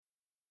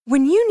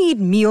When you need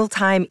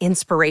mealtime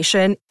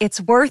inspiration,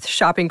 it's worth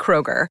shopping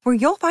Kroger, where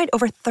you'll find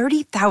over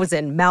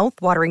 30,000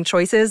 mouth-watering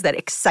choices that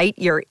excite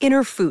your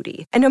inner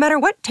foodie. And no matter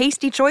what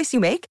tasty choice you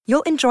make,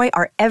 you'll enjoy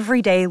our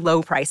everyday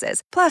low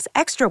prices, plus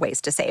extra ways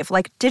to save,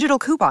 like digital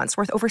coupons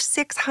worth over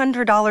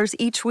 $600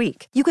 each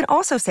week. You can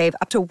also save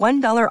up to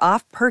 $1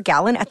 off per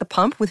gallon at the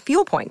pump with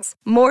fuel points.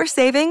 More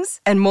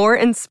savings and more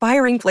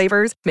inspiring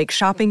flavors make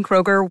shopping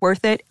Kroger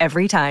worth it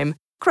every time.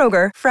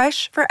 Kroger,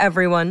 fresh for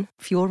everyone.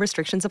 Fuel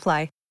restrictions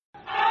apply.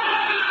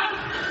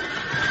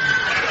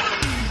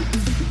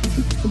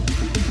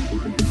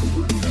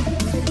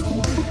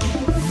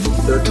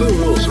 There are 2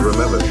 rules to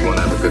remember if you want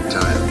to have a good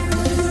time.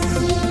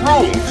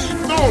 Rules?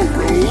 No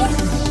rules.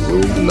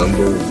 Rule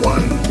number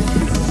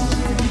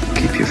 1.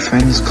 Keep your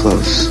friends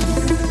close,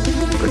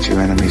 but your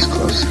enemies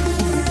closer.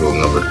 Rule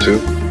number 2.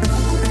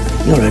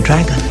 You're a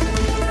dragon.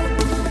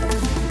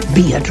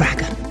 Be a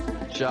dragon.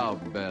 Ciao,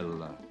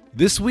 Bella.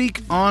 This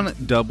week on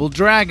Double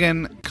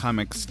Dragon,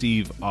 comic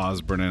Steve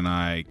Osborne and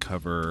I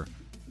cover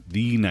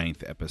the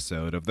 9th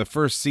episode of the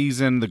first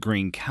season, The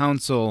Green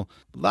Council.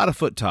 A lot of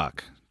foot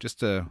talk.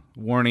 Just a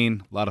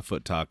warning, a lot of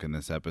foot talk in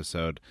this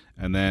episode.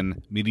 And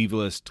then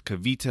medievalist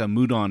Kavita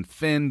Mudon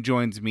Finn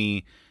joins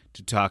me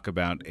to talk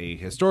about a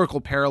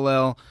historical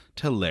parallel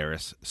to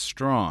Laris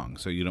Strong,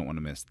 so you don't want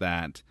to miss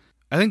that.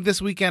 I think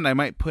this weekend I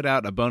might put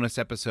out a bonus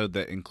episode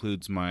that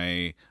includes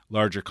my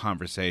larger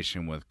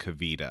conversation with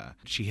Kavita.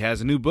 She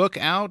has a new book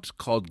out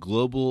called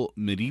Global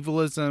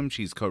Medievalism.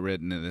 She's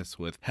co-written this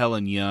with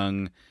Helen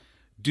Young.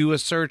 Do a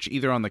search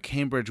either on the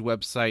Cambridge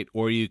website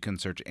or you can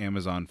search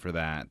Amazon for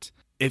that.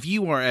 If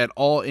you are at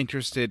all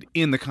interested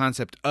in the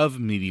concept of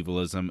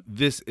medievalism,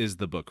 this is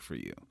the book for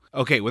you.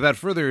 Okay, without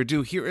further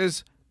ado, here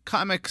is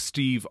comic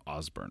Steve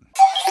Osborne.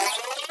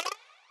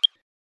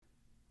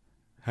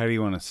 How do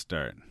you want to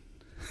start?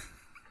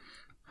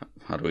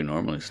 How do we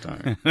normally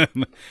start? I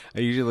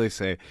usually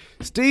say,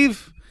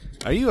 Steve,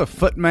 are you a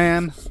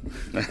footman?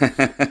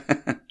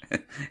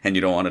 And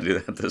you don't want to do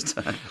that this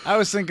time? I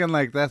was thinking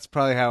like that's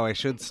probably how I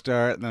should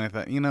start. And then I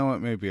thought, you know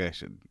what, maybe I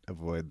should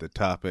avoid the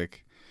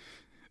topic.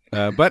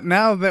 But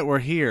now that we're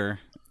here...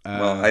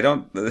 well, I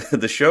don't...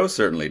 The show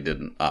certainly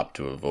didn't opt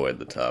to avoid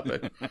the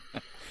topic.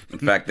 In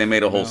fact, they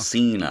made a whole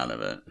scene out of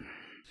it.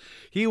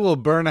 He will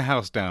burn a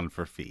house down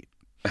for feet.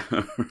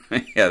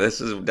 Yeah,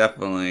 this is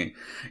definitely...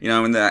 You know,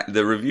 I mean,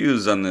 the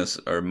reviews on this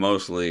are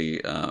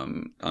mostly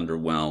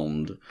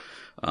underwhelmed.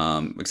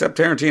 Except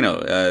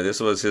Tarantino. This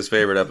was his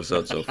favorite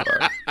episode so far.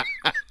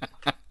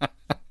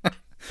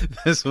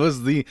 This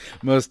was the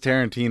most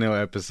Tarantino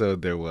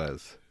episode there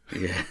was.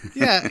 Yeah.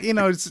 Yeah, you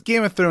know,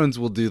 Game of Thrones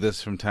will do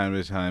this from time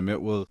to time.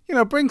 It will, you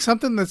know, bring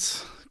something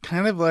that's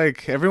kind of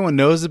like everyone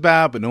knows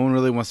about, but no one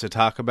really wants to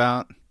talk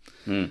about.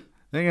 They're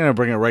going to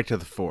bring it right to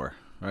the fore.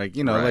 Like,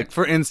 you know, Right. like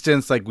for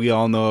instance, like we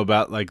all know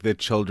about like the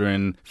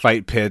children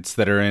fight pits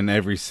that are in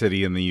every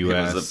city in the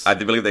U.S. I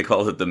believe they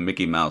called it the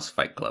Mickey Mouse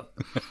Fight Club.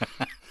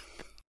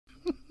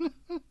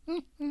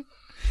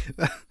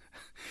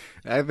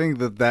 I think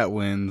that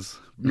wins.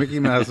 Mickey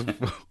Mouse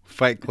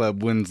Fight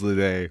Club wins the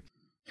day.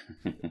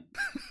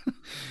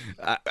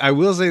 I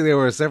will say there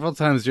were several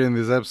times during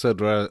this episode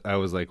where I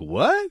was like,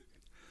 what?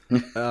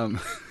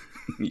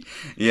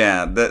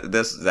 Yeah,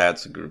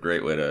 that's a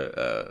great way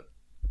to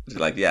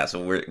like, yeah.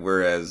 So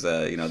whereas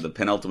you know, the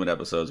penultimate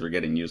episodes we're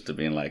getting used to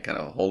being like kind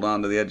of hold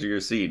on to the edge of your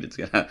seat.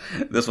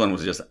 This one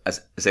was just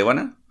say what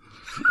now?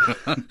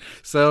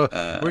 So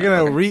we're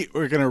gonna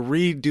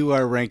redo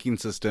our ranking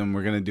system.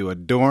 We're gonna do a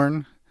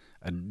Dorn,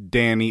 a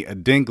Danny, a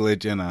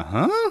Dinklage, and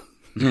a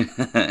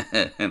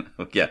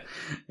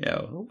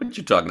yeah. What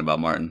you talking about,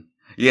 Martin?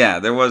 Yeah,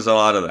 there was a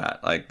lot of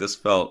that. Like this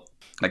felt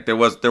like there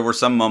were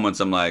some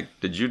moments I'm like,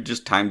 did you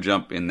just time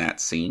jump in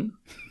that scene?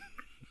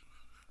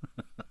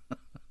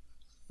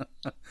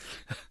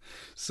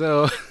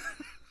 So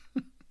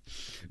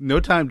no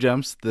time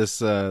jumps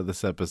this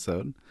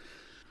episode,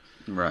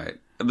 right?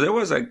 There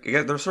was sort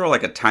of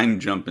like a time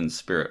jump in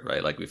spirit,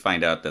 right? Like we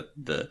find out that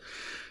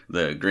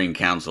the Green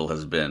Council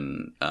has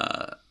been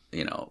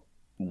you know,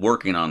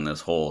 working on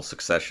this whole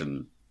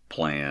succession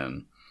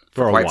plan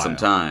for quite some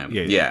time.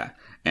 Yeah.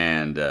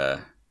 And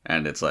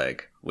it's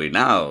like, we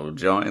now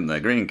join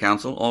the Green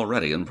Council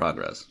already in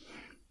progress.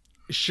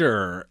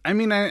 Sure. I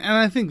mean,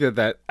 I think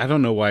that I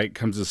don't know why it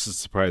comes as a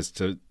surprise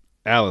to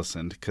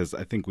Allison, because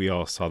I think we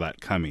all saw that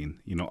coming.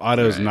 You know,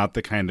 Otto's not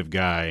the kind of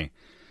guy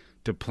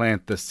to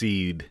plant the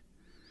seed,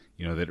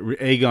 you know, that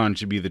Aegon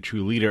should be the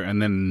true leader and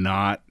then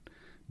not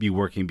be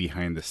working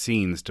behind the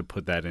scenes to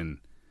put that in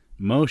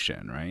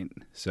motion, right?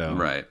 So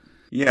right.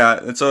 Yeah,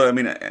 and so I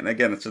mean, and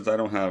again, since I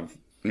don't have,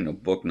 you know,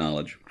 book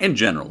knowledge in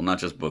general, not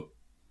just book,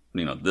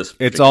 you know, this.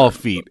 It's all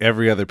feet.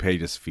 Every other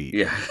page is feet.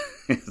 Yeah,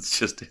 it's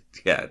just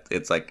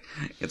it's like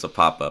it's a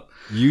pop up.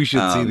 You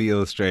should see the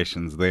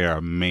illustrations; they are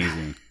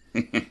amazing.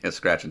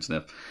 Scratch and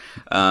sniff.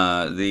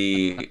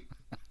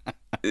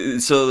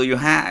 So you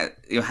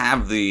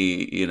have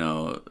the, you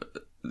know,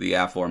 the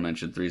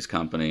aforementioned Three's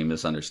Company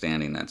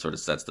misunderstanding that sort of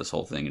sets this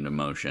whole thing into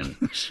motion.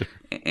 Sure.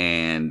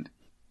 And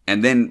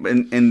then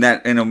in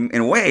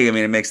a way, I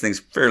mean, it makes things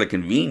fairly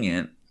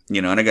convenient.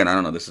 and again, I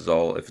don't know. This is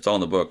all. If it's all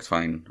in the book, it's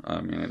fine.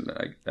 I mean,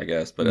 I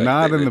guess, but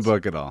not in the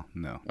book at all.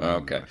 No.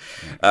 Okay.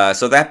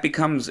 So that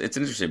becomes it's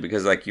interesting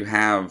because like you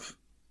have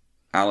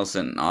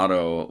Alicent and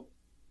Otto.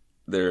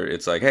 There,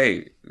 it's like,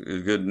 hey,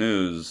 good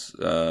news.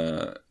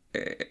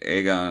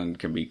 Aegon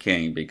can be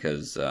king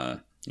because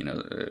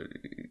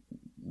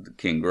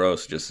King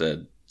Gross just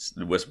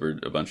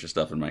whispered a bunch of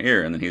stuff in my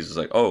ear, and then he's just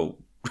like, oh.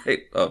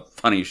 Great.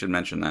 Funny you should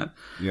mention that.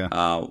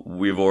 Yeah.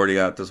 We've already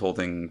got this whole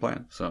thing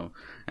planned. So,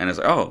 and it's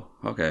like, oh,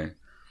 okay.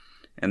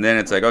 And then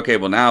it's like, okay,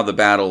 well, now the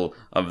battle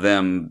of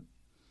them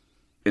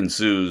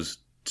ensues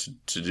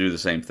to do the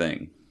same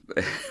thing.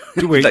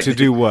 Wait, like, to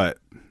do what?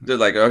 They're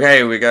like,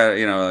 okay, we got,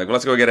 like,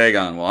 let's go get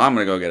Aegon. Well, I'm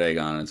going to go get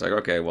Aegon. And it's like,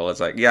 okay, well, it's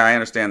like, yeah, I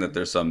understand that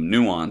there's some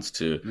nuance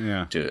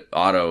to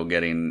Otto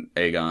getting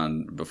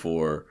Aegon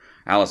before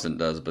Alicent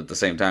does. But at the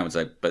same time, it's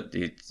like, but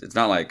it's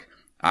not like,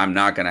 I'm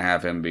not going to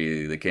have him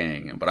be the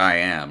king, but I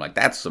am. Like,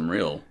 that's some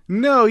real...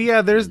 No,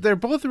 yeah, they're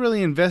both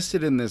really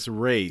invested in this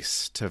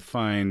race to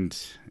find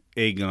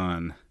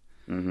Aegon.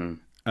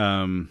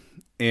 Mm-hmm.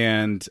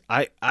 And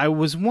I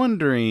was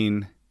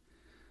wondering,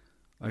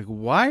 like,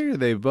 why are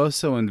they both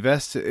so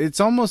invested? It's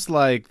almost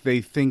like they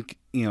think,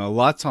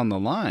 lots on the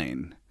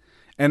line.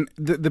 And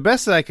the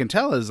best that I can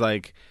tell is,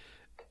 like,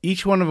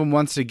 each one of them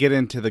wants to get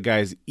into the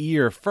guy's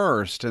ear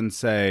first and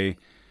say...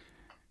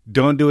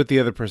 Don't do what the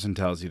other person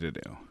tells you to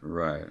do.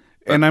 Right.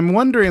 And I'm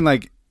wondering,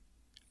 like,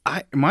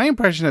 my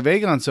impression of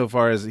Aegon so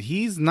far is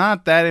he's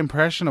not that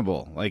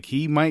impressionable. Like,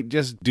 he might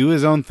just do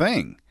his own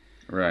thing.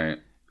 Right.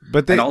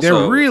 But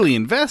they're really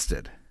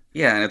invested.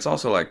 Yeah, and it's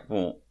also like,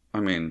 well, I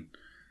mean,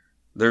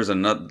 there's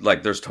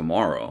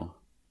tomorrow.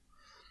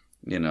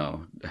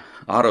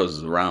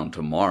 Otto's around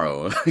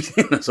tomorrow.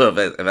 So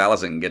if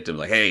Alicent can get to him,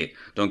 like, hey,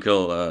 don't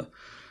kill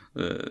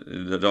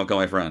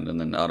my friend,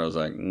 and then Otto's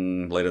like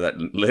later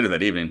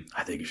that evening,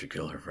 I think you should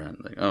kill her friend.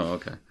 Like, oh,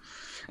 okay.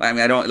 I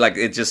mean, I don't like.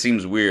 It just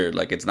seems weird.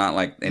 Like it's not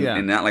like,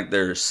 and not like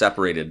they're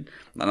separated.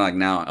 Not like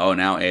now. Oh,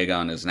 now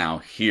Aegon is now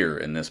here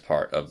in this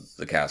part of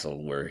the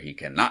castle where he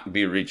cannot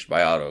be reached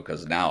by Otto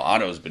because now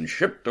Otto's been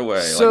shipped away.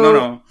 So like,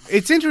 no.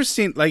 It's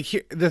interesting. Like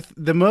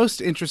the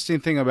most interesting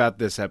thing about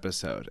this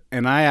episode,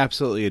 and I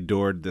absolutely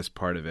adored this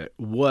part of it,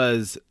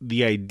 was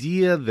the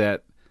idea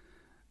that.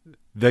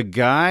 The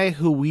guy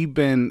who we've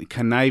been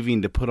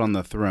conniving to put on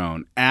the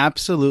throne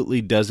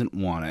absolutely doesn't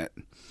want it.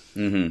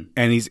 Mm-hmm.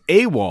 And he's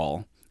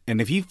AWOL.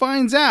 And if he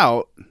finds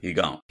out,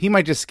 he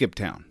might just skip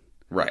town.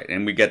 Right.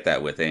 And we get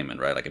that with Aemon,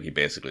 right? Like if he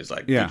basically is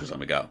like, just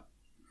let me go.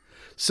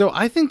 So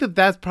I think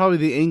that's probably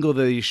the angle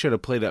that he should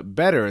have played up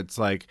better. It's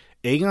like,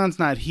 Aegon's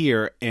not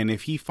here. And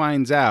if he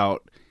finds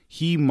out,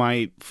 he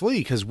might flee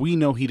because we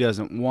know he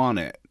doesn't want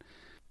it.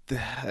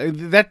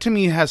 That to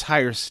me has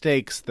higher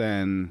stakes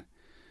than...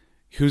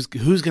 Who's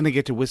going to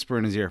get to whisper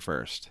in his ear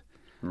first?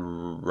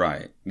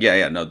 Right.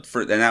 Yeah. No.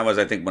 And that was,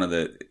 I think, one of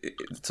the.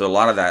 So a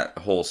lot of that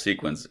whole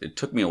sequence, it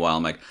took me a while.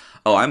 I'm like,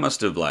 oh, I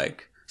must have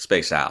like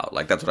spaced out.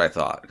 Like that's what I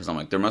thought because I'm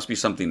like, there must be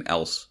something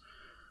else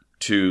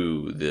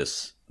to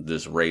this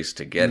race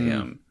to get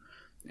him,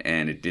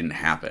 and it didn't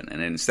happen.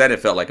 And instead, it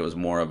felt like it was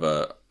more of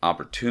a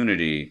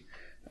opportunity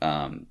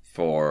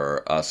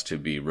for us to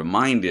be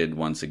reminded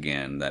once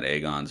again that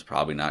Aegon's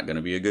probably not going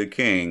to be a good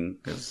king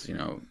because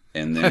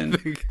And then,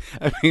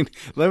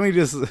 let me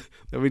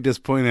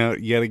just point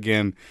out yet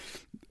again,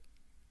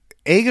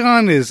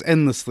 Aegon is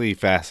endlessly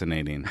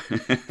fascinating.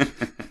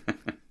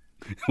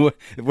 Where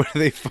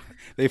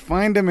they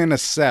find him in a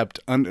sept,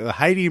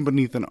 hiding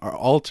beneath an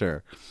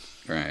altar,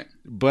 right?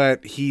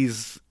 But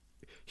he's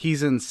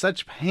in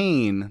such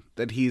pain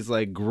that he's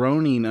like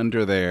groaning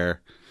under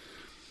there.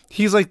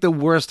 He's like the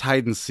worst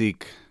hide and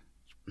seek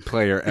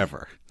player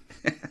ever.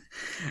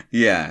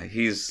 Yeah,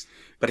 because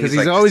he's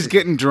like, always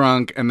getting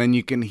drunk, and then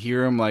you can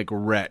hear him like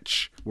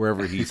retch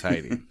wherever he's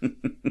hiding.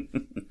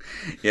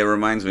 Yeah, it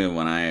reminds me of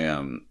when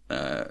I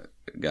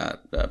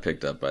got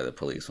picked up by the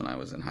police when I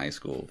was in high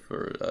school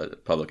for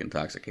public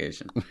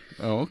intoxication.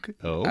 Oh, okay.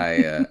 Oh,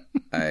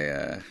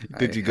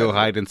 Did you go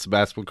hide in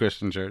Sebastopol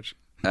Christian Church?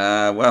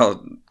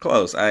 Well,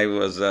 close. I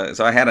was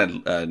so I had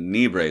a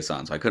knee brace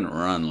on, so I couldn't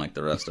run like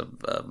the rest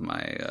of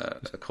my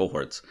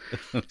cohorts.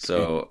 Okay.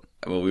 So.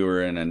 Well, we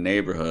were in a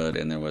neighborhood,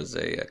 and there was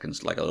a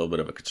little bit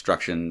of a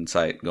construction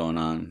site going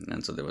on,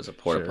 and so there was a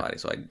porta potty.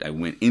 So I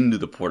went into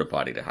the porta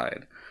potty to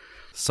hide.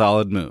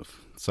 Solid move.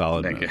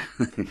 Thank you.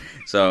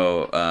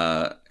 So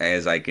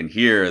as I can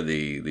hear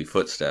the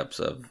footsteps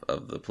of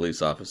the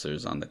police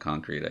officers on the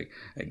concrete,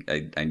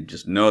 I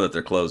just know that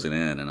they're closing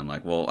in, and I'm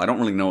like, well, I don't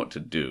really know what to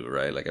do,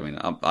 right? Like, I mean,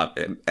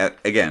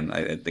 again,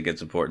 I think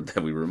it's important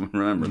that we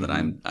remember that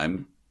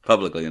I'm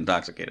publicly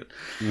intoxicated,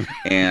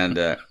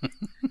 and.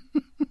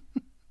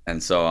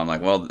 And so I'm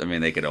like, well, I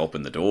mean, they could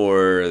open the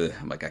door.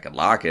 I'm like, I could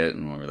lock it,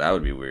 and that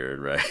would be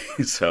weird, right?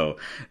 So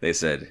they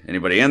said,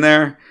 "Anybody in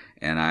there?"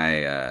 And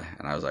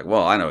I was like,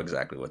 well, I know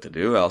exactly what to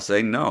do. I'll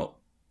say no.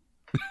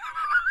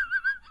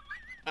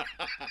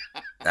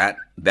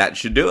 That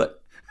should do it.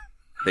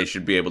 They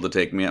should be able to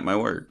take me at my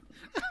word.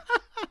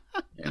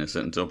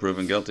 Innocent until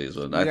proven guilty is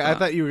what I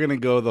thought you were going to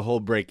go the whole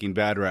Breaking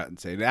Bad route and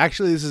say,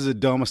 actually, this is a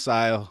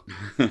domicile.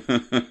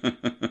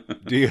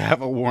 Do you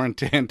have a warrant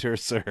to enter,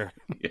 sir?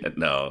 Yeah,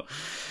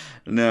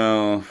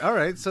 no. All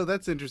right, so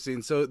that's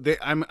interesting. So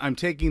I'm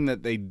taking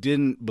that they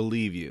didn't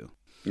believe you.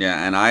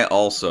 Yeah, and I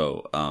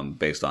also,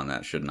 based on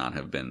that, should not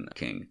have been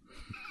king.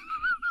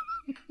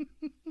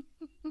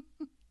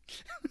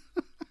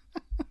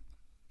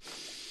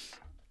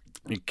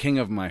 You're king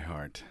of my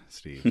heart,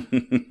 Steve.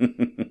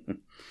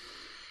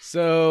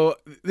 So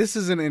this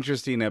is an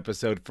interesting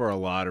episode for a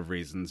lot of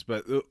reasons,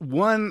 but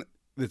one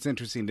that's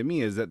interesting to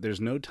me is that there's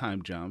no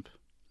time jump,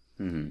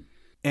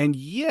 and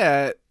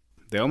yet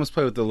they almost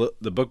play with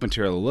the book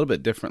material a little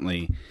bit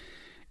differently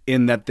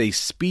in that they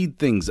speed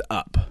things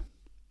up.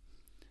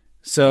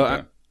 So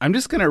okay. I'm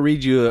just going to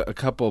read you a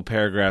couple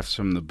paragraphs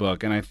from the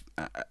book, and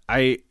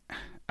I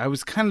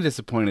was kind of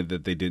disappointed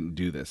that they didn't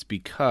do this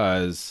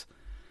because,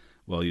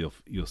 well,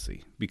 you'll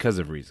see, because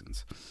of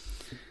reasons.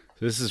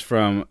 So this is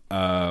from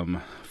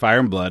Fire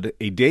and Blood.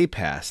 A day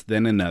passed,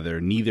 then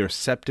another. Neither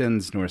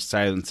Septons nor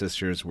Silent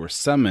Sisters were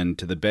summoned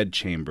to the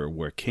bedchamber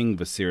where King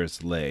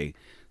Viserys lay,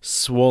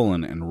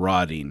 swollen and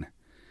rotting.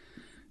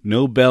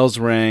 No bells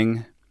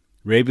rang.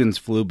 Ravens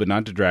flew, but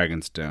not to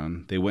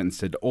Dragonstone. They went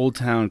instead to Old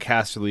Town,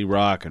 Casterly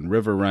Rock, and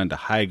River Run, to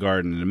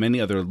Highgarden, and to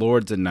many other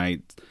lords and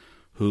knights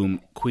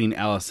whom Queen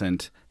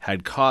Alicent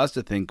had cause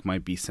to think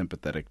might be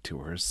sympathetic to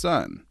her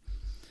son.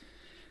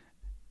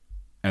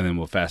 And then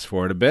we'll fast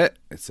forward a bit.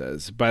 It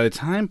says, by the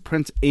time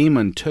Prince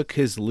Aemon took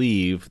his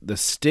leave, the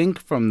stink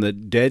from the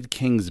dead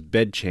king's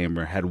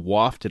bedchamber had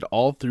wafted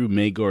all through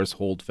Maegor's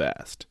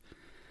holdfast,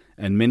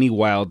 and many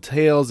wild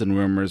tales and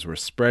rumors were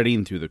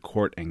spreading through the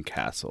court and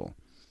castle.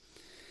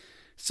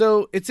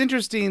 So it's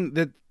interesting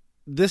that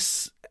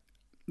this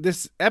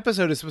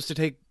episode is supposed to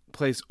take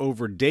place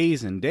over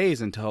days and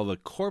days until the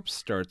corpse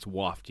starts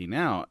wafting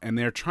out, and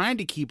they're trying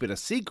to keep it a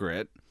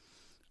secret,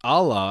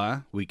 a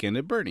la Weekend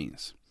at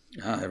Bernie's.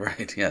 Ah,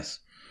 right, yes.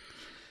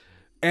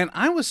 And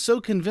I was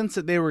so convinced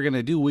that they were going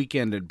to do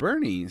Weekend at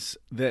Bernie's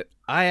that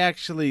I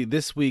actually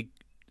this week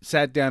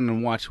sat down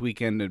and watched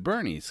Weekend at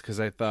Bernie's because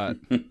I thought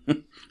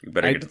you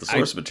better get to the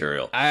source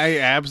material. I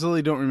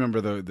absolutely don't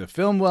remember the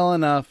film well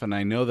enough, and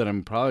I know that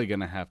I'm probably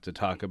going to have to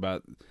talk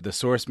about the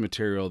source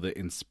material that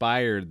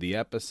inspired the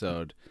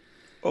episode.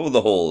 Oh,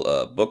 the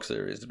whole book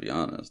series, to be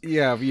honest.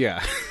 Yeah.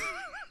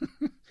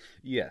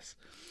 Yes.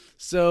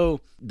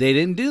 So they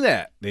didn't do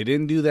that. They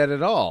didn't do that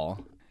at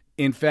all.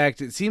 In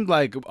fact, it seemed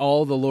like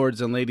all the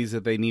lords and ladies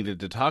that they needed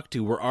to talk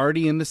to were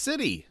already in the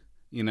city.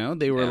 You know,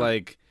 they were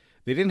like,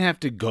 they didn't have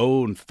to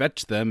go and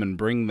fetch them and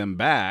bring them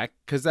back,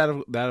 because that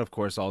of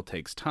course all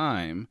takes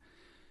time.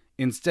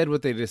 Instead,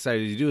 what they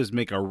decided to do is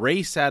make a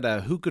race out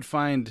of who could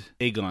find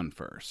Aegon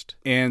first.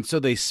 And so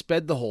they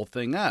sped the whole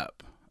thing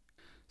up.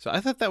 So I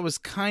thought that was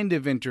kind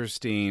of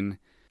interesting,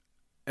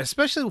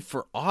 especially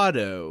for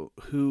Otto,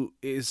 who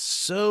is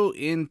so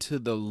into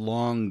the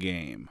long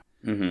game.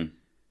 Mm-hmm.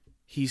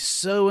 He's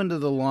so into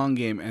the long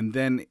game, and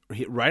then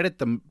right at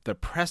the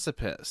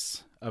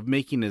precipice of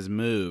making his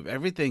move,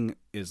 everything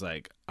is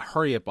like a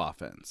hurry-up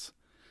offense.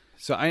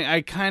 So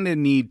I kind of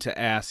need to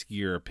ask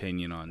your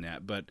opinion on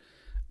that, but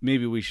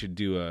maybe we should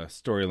do a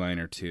storyline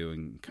or two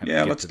and kind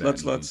of get to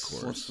that.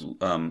 Let's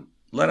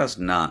let us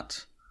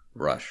not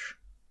rush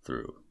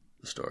through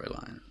the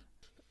storyline.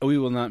 We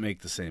will not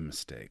make the same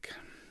mistake.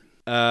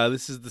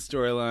 This is the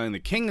storyline. The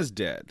king is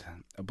dead.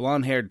 A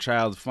blonde-haired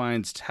child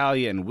finds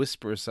Talia and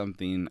whispers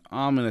something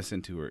ominous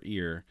into her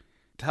ear.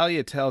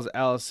 Talia tells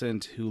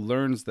Alicent, who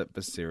learns that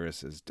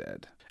Viserys is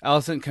dead.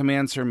 Alicent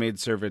commands her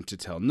maidservant to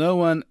tell no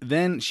one.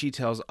 Then she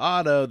tells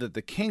Otto that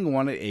the king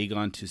wanted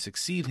Aegon to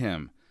succeed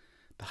him.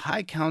 The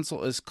High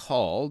Council is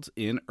called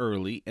in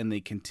early, and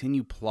they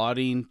continue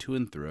plotting to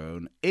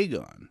enthrone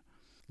Aegon.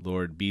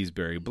 Lord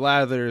Beesbury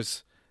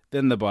blathers.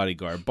 Then the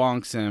bodyguard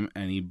bonks him,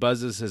 and he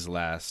buzzes his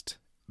last,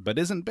 but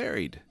isn't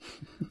buried.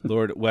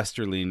 Lord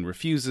Westerling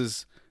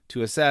refuses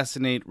to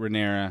assassinate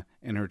Rhaenyra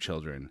and her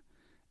children,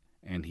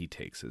 and he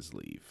takes his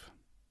leave.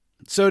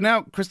 So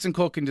now Criston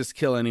Cole can just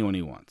kill anyone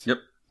he wants. Yep,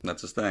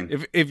 that's his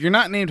thing. If you're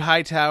not named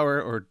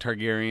Hightower or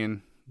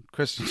Targaryen,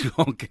 Criston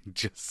Cole can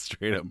just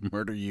straight up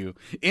murder you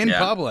in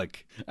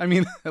public. I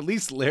mean, at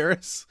least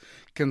Larys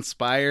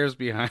conspires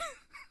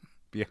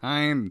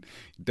behind,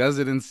 does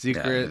it in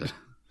secret. Yeah.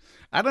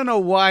 I don't know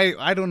why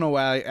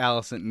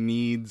Alicent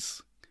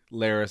needs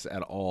Larys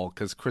at all,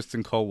 because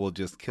Criston Cole will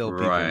just kill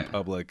people in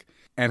public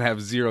and have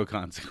zero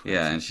consequences.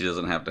 Yeah, and she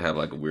doesn't have to have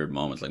like weird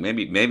moments. Like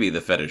maybe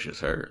the fetish is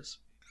hers.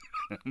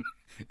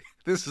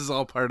 This is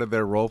all part of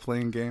their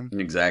role-playing game?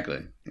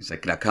 Exactly. He's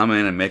like, now come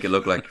in and make it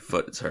look like your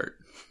foot is hurt.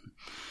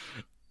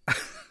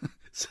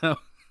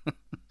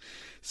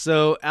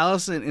 So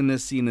Alicent in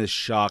this scene is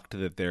shocked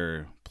that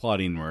they're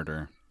plotting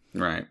murder.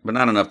 Right, but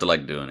not enough to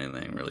like do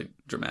anything really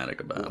dramatic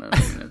about it.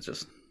 I mean, it's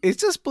just...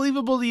 It's just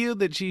believable to you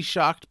that she's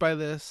shocked by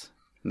this?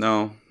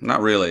 No,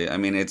 not really. I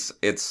mean, it's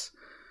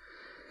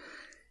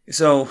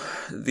so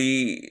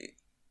the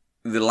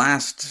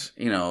last,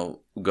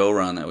 go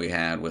round that we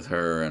had with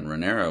her and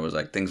Rhaenyra was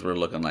like things were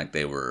looking like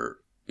they were,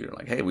 you're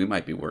like, hey, we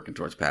might be working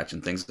towards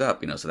patching things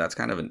up, so that's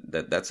kind of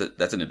that's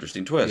an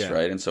interesting twist,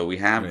 right? And so we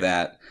have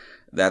that.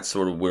 That's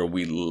sort of where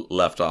we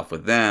left off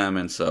with them,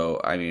 and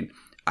so I mean,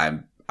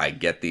 I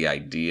get the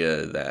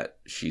idea that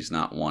she's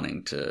not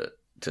wanting to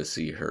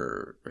see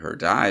her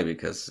die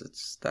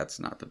because that's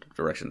not the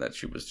direction that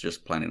she was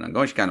just planning on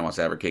going. She kind of wants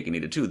to have her cake and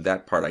eat it too.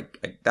 That part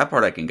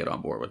I can get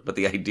on board with, but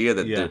the idea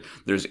that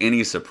there's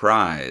any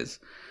surprise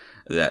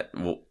that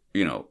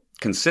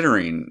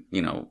considering,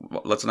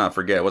 let's not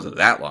forget, it wasn't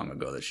that long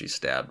ago that she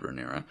stabbed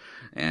Rhaenyra,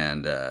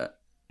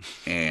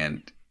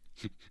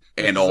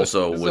 and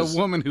also was a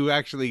woman who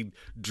actually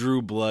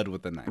drew blood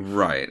with a knife,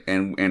 right?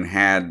 And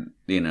had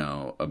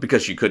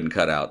because she couldn't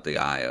cut out the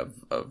eye of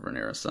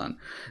Rhaenyra's son,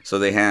 so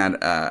they had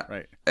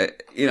right.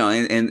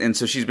 And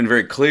so she's been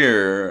very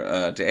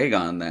clear to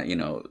Aegon that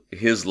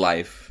his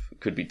life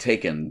could be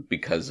taken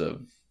because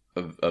of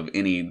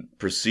any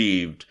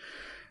perceived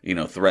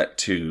threat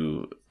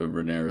to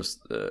Rhaenyra's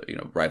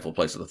rightful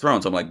place of the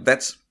throne. So I'm like,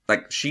 that's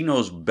like, she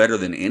knows better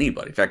than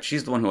anybody. In fact,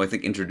 she's the one who I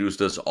think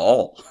introduced us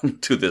all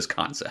to this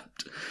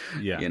concept.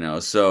 Yeah.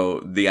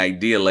 So the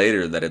idea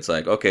later that it's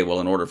like, okay,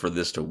 well, in order for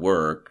this to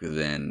work,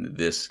 then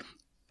this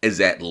is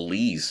at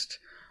least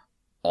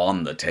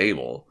on the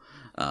table,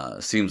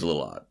 seems a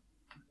little odd.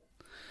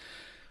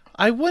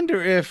 I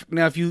wonder if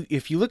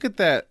you look at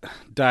that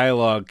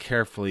dialogue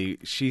carefully,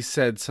 she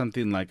said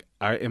something like,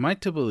 am I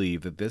to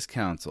believe that this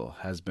council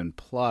has been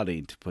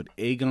plotting to put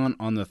Aegon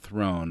on the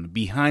throne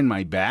behind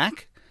my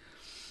back?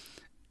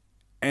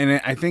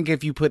 And I think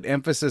if you put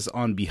emphasis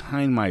on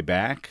behind my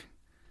back,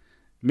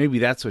 maybe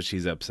that's what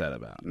she's upset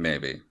about.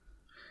 Maybe.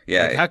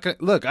 Yeah.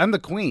 Like, look, I'm the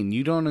queen.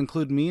 You don't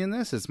include me in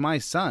this? It's my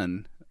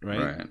son, right?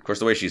 Right. Of course,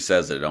 the way she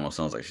says it almost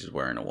sounds like she's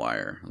wearing a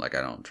wire. Like,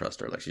 I don't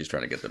trust her. Like, she's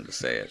trying to get them to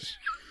say it.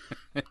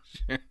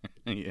 Sure.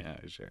 Yeah,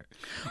 sure.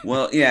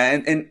 Well, yeah,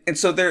 and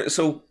so there,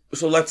 so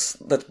let's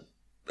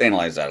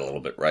analyze that a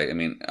little bit, right? I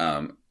mean,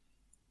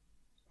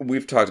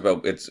 we've talked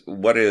about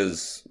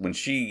when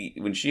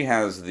she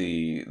has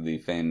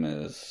the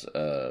famous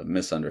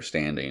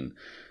misunderstanding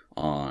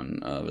on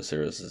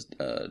Viserys'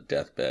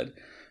 deathbed.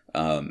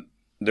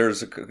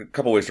 There's a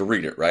couple ways to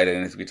read it, right?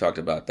 And as we talked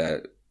about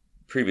that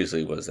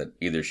previously, was that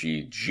either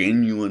she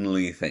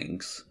genuinely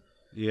thinks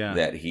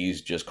that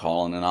he's just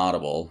calling an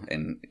audible,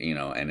 and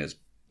is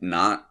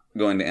not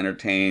going to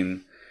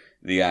entertain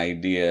the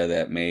idea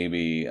that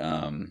maybe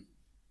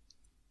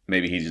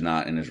he's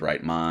not in his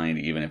right mind,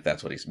 even if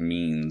that's what he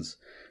means.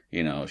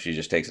 She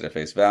just takes it at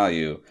face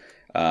value.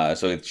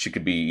 So she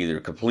could be either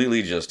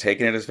completely just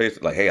taking it as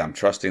face, like, hey, I'm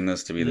trusting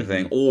this to be the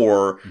thing,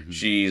 or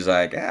she's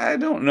like, I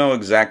don't know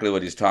exactly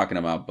what he's talking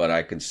about, but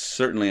I can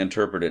certainly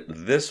interpret it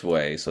this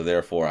way, so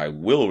therefore I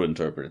will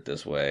interpret it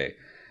this way.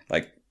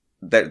 Like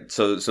that.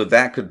 So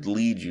that could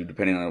lead you,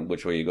 depending on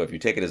which way you go. If you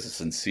take it as a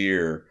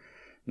sincere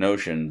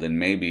notion, then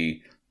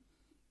maybe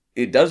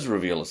it does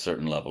reveal a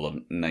certain level of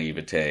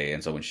naivete.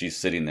 And so when she's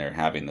sitting there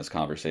having this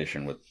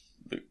conversation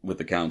with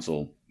the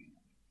council,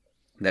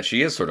 that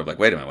she is sort of like,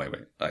 wait a minute,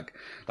 wait.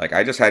 Like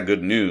I just had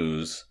good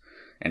news,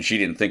 and she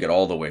didn't think it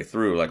all the way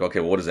through. Like, okay,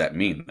 well, what does that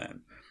mean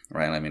then?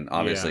 Right? I mean,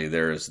 obviously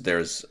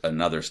there's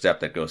another step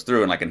that goes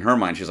through. And like in her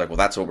mind, she's like, well,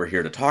 that's what we're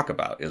here to talk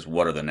about, is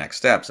what are the next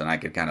steps? And I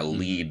could kind of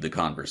lead the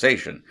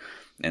conversation.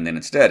 And then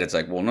instead it's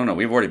like, well, no,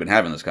 we've already been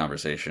having this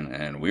conversation,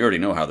 and we already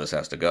know how this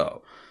has to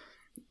go.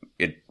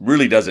 It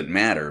really doesn't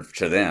matter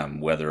to them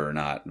whether or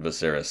not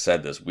Viserys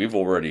said this. We've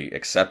already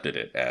accepted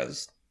it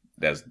as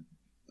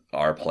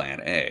our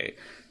plan A.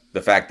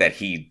 The fact that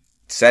he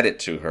said it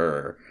to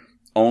her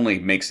only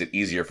makes it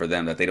easier for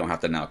them, that they don't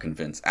have to now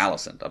convince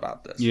Alicent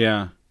about this.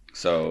 Yeah.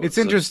 So it's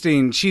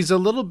interesting. She's a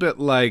little bit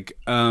like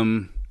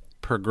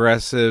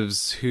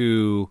progressives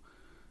who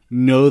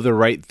know the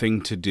right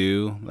thing to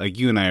do. Like,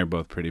 you and I are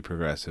both pretty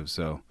progressive,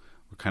 so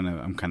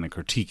I'm kind of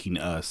critiquing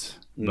us.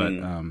 But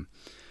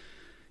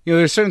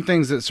there's certain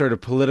things that sort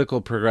of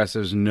political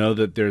progressives know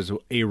that there's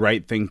a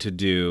right thing to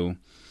do,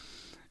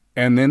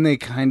 and then they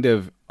kind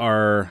of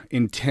are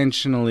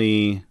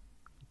intentionally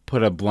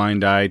put a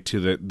blind eye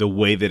to the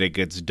way that it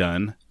gets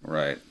done.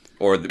 Right.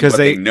 Or what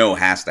they know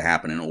has to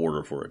happen in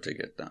order for it to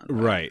get done.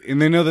 Right.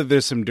 And they know that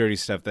there's some dirty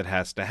stuff that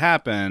has to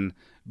happen,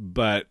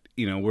 but,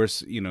 we're,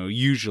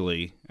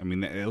 usually, I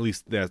mean, at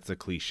least that's the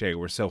cliche,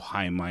 we're so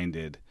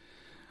high-minded,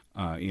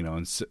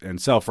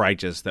 and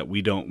self-righteous that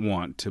we don't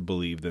want to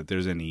believe that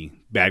there's any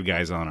bad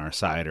guys on our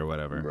side or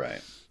whatever.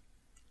 Right.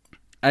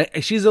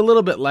 She's a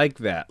little bit like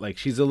that. Like,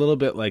 she's a little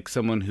bit like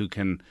someone who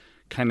can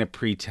kind of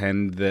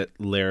pretend that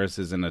Larys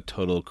isn't a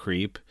total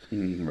creep.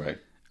 Right.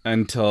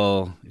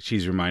 Until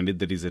she's reminded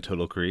that he's a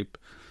total creep.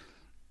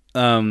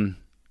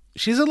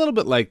 She's a little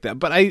bit like that.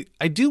 But I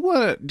do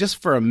want to,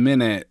 just for a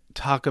minute,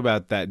 talk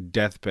about that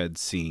deathbed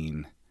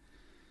scene.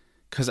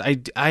 Because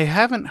I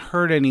haven't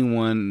heard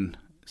anyone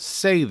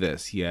say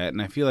this yet,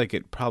 and I feel like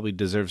it probably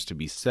deserves to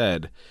be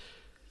said.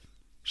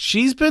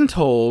 She's been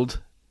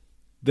told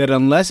that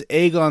unless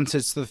Aegon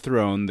sits the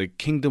throne, the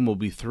kingdom will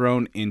be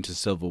thrown into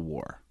civil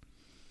war.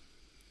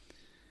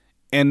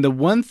 And the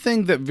one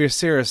thing that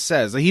Viserys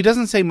says, he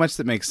doesn't say much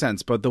that makes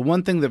sense, but the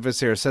one thing that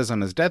Viserys says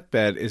on his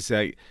deathbed is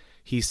that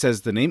he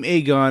says the name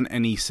Aegon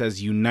and he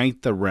says,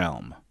 unite the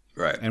realm.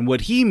 Right. And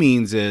what he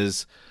means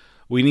is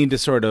we need to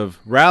sort of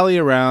rally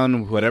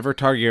around whatever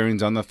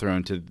Targaryen's on the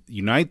throne to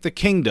unite the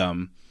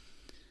kingdom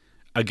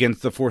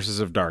against the forces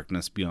of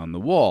darkness beyond the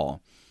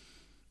wall.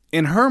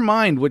 In her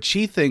mind, what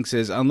she thinks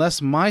is, unless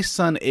my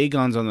son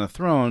Aegon's on the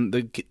throne,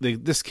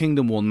 this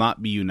kingdom will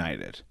not be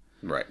united.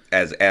 Right.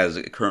 As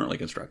currently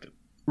constructed.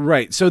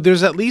 Right. So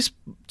there's at least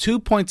 2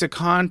 points of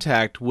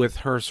contact with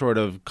her sort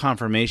of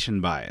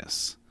confirmation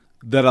bias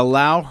that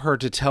allow her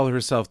to tell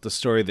herself the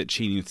story that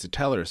she needs to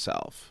tell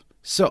herself.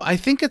 So I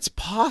think it's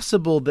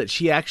possible that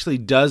she actually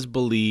does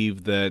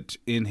believe that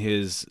in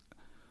his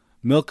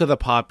Milk of the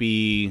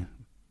Poppy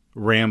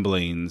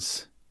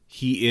ramblings,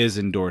 he is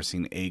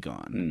endorsing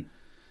Aegon.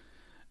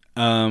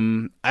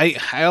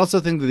 I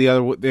also think that the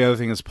other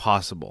thing is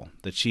possible,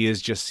 that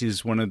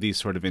she's one of these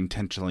sort of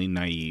intentionally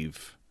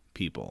naive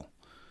people.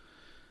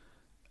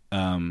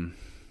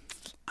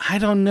 I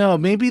don't know.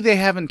 Maybe they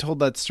haven't told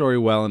that story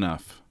well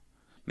enough.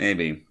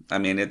 Maybe. I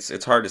mean,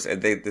 it's hard to say.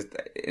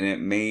 And it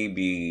may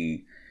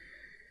be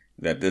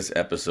that this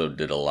episode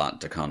did a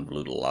lot to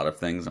convolute a lot of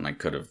things, and I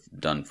could have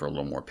done for a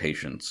little more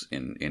patience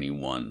in any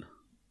one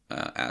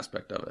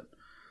aspect of it.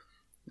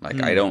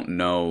 Like, I don't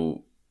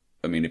know.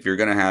 I mean, if you're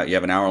going to you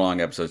have an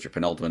hour-long episode, it's your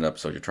penultimate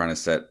episode, you're trying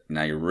to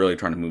now you're really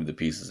trying to move the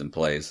pieces in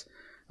place.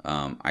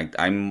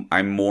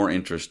 I'm more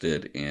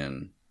interested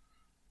in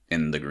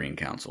the Green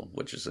Council,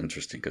 which is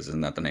interesting because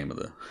isn't that the name of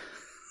the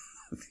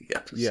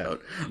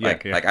episode? Yeah.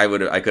 Like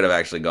I could have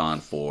actually gone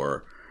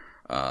for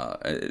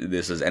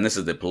this is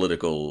the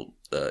political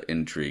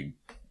intrigue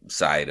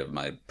side of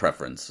my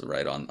preference,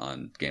 right,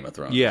 on Game of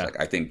Thrones. Yeah. Like,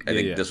 I think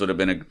this would have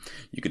been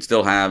you could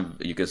still have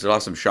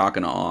some shock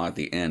and awe at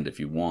the end if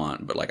you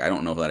want, but like I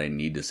don't know that I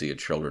need to see a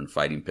children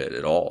fighting pit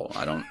at all.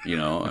 I don't,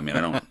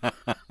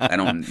 I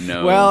don't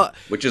know. Well,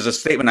 which is a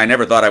statement I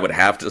never thought I would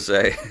have to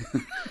say.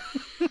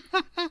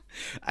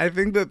 I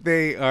think that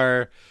they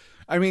are.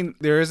 I mean,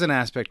 there is an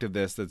aspect of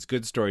this that's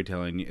good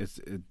storytelling.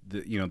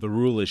 The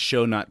rule is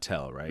show not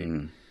tell, right?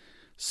 Mm.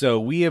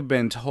 So we have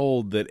been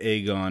told that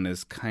Aegon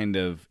is kind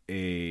of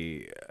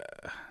a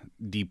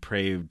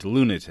depraved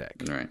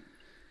lunatic. Right.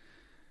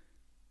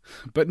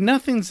 But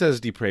nothing says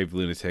depraved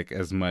lunatic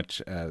as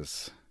much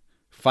as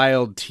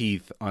filed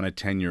teeth on a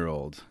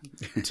 10-year-old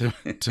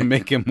to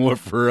make him more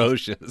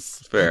ferocious.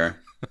 Fair.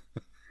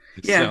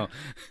 Yeah. So,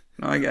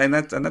 no, and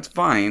that's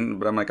fine,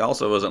 but I'm like,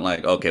 also wasn't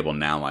like, okay, well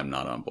now I'm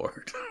not on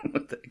board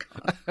with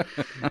Aegon,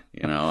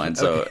 and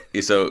so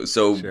okay. so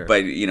sure.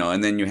 But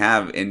and then you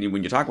have, and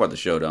when you talk about the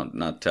show, don't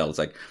not tell. It's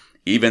like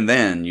even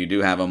then you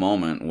do have a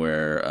moment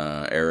where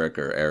Eric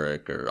or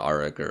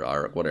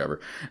Arik whatever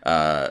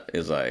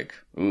is like,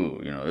 ooh,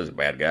 this is a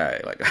bad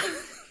guy. Like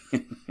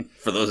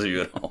for those of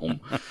you at home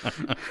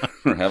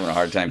who are having a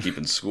hard time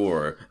keeping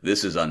score,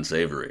 this is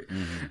unsavory.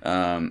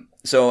 Mm-hmm.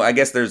 So I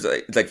guess there's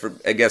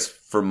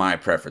for my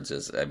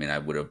preferences, I mean, I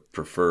would have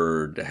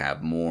preferred to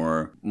have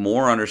more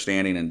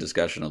understanding and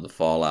discussion of the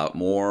fallout,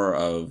 more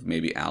of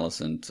maybe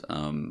Alicent.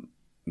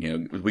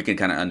 We can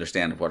kind of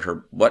understand what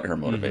her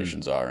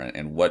motivations are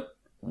and what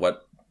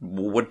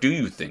do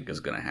you think is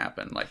going to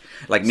happen?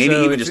 Like maybe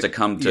even just to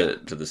come to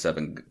the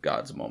Seven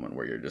Gods moment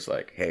where you're just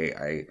like,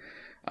 hey,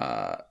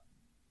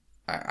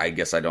 I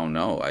guess I don't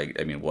know.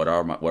 I mean, what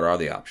are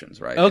the options,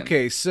 right?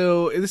 Okay,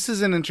 so this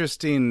is an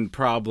interesting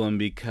problem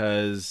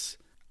because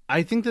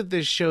I think that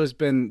this show has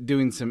been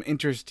doing some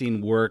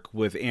interesting work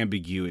with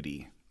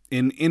ambiguity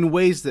in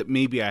ways that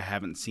maybe I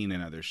haven't seen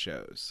in other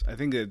shows. I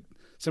think that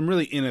some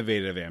really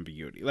innovative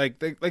ambiguity, like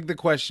the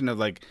question of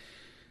like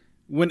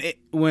when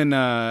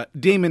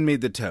Daemon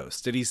made the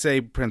toast, did he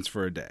say Prince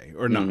for a day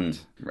or not?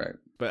 Mm-hmm. Right.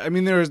 But I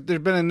mean, there's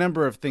been a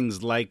number of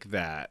things like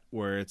that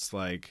where it's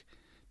like,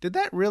 did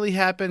that really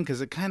happen?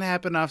 Because it kind of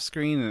happened off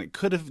screen and it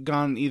could have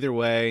gone either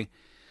way.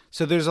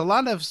 So there's a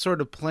lot of sort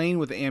of playing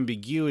with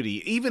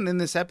ambiguity, even in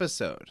this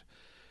episode.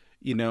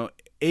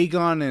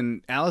 Aegon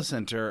and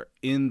Alicent are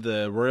in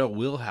the royal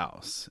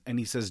wheelhouse and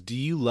he says, do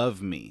you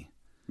love me?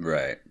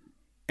 Right.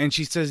 And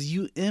she says,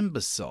 you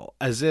imbecile.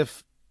 As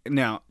if,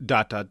 now, ...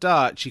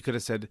 she could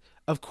have said,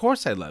 of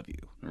course I love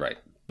you. Right.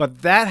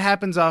 But that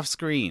happens off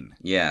screen.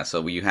 Yeah,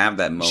 so you have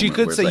that moment. She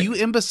could say, you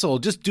imbecile,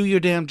 just do your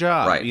damn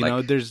job.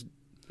 Right. There's...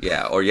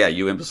 Yeah,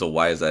 you imbecile,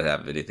 why does that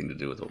have anything to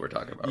do with what we're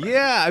talking about? Right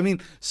yeah, now? I mean,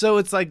 so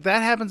it's like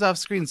that happens off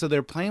screen, so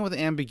they're playing with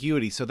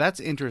ambiguity, so that's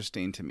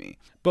interesting to me.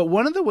 But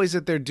one of the ways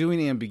that they're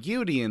doing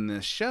ambiguity in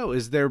this show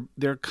is they're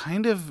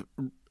kind of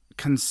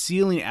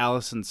concealing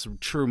Alicent's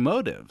true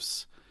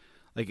motives.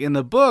 Like in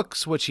the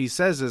books, what she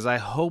says is, I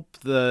hope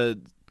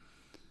Rhaenyra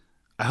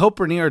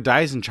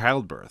dies in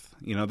childbirth.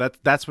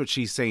 That's what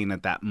she's saying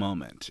at that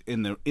moment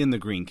in the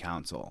Green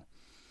Council.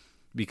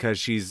 Because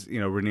she's,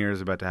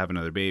 Rhaenyra's about to have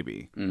another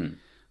baby. Mm-hmm.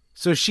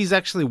 So she's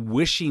actually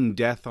wishing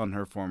death on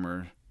her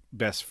former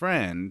best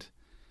friend.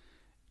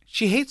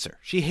 She hates her.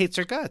 She hates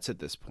her guts at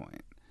this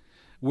point.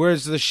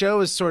 Whereas the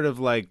show is sort of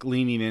like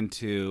leaning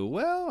into,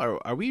 well,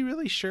 are we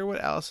really sure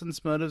what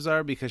Alicent's motives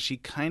are? Because she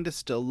kind of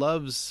still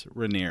loves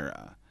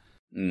Rhaenyra.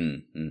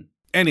 Mm-hmm.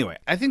 Anyway,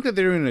 I think that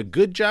they're doing a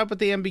good job with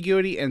the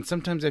ambiguity, and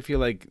sometimes I feel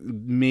like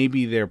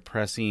maybe they're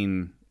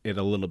pressing it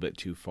a little bit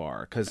too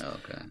far.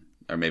 Okay.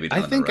 Or maybe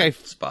not in the right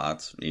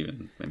spots,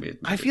 even. Maybe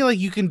I feel like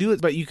you can do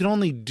it, but you can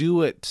only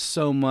do it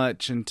so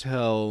much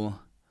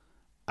until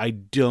I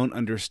don't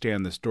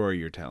understand the story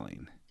you're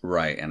telling.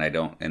 Right, and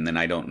then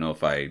I don't know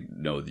if I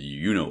know that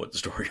you know what the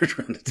story you're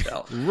trying to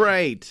tell.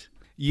 Right.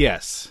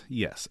 Yes.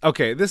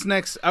 Okay, this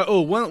next...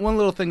 one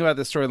little thing about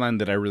this storyline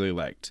that I really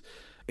liked.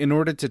 In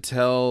order to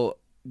tell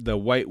the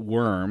White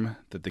Worm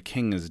that the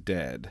king is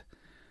dead,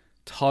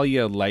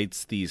 Talia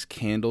lights these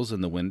candles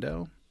in the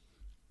window.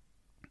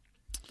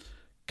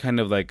 Kind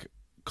of like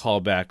call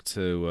back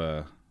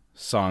to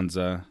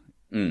Sansa.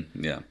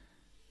 Yeah.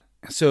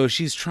 So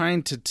she's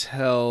trying to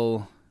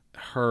tell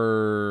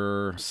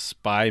her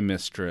spy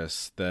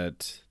mistress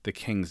that the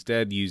king's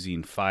dead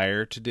using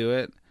fire to do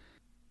it.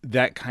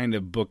 That kind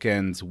of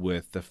bookends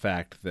with the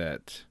fact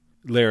that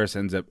Larys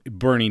ends up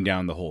burning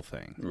down the whole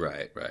thing.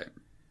 Right.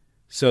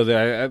 So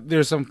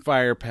there's some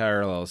fire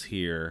parallels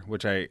here,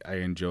 which I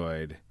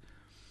enjoyed.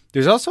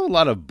 There's also a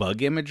lot of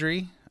bug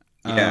imagery.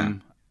 Yeah.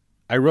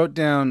 I wrote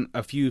down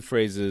a few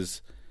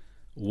phrases.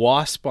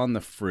 Wasp on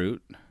the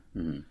fruit.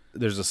 Mm-hmm.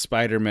 There's a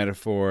spider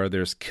metaphor.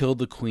 There's kill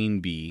the queen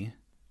bee.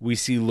 We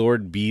see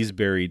Lord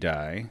Beesbury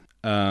die.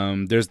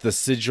 There's the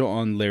sigil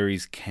on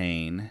Larry's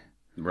cane.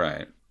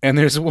 Right. And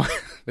there's one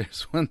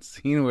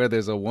scene where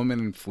there's a woman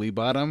in flea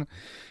bottom,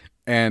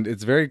 and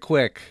it's very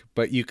quick,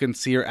 but you can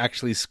see her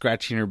actually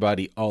scratching her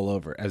body all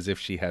over as if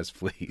she has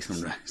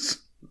fleas. Nice.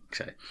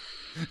 Okay.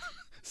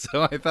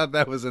 So I thought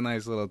that was a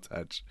nice little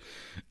touch.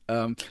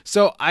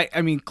 So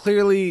I mean,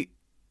 clearly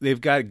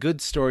they've got good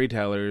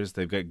storytellers.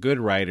 They've got good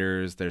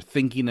writers. They're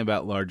thinking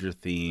about larger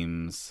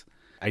themes.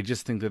 I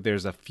just think that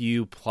there's a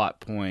few plot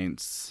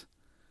points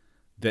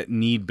that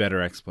need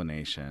better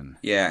explanation.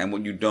 Yeah, and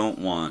what you don't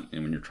want,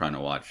 and when you're trying to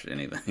watch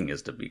anything,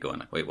 is to be going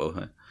like, wait, what?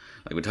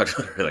 Like we talked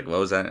about earlier, like, what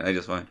was that? I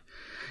just want...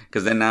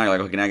 Because then now you're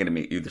like, okay, now I got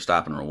to either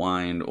stop and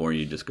rewind, or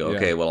you just go,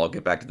 okay, well, I'll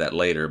get back to that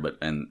later, but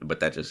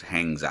that just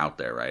hangs out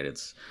there, right?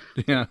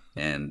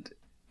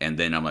 And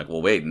then I'm like,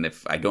 well, wait, and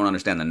if I don't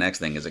understand the next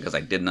thing, is it because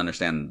I didn't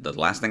understand the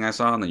last thing I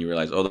saw? And then you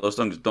realize, oh, those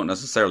things don't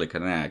necessarily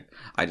connect.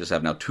 I just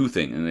have now two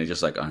things, and they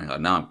just like,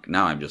 now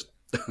I'm just...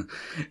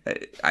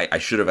 I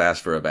should have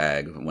asked for a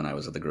bag when I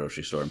was at the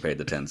grocery store and paid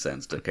the 10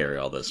 cents to carry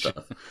all this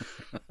stuff.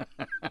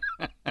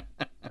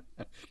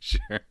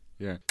 Sure,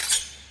 yeah.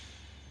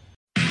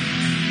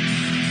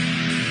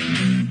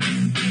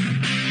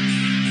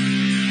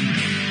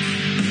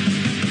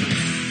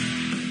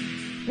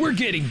 We're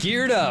getting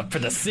geared up for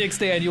the 6th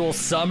annual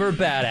Summer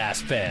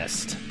Badass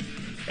Fest.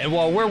 And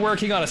while we're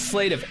working on a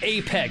slate of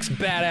apex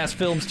badass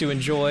films to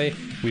enjoy,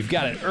 we've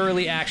got an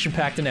early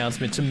action-packed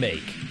announcement to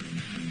make.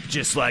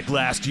 Just like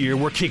last year,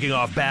 we're kicking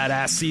off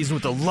Badass Season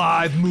with a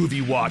live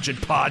movie watch and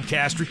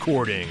podcast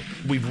recording.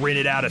 We've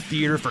rented out a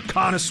theater for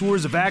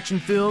connoisseurs of action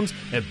films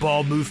and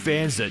Bald Move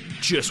fans that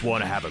just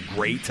want to have a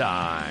great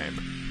time.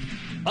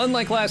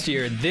 Unlike last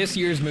year, this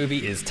year's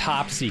movie is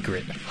top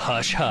secret.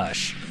 Hush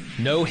hush.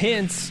 No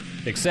hints,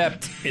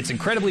 except it's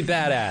incredibly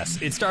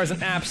badass. It stars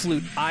an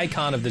absolute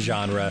icon of the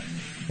genre.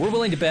 We're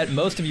willing to bet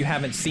most of you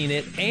haven't seen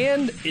it,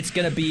 and it's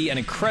going to be an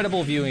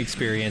incredible viewing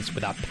experience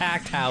with a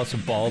packed house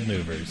of Bald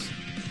Movers.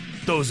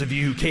 Those of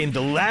you who came to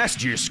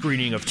last year's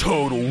screening of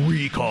Total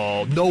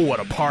Recall know what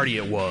a party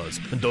it was.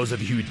 And those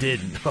of you who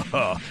didn't,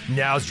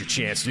 now's your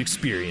chance to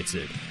experience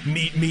it.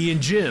 Meet me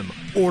and Jim,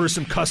 order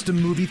some custom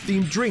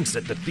movie-themed drinks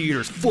at the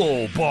theater's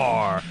full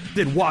bar,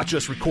 then watch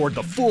us record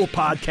the full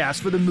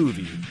podcast for the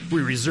movie.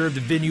 We reserved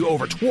the venue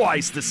over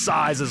twice the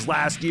size as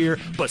last year,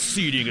 but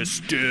seating is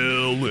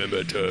still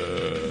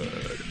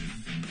limited.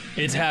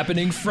 It's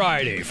happening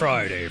Friday,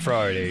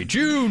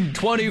 June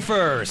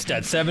 21st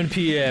at 7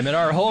 p.m. in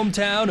our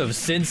hometown of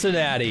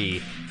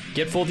Cincinnati.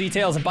 Get full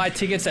details and buy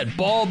tickets at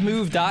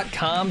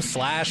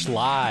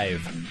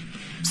baldmove.com/live.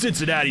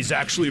 Cincinnati's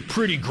actually a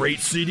pretty great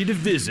city to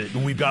visit,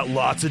 and we've got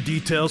lots of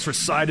details for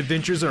side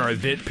adventures on our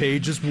event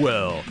page as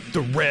well.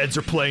 The Reds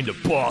are playing the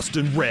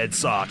Boston Red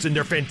Sox in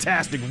their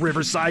fantastic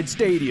Riverside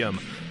Stadium.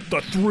 The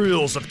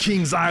thrills of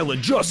Kings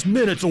Island just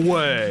minutes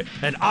away,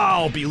 and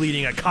I'll be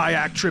leading a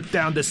kayak trip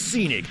down the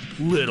scenic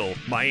Little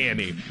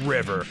Miami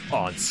River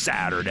on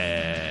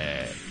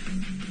Saturday.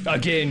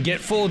 Again,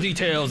 get full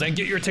details and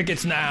get your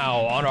tickets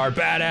now on our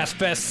Badass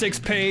Fest 6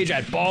 page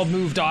at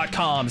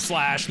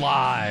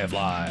baldmove.com/live.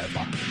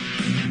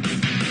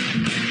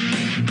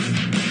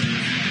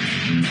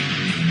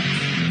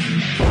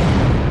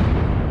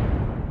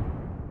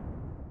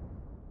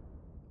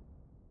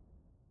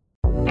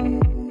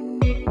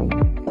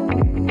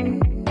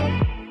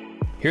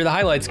 Here are the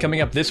highlights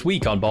coming up this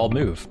week on Bald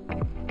Move.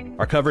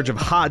 Our coverage of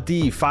Hot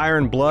D, Fire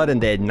and Blood,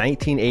 and the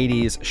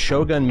 1980s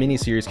Shogun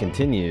miniseries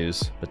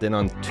continues. But then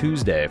on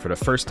Tuesday, for the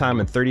first time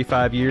in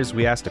 35 years,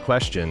 we asked a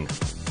question: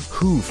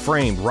 who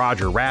framed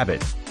Roger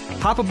Rabbit?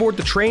 Hop aboard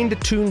the train to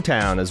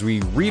Toontown as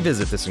we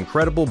revisit this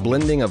incredible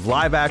blending of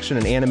live action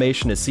and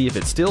animation to see if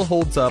it still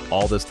holds up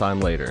all this time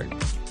later.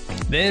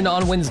 Then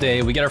on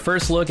Wednesday, we get our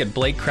first look at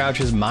Blake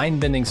Crouch's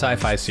mind-bending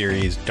sci-fi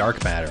series,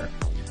 Dark Matter.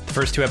 The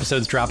first 2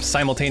 episodes drop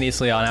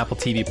simultaneously on Apple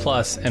TV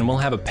Plus, and we'll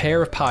have a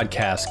pair of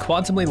podcasts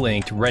quantumly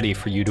linked ready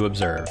for you to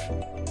observe.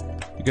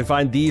 You can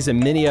find these and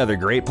many other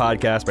great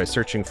podcasts by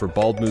searching for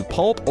Bald Move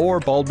Pulp or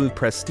Bald Move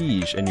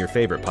Prestige in your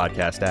favorite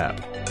podcast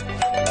app.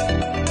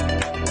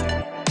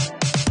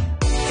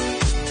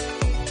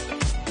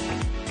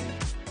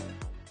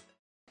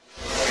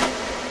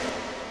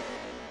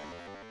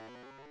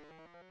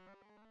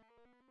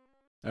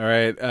 All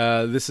right,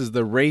 this is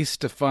the race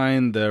to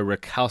find the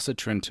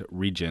recalcitrant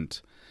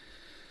regent.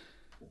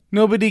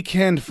 Nobody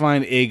can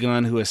find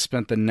Aegon, who has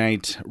spent the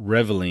night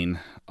reveling.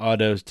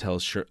 Otto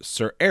tells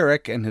Sir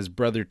Eric and his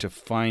brother to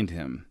find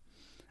him.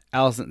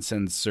 Alicent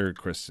sends Sir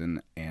Criston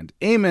and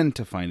Aemon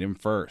to find him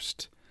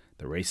first.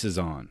 The race is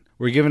on.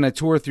 We're given a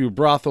tour through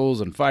brothels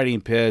and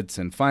fighting pits,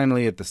 and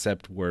finally at the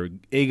sept where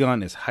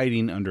Aegon is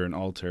hiding under an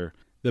altar.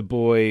 The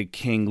boy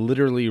king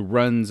literally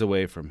runs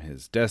away from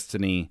his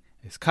destiny,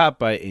 is caught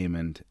by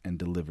Aemon, and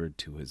delivered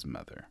to his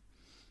mother.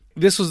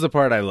 This was the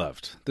part I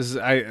loved.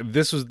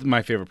 This was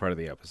my favorite part of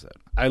the episode.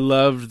 I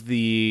loved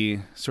the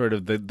sort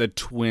of the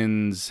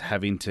twins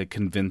having to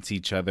convince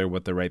each other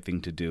what the right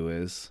thing to do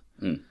is.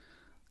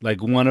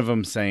 Like one of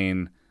them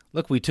saying,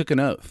 "Look, we took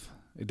an oath.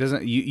 It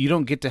doesn't. You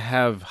don't get to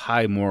have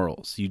high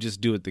morals. You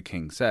just do what the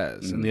king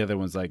says." And the other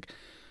one's like,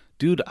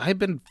 "Dude, I've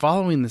been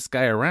following this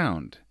guy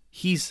around.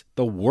 He's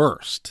the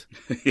worst.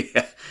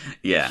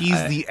 yeah.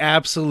 He's the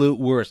absolute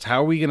worst.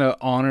 How are we going to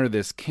honor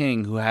this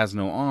king who has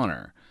no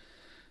honor?"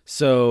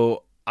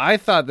 So I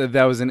thought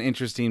that was an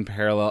interesting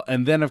parallel.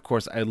 And then, of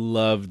course, I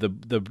love the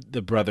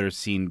brother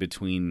scene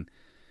between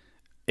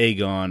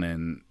Aegon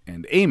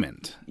and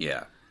Aemond.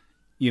 Yeah.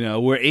 You know,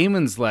 where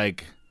Aemon's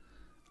like,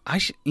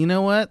 you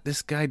know what?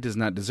 This guy does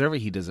not deserve it.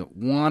 He doesn't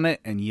want it.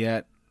 And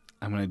yet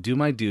I'm going to do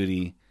my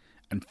duty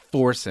and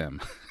force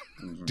him.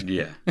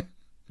 Yeah.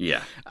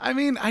 Yeah. I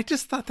mean, I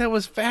just thought that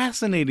was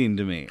fascinating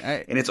to me.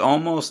 And it's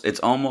almost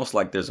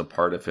like there's a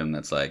part of him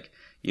that's like,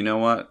 you know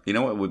what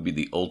would be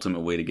the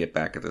ultimate way to get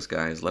back at this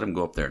guy is let him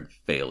go up there and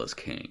fail as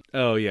king.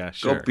 Oh yeah,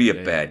 sure. Go be a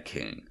bad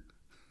king.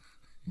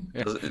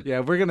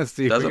 Yeah, we're gonna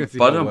see. Doesn't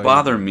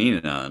bother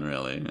me none,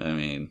 really. I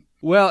mean,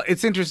 well,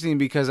 it's interesting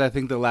because I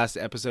think the last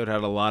episode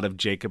had a lot of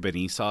Jacob and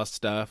Esau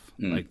stuff,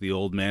 like the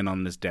old man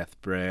on his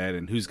deathbed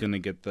and who's gonna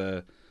get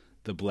the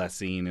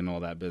blessing and all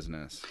that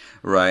business.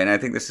 Right, and I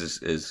think this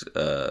is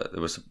there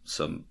was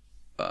some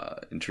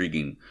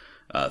intriguing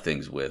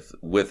things with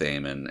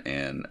Aemon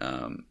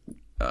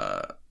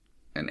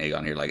and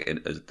Aegon here, like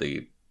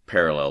the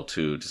parallel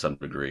to some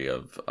degree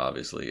of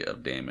obviously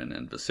of Daemon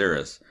and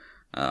Viserys,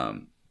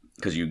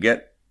 because you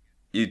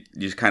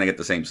kind of get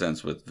the same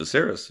sense with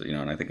Viserys, you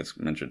know, and I think it's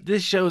mentioned.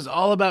 This show's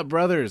all about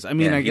brothers. I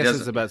mean, I guess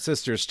it's about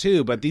sisters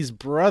too, but these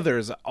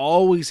brothers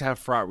always have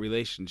fraught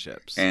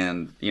relationships.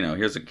 And you know,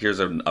 here's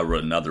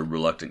another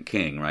reluctant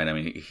king, right? I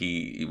mean,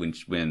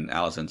 when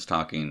Alicent's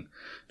talking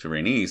to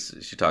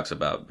Rhaenys, she talks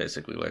about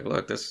basically like,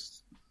 look,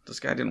 this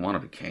guy didn't want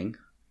to be king.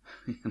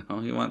 You know,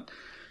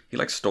 he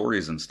likes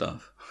stories and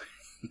stuff.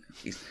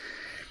 He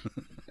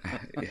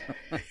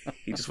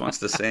just wants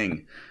to sing.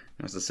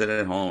 He wants to sit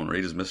at home and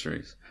read his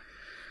mysteries.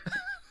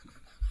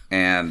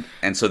 And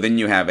so then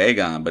you have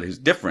Aegon, but he's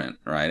different,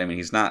 right? I mean,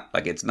 he's not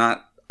like, it's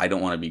not, I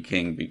don't want to be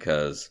king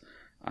because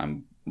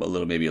I'm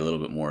maybe a little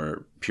bit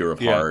more pure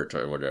of heart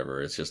or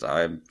whatever. It's just,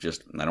 I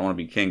don't want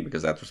to be king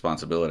because that's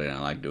responsibility and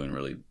I like doing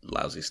really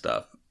lousy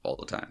stuff all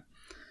the time.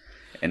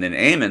 And then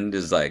Aemond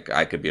is like,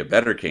 I could be a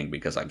better king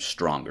because I'm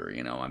stronger.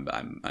 You know,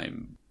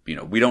 I'm. You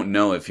know, we don't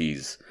know if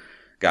he's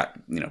got.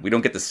 You know, we don't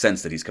get the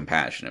sense that he's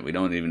compassionate. We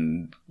don't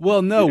even.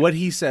 Well, no. What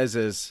he says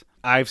is,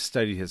 I've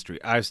studied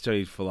history. I've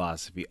studied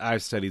philosophy.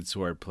 I've studied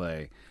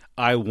swordplay.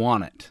 I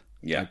want it.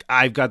 Yeah. Like,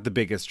 I've got the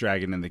biggest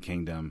dragon in the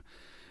kingdom.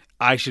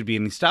 I should be.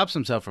 And he stops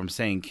himself from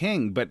saying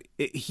king, but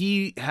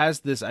he has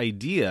this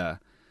idea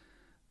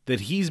that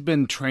he's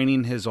been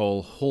training his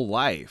whole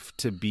life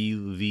to be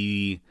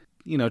the.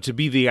 You know, to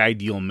be the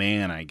ideal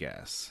man, I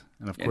guess.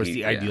 And of course,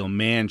 the ideal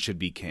man should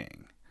be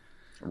king.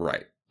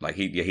 Right. Like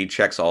he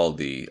checks all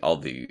the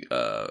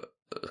kind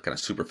of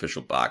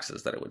superficial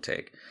boxes that it would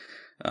take,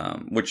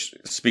 which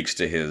speaks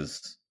to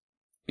his,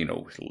 you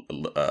know,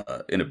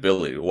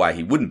 inability. Why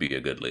he wouldn't be a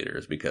good leader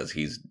is because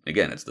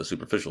it's the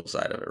superficial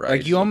side of it, right?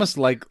 Like you almost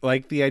like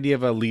the idea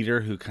of a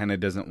leader who kind of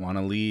doesn't want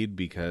to lead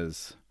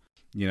because.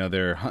 You know,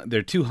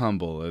 they're too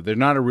humble. They're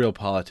not a real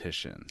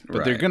politician,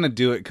 but they're going to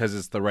do it because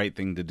it's the right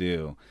thing to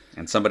do.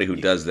 And somebody who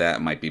does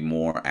that might be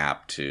more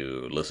apt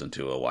to listen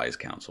to a wise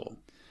counsel.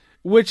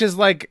 Which is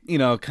like, you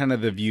know, kind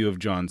of the view of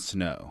Jon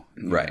Snow.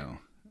 Right.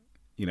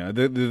 You know,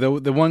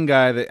 the one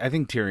guy that I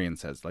think Tyrion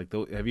says, like,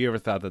 have you ever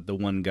thought that the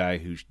one guy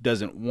who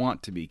doesn't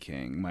want to be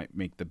king might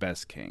make the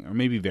best king? Or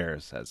maybe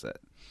Varys says it.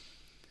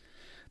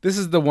 This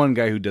is the one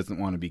guy who doesn't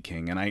want to be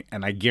king, and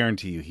I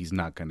guarantee you he's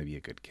not going to be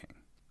a good king.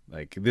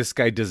 Like, this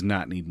guy does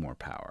not need more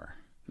power.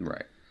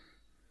 Right.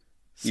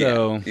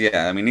 So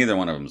yeah, I mean, neither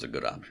one of them is a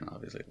good option,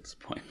 obviously, at this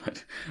point.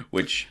 But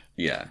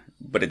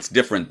but it's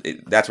different.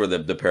 That's where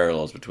the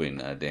parallels between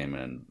Daemon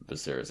and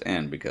Viserys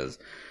end, because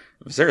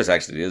Viserys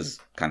actually is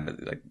kind of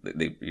like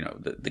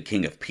the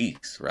king of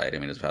peace, right? I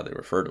mean, is how they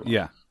refer to him.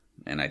 Yeah.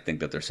 And I think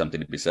that there's something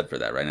to be said for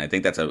that, right? And I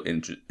think that's an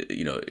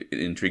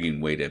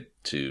intriguing way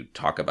to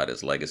talk about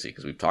his legacy,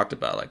 because we've talked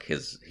about like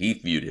he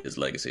viewed his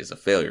legacy as a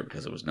failure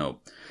because there was no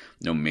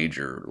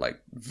major like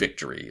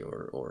victory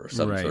or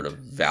some sort of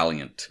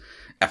valiant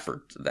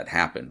effort that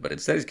happened. But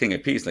instead, he's king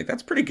of peace. Like,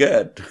 that's pretty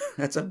good.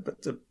 that's a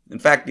in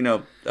fact,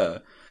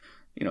 there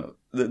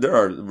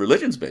are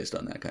religions based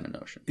on that kind of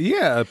notion.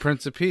 Yeah, a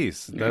Prince of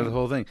Peace. That's the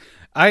whole thing.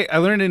 I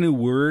learned a new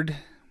word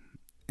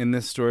in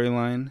this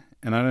storyline.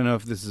 And I don't know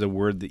if this is a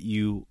word that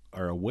you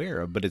are aware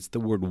of, but it's the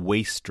word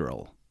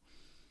wastrel.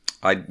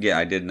 I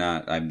did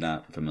not. I'm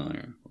not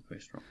familiar with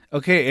wastrel.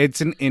 Okay, it's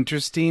an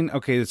interesting.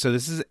 Okay, so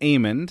this is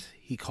Aemond.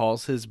 He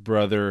calls his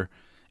brother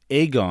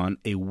Aegon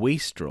a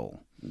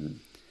wastrel,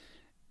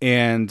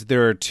 and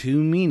there are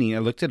two meaning. I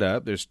looked it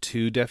up. There's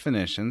two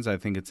definitions. I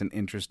think it's an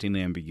interesting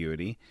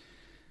ambiguity.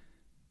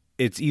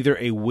 It's either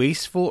a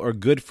wasteful or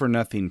good for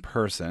nothing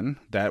person.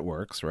 That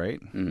works, right?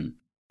 Mm-hmm.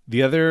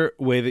 The other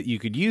way that you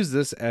could use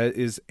this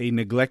is a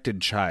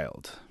neglected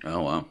child.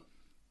 Oh, wow.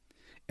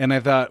 And I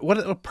thought, what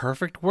a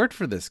perfect word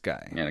for this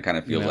guy. Yeah, it kind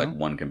of feels like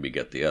one can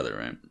beget the other,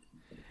 right?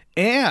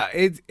 Yeah,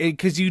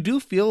 because you do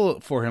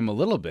feel for him a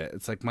little bit.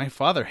 It's like, my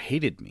father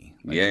hated me.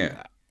 Like,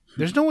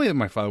 there's no way that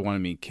my father wanted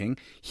me king.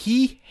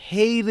 He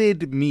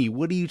hated me.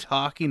 What are you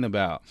talking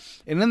about?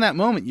 And in that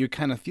moment, you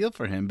kind of feel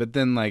for him. But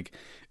then, like,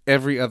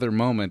 every other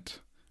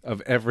moment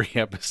of every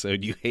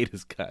episode, you hate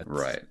his guts.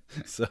 Right.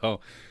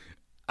 So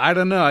I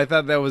don't know. I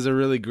thought that was a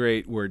really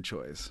great word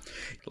choice.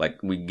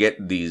 Like, we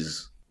get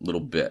these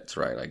little bits,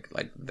 right?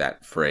 Like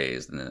that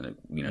phrase, and then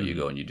you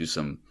go and you do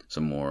some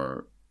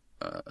more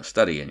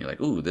study, and you're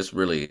like, ooh, this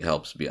really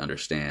helps me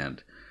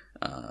understand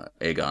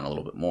Aegon a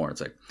little bit more.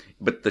 It's like,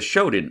 but the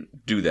show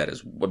didn't do that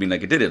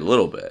it did it a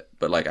little bit,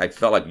 but like I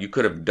felt like you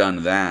could have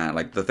done that.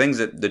 Like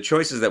the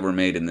choices that were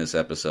made in this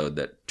episode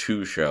that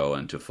to show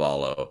and to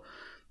follow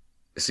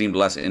seemed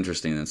less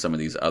interesting than some of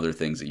these other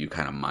things that you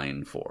kind of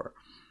mine for.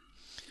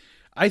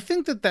 I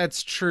think that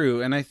that's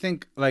true. And I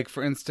think, like,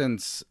 for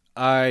instance,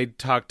 I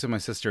talked to my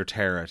sister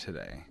Tara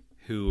today,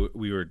 who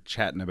we were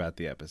chatting about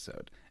the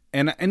episode.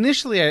 And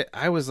initially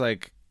I was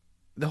like,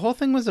 the whole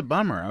thing was a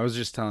bummer. I was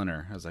just telling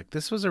her, I was like,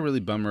 this was a really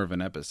bummer of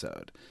an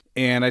episode.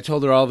 And I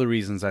told her all the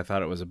reasons I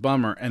thought it was a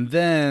bummer. And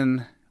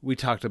then we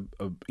talked,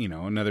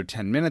 another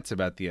 10 minutes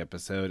about the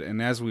episode.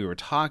 And as we were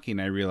talking,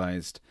 I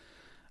realized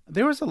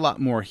there was a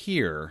lot more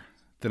here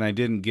than I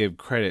didn't give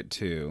credit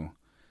to.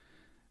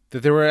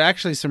 That there were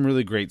actually some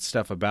really great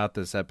stuff about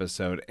this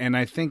episode. And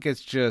I think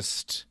it's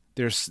just,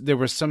 there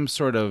was some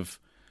sort of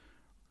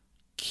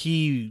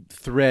key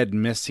thread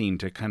missing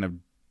to kind of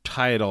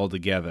tie it all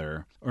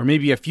together. Or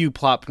maybe a few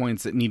plot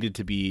points that needed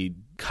to be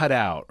cut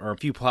out, or a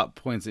few plot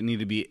points that need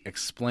to be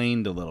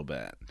explained a little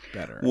bit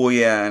better. Well,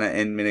 yeah,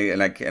 and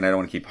I don't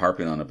want to keep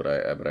harping on it,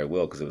 but I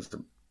will, because it was a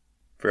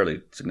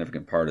fairly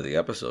significant part of the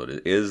episode.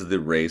 It is the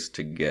race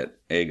to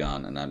get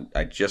Aegon, and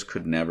I just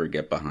could never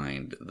get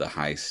behind the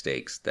high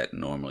stakes that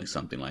normally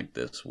something like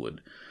this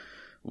would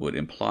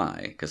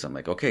imply. Because I'm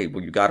like, okay,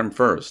 well, you got him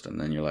first, and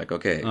then you're like,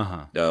 okay,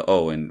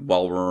 and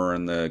while we're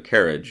in the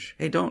carriage,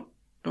 hey, don't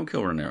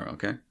kill Rhaenyra,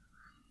 okay?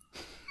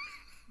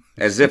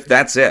 As if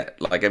that's it.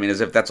 Like, I mean,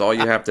 as if that's all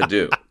you have to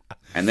do.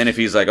 And then if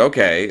he's like,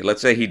 okay,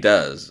 let's say he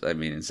does,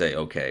 and say,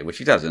 okay, which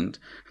he doesn't,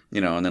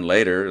 and then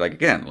later, like,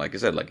 again, like I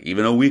said, like,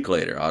 even a week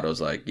later, Otto's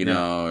like,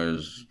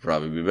 it'd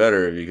probably be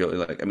better if you go,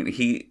 like, I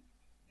mean,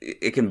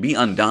 it can be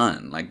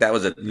undone. Like, that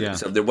was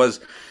so there was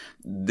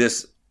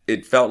this,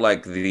 it felt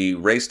like the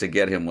race to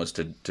get him was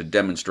to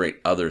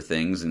demonstrate other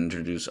things and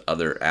introduce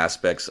other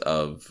aspects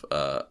of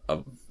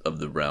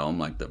the realm,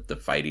 like the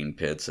fighting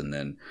pits, and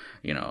then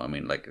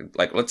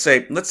like let's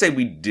say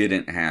we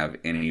didn't have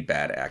any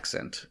bad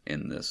accent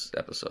in this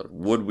episode,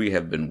 would we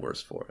have been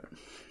worse for it?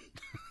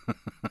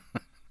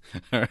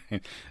 All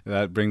right,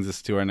 that brings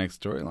us to our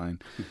next storyline.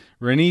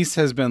 Rhaenys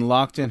has been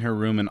locked in her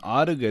room, and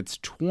Otto gets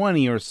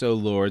 20 or so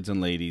lords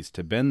and ladies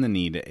to bend the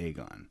knee to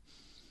Aegon.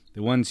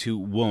 The ones who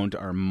won't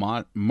are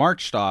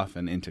marched off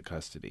and into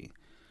custody.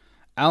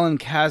 Alan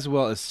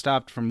Caswell is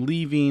stopped from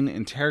leaving,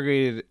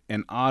 interrogated,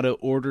 and Otto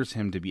orders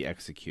him to be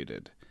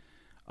executed.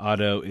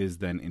 Otto is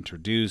then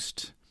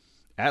introduced,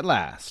 at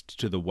last,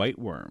 to the White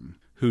Worm,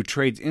 who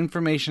trades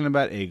information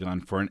about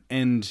Aegon for an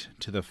end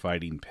to the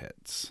fighting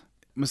pits.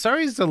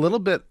 Masari's got a little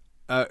bit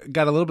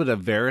of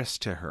Varys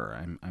to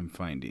her, I'm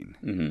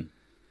finding.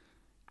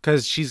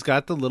 Because she's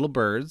got the little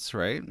birds,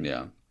 right?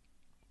 Yeah.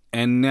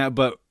 And now,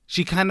 but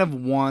she kind of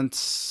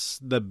wants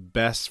the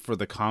best for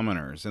the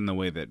commoners in the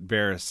way that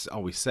Varys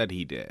always said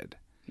he did.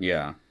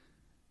 Yeah.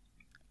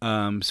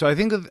 So I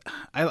think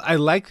I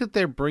like that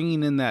they're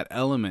bringing in that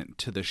element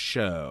to the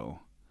show.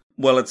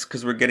 Well, it's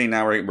because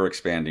we're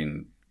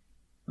expanding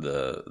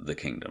the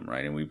kingdom,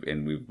 right? And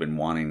we've been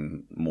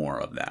wanting more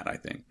of that. I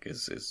think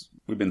is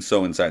we've been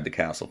so inside the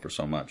castle for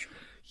so much.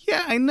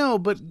 Yeah, I know,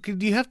 but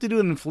do you have to do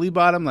it in Flea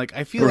Bottom? Like,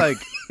 I feel like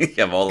You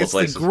have all the it's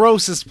places. the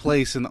grossest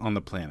place on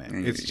the planet.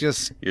 It's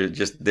just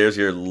There's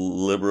your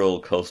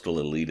liberal coastal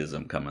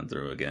elitism coming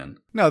through again.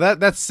 no,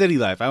 that's city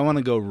life. I want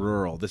to go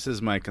rural. This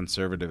is my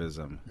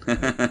conservatism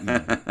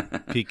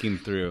peeking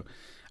through.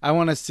 I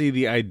want to see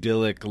the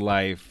idyllic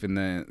life in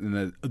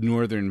the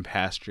northern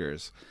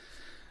pastures.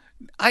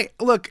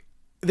 Look.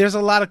 There's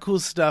a lot of cool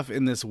stuff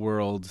in this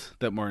world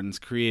that Martin's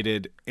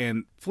created,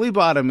 and Flea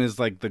Bottom is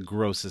like the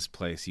grossest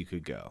place you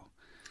could go.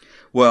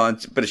 Well,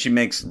 but she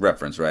makes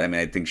reference, right? I mean,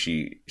 I think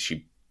she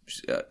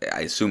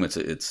I assume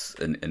it's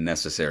a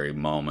necessary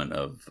moment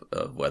of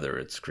whether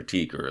it's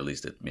critique or at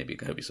least it maybe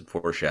could be some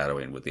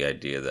foreshadowing with the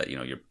idea that, you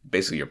know, your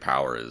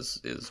power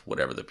is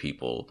whatever the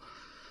people,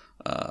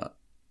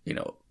 you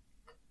know,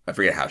 I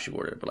forget how she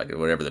worded it, but like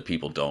whatever the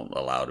people don't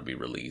allow to be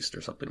released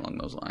or something along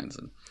those lines.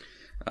 And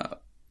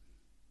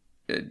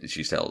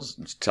she's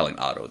telling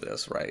Otto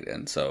this, right?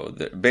 And so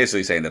they're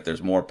basically saying that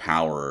there's more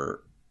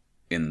power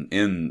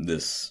in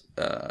this,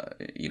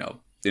 you know,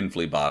 in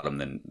Flea Bottom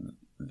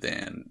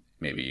than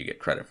maybe you get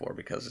credit for,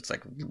 because it's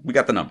like we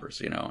got the numbers,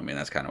 you know. I mean,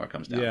 that's kind of what it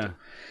comes down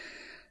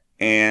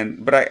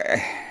to. But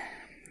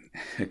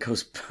it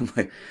goes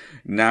like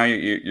now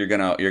you're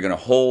gonna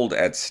hold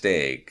at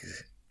stake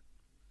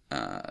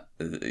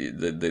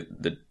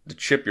the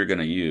chip you're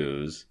gonna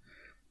use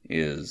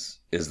is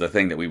the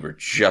thing that we were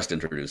just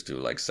introduced to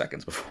like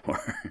seconds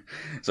before.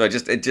 So it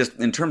just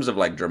in terms of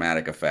like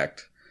dramatic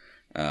effect,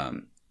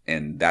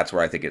 and that's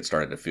where I think it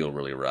started to feel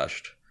really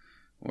rushed,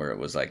 where it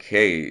was like,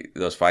 hey,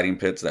 those fighting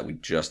pits that we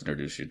just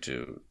introduced you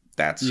to,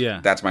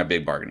 that's my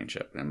big bargaining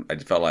chip. And I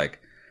just felt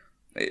like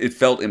it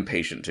felt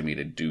impatient to me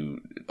to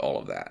do all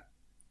of that.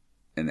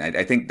 And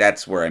I think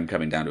that's where I'm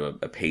coming down to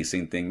a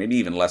pacing thing, maybe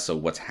even less so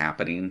what's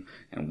happening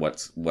and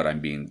what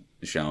I'm being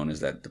shown, is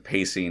that the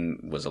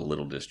pacing was a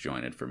little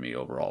disjointed for me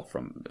overall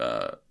from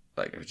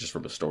like just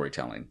from a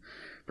storytelling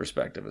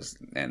perspective,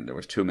 and there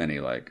was too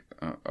many like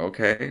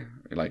okay,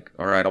 like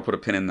all right, I'll put a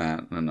pin in that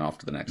and then off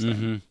to the next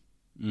thing.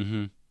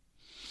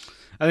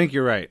 I think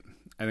you're right.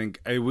 I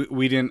think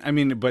we didn't. I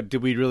mean, but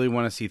did we really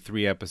want to see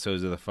 3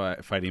 episodes of the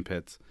fighting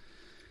pits?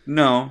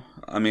 No,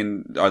 I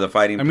mean, are the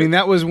fighting? I mean,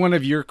 that was one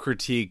of your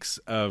critiques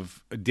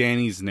of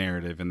Danny's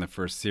narrative in the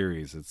first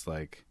series. It's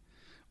like,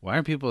 why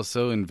are people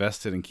so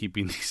invested in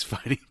keeping these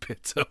fighting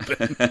pits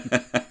open?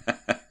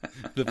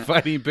 The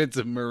fighting pits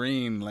of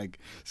Marine. Like,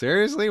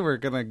 seriously, we're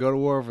gonna go to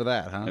war for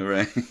that, huh?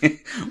 Right.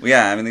 Well,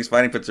 yeah, I mean, these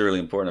fighting pits are really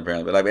important,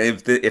 apparently. But I mean,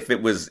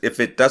 if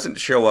it doesn't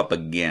show up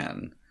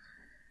again,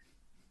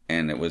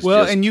 and it was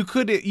and you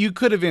could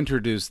have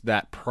introduced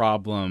that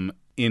problem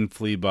in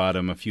Flea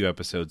Bottom a few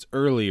episodes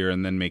earlier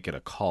and then make it a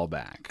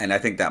callback. And I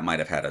think that might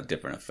have had a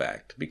different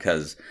effect,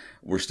 because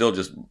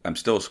I'm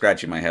still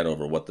scratching my head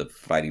over what the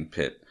fighting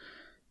pit,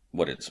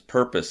 what its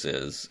purpose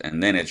is.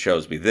 And then it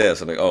shows me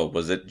this. I'm like, oh,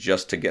 was it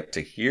just to get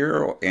to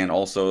here? And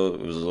also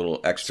it was a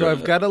little extra. So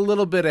I've got a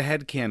little bit of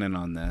headcanon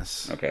on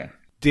this. Okay.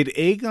 Did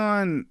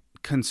Aegon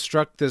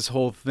construct this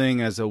whole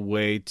thing as a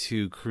way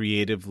to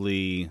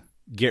creatively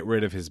get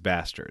rid of his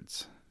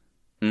bastards?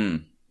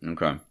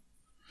 Okay.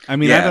 I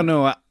mean, I don't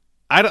know.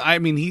 I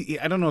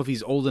don't know if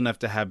he's old enough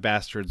to have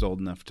bastards old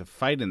enough to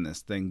fight in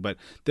this thing, but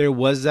there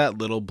was that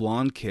little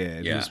blonde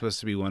kid who's supposed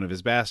to be one of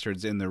his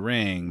bastards in the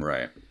ring.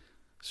 Right.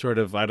 Sort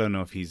of, I don't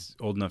know if he's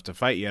old enough to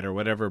fight yet or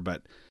whatever,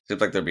 but... Seems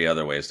like there'd be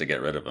other ways to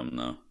get rid of him,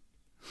 though.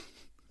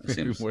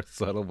 Maybe more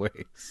subtle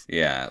ways.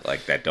 Yeah,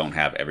 like that don't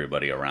have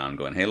everybody around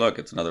going, hey, look,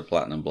 it's another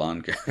platinum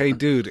blonde kid. Hey,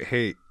 dude,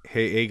 hey,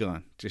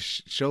 Aegon,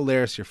 just show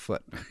Laris your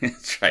foot.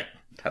 That's right.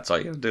 That's all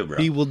you gotta do, bro.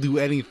 He will do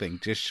anything.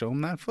 Just show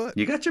him that foot.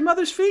 You got your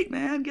mother's feet,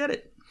 man. Get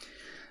it.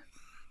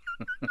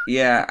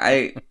 Yeah,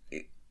 I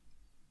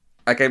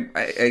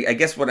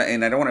guess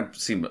and I don't want to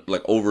seem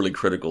like overly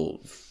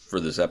critical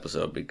for this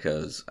episode,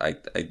 because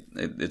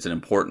it's an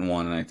important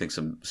one, and I think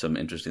some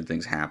interesting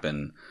things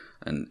happen,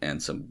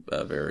 and some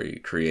very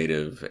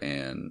creative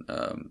and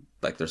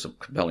like there's some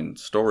compelling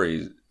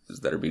stories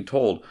that are being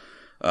told.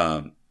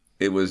 I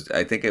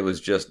think it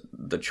was just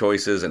the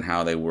choices and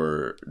how they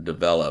were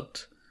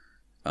developed.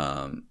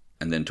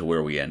 And then to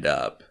where we end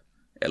up,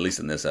 at least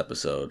in this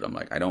episode, I'm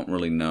like, I don't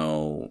really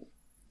know.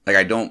 Like,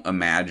 I don't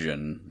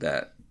imagine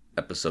that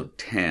episode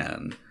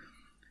 10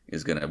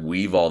 is going to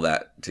weave all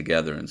that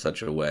together in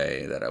such a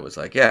way that I was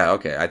like, yeah,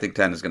 okay, I think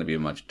 10 is going to be a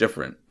much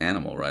different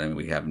animal, right? I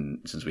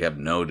mean, since we have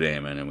no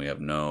Daemon and we have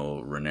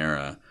no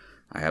Rhaenyra,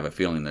 I have a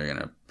feeling they're going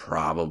to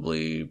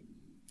probably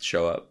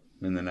show up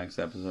in the next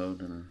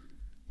episode.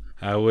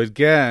 I would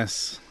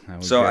guess. I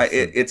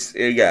guess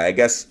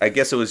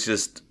it was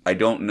just, I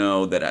don't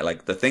know that I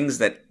like the things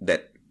that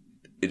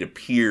it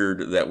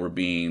appeared that were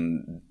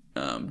being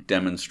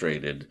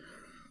demonstrated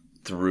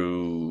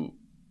through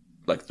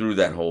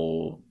that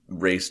whole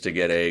race to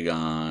get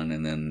Aegon,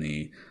 and then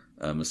the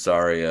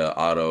Mysaria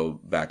Otto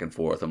back and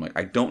forth. I'm like,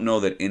 I don't know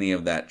that any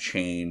of that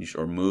changed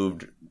or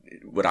moved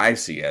what I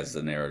see as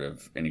the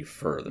narrative any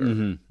further.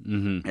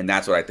 And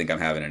that's what I think I'm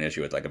having an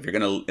issue with. Like, if you're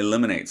going to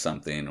eliminate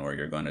something, or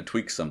you're going to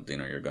tweak something,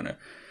 or you're going to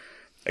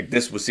Like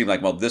this would seem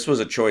like, well, this was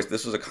a choice.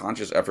 This was a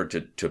conscious effort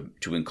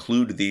to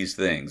include these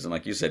things, and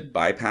like you said,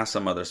 bypass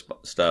some other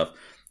stuff,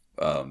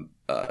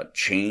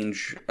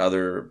 change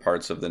other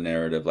parts of the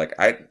narrative. Like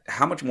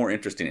how much more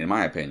interesting, in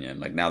my opinion,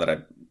 like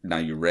now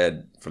you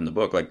read from the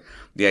book, like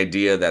the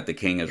idea that the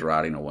king is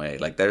rotting away.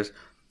 Like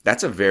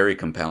that's a very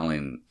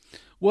compelling.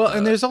 Well,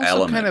 and there's also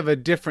element. kind of a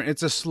different.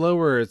 It's a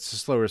slower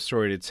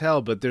story to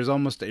tell, but there's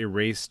almost a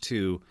race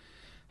to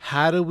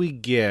how do we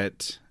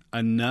get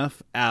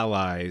enough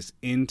allies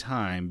in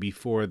time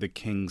before the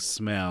king's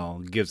smell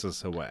gives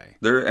us away.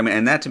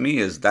 And that to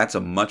me that's a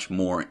much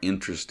more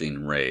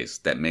interesting race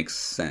that makes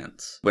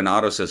sense. When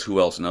Otto says, "Who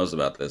else knows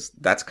about this?"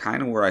 That's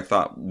kind of where I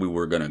thought we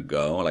were going to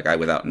go. Like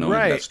without knowing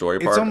that story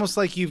part. It's almost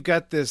like you've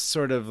got this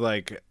sort of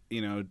like,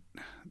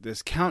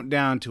 this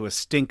countdown to a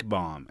stink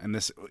bomb, and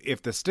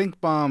if the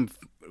stink bomb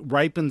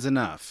ripens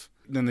enough,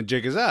 then the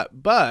jig is up.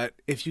 But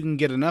if you can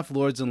get enough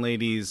lords and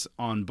ladies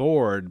on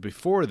board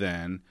before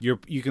then, you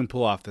can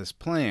pull off this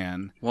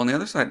plan. Well, on the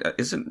other side,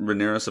 isn't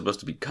Rhaenyra supposed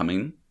to be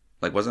coming?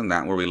 Like, wasn't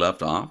that where we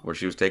left off? Where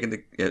she was taking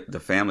the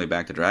family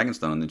back to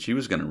Dragonstone, and then she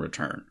was going to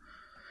return.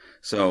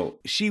 So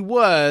she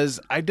was.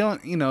 I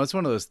don't. It's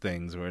one of those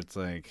things where it's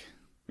like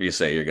you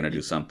say you're going to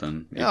do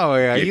something. Oh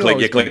yeah,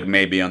 you click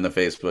maybe on the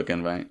Facebook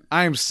invite.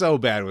 I'm so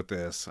bad with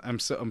this. I'm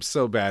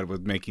so bad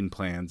with making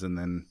plans and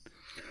then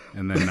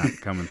not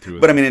coming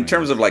through. But I mean, in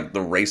terms of like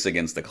the race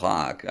against the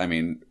clock, I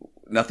mean,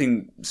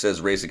 nothing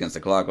says race against the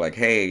clock like,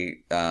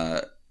 hey,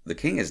 the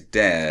king is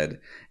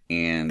dead,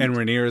 and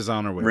Rhaenyra's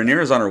on her way.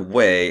 Rhaenyra's on her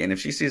way, and if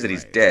she sees that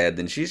he's dead,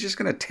 then she's just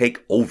going to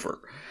take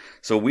over.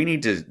 So we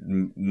need to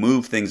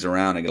move things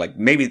around and like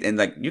maybe, and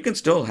like you can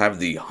still have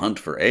the hunt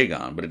for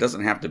Aegon, but it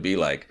doesn't have to be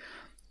like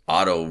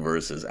Otto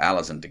versus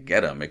Alicent to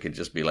get him. It could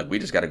just be like, we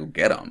just got to go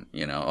get him,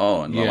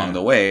 along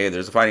the way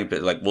there's a fighting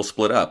pit. Like we'll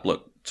split up.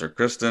 Look, Sir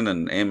Criston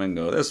and Aemon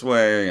go this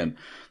way, and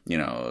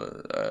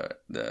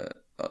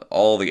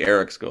all the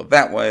Erics go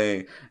that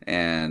way,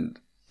 and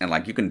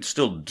like you can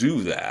still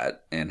do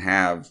that and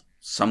have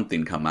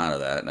something come out of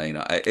that.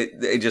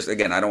 It just,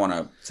 again, I don't want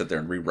to sit there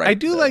and rewrite. I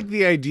do like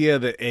the idea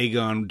that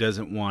Aegon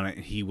doesn't want it.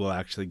 He will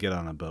actually get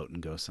on a boat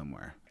and go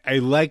somewhere. I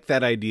like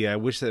that idea. I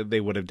wish that they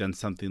would have done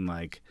something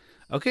like,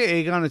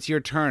 okay, Aegon, it's your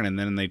turn. And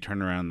then they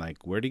turn around like,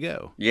 where'd he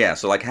go? Yeah,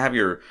 so like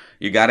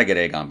you got to get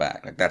Aegon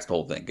back. Like that's the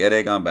whole thing. Get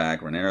Aegon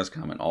back, Rhaenyra's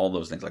coming, all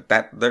those things. Like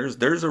that,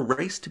 there's a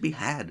race to be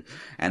had.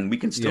 And we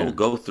can still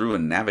go through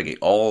and navigate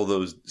all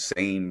those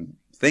same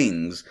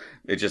things.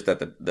 It's just that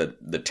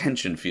the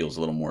tension feels a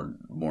little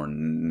more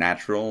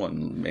natural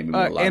and maybe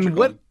more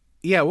logical.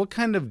 And what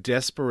kind of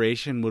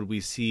desperation would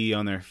we see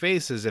on their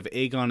faces if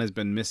Aegon has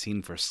been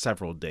missing for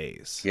several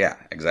days? Yeah,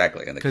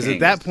 exactly. Because at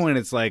that point,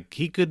 it's like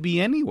he could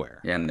be anywhere.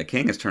 Yeah, and the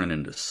king is turning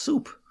into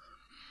soup.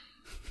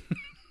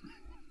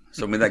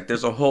 So I mean, like,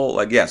 there's a whole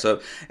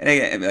So and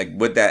again, like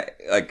with that,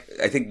 like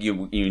I think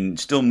you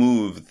still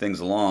move things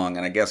along,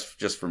 and I guess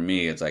just for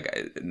me, it's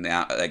like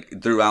now,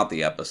 like throughout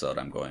the episode,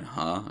 I'm going,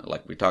 huh,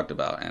 like we talked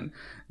about, and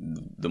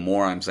the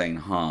more I'm saying,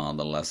 huh,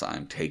 the less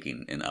I'm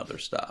taking in other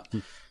stuff.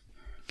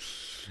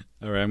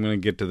 All right, I'm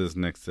going to get to this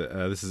next.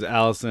 This is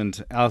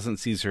Alicent. Alicent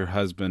sees her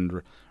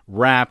husband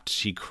wrapped.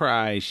 She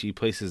cries. She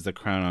places the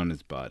crown on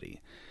his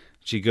body.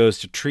 She goes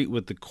to treat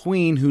with the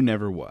queen, who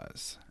never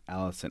was.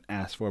 Alicent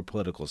asks for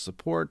political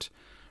support.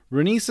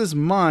 Rhaenys's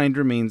mind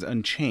remains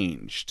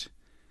unchanged,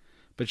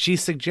 but she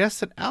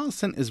suggests that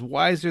Alicent is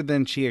wiser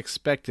than she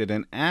expected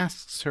and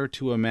asks her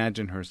to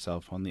imagine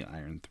herself on the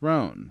Iron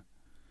Throne.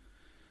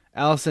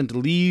 Alicent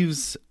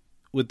leaves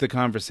with the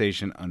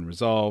conversation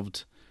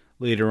unresolved.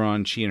 Later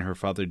on, she and her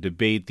father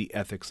debate the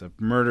ethics of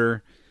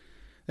murder.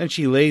 Then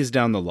she lays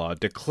down the law,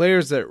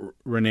 declares that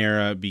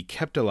Rhaenyra be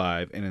kept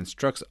alive, and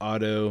instructs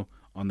Otto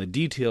on the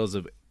details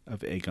of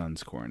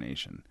Aegon's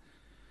coronation.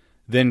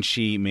 Then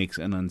she makes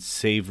an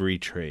unsavory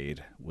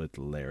trade with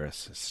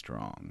Larys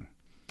Strong.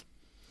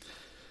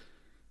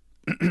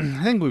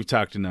 I think we've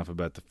talked enough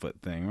about the foot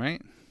thing,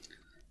 right?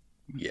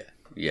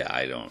 Yeah,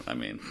 I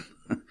mean...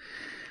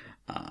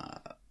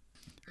 All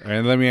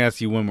right, let me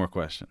ask you one more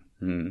question.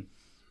 Mm-hmm.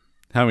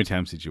 How many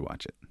times did you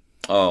watch it?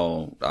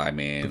 Oh, I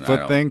mean... The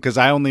foot thing? Because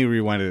I only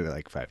rewinded it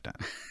like 5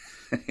 times.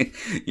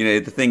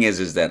 The thing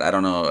is that I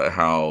don't know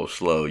how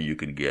slow you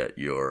could get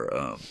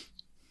your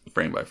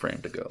frame by frame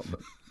to go. But...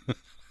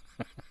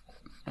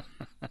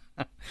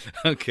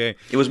 Okay.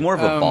 It was more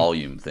of a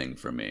volume thing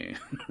for me.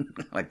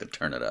 I like to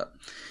turn it up.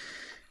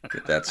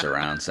 Get that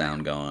surround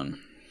sound going.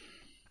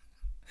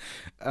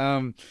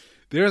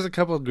 There's a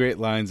couple of great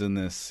lines in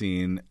this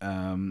scene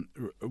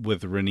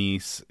with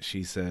Rhaenys.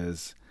 She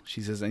says,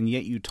 and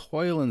yet you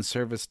toil in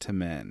service to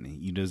men.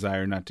 You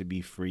desire not to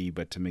be free,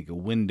 but to make a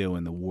window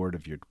in the ward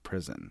of your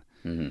prison.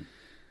 Mm-hmm.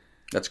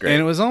 That's great.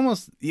 And it was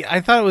almost,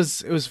 I thought it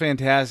was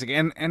fantastic.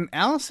 And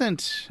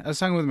Alicent, I was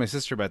talking with my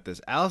sister about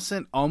this.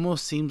 Alicent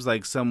almost seems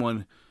like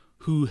someone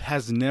who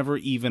has never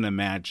even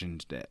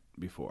imagined it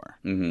before.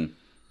 Mm-hmm.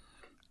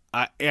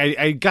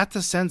 I got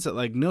the sense that,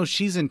 like, no,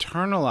 she's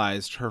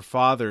internalized her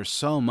father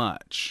so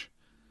much.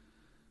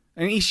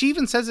 And she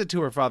even says it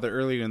to her father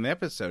earlier in the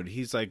episode.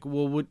 He's like,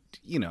 well,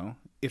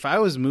 if I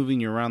was moving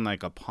you around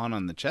like a pawn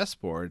on the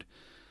chessboard,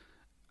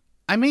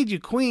 I made you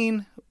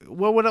queen.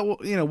 What would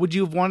would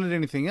you have wanted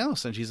anything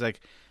else? And she's like,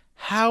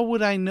 how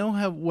would I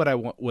know what I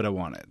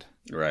wanted?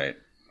 Right.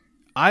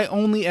 I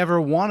only ever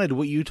wanted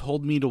what you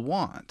told me to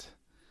want.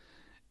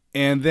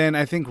 And then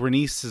I think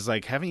Rhaenys is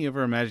like, haven't you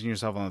ever imagined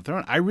yourself on the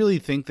throne? I really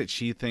think that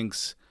she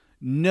thinks,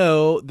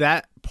 no,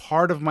 that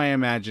part of my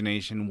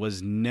imagination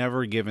was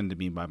never given to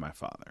me by my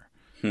father.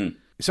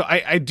 So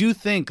I do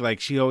think like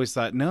she always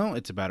thought, no,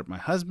 it's about my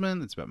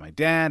husband, it's about my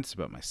dad, it's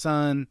about my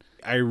son.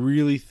 I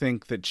really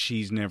think that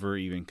she's never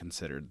even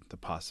considered the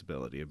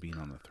possibility of being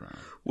on the throne.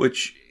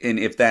 And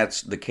if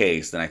that's the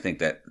case, then I think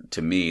that,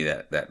 to me,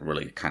 that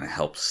really kind of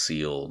helps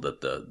seal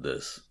that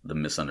the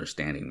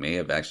misunderstanding may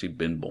have actually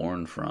been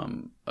born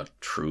from a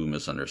true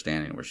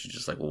misunderstanding, where she's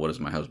just like, well, what is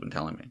my husband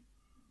telling me?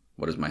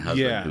 What is my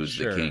husband, who's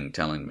the king,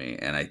 telling me?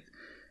 And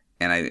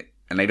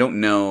I don't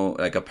know.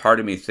 Like, a part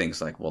of me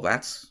thinks like, well,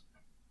 that's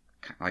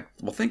like,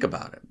 well, think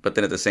about it. But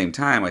then at the same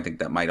time, I think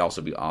that might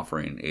also be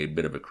offering a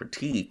bit of a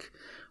critique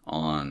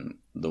on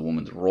the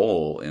woman's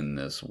role in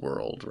this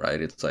world,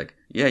 right? It's like,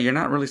 yeah, you're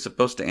not really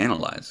supposed to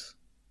analyze,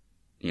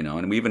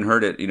 and we even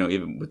heard it,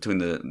 even between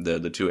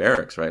the two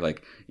Erics, right?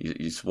 Like,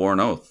 you swore an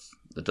oath.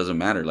 It doesn't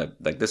matter.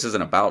 Like this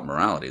isn't about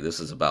morality. This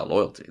is about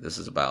loyalty. This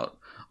is about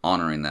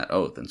honoring that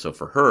oath. And so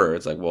for her,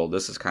 it's like, well,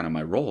 this is kind of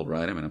my role,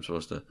 right? I mean, I'm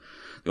supposed to,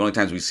 the only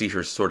times we see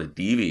her sort of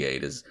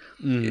deviate is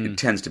it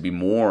tends to be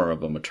more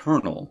of a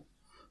maternal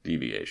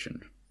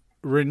deviation.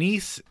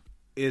 Rhaenys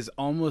is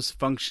almost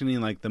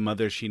functioning like the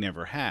mother she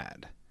never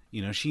had.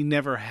 She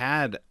never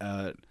had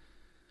a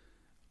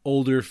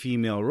older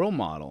female role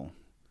model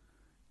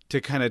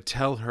to kind of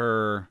tell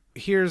her,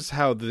 here's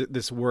how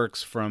this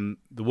works from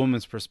the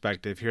woman's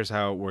perspective. Here's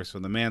how it works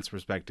from the man's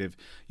perspective.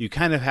 You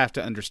kind of have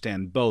to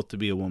understand both to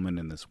be a woman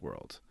in this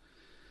world.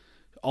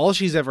 All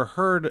she's ever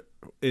heard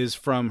is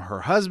from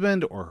her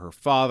husband or her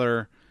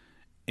father,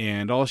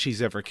 and all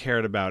she's ever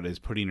cared about is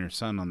putting her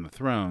son on the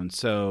throne.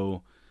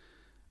 So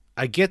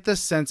I get the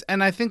sense,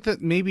 and I think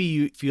that maybe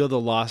you feel the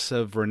loss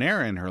of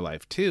Rhaenyra in her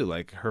life too.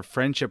 Like, her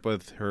friendship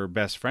with her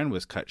best friend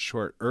was cut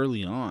short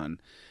early on,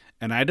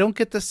 and I don't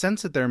get the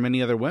sense that there are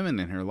many other women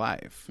in her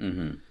life.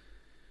 Mm-hmm.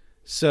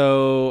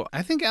 So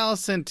I think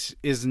Alicent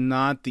is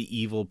not the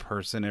evil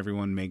person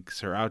everyone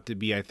makes her out to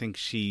be. I think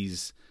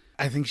she's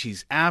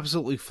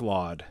absolutely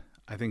flawed.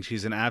 I think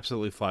she's an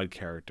absolutely flawed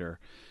character.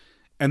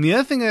 And the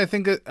other thing that I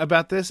think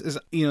about this is,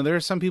 there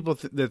are some people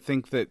that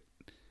think that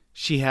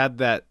she had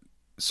that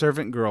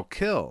servant girl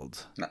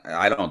killed.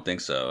 I don't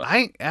think so.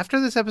 After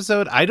this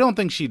episode, I don't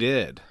think she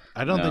did.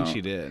 I don't think she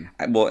did.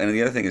 And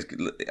the other thing is,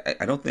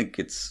 I don't think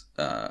it's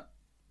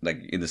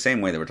like, in the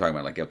same way that we're talking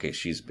about, like, okay,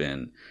 she's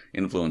been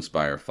influenced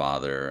by her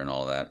father and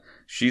all that.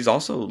 She's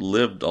also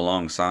lived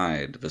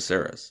alongside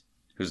Viserys,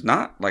 who's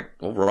not, like,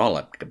 overall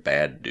like a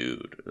bad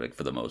dude, like,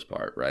 for the most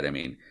part, right? I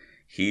mean,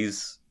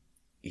 he's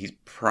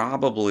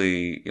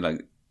probably,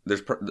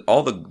 there's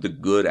all the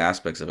good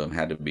aspects of him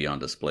had to be on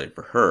display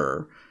for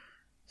her.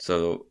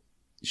 So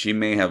she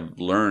may have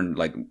learned,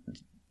 like,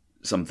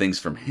 some things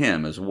from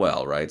him as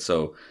well, right?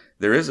 So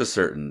there is a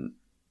certain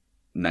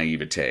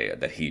naivete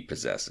that he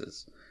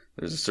possesses.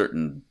 There's a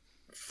certain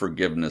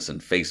forgiveness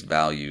and face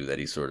value that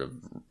he sort of,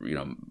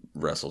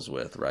 wrestles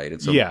with, right?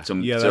 And so,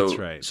 that's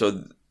right.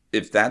 So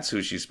if that's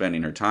who she's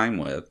spending her time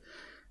with,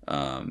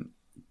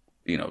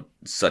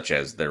 such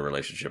as their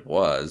relationship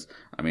was,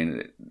 I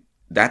mean,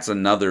 that's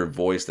another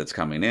voice that's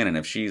coming in. And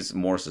if she's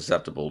more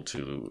susceptible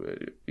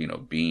to,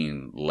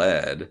 being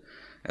led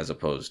as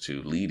opposed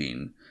to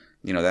leading,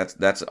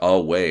 that's a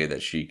way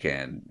that she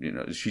can,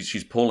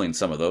 she's pulling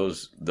some of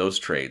those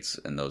traits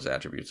and those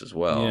attributes as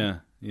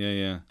well.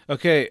 Yeah.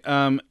 Okay.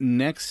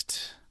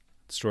 Next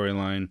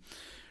storyline.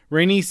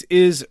 Rhaenys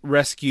is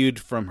rescued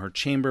from her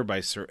chamber by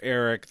Sir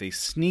Eric. They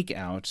sneak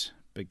out,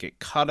 but get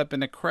caught up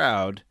in a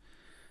crowd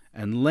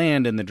and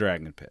land in the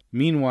dragon pit.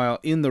 Meanwhile,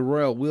 in the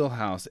royal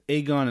wheelhouse,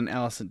 Aegon and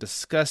Alicent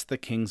discuss the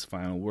king's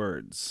final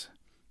words.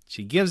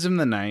 She gives him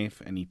the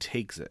knife, and he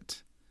takes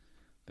it.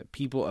 The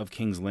people of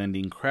King's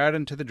Landing crowd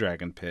into the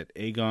dragon pit.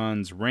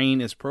 Aegon's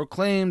reign is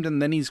proclaimed, and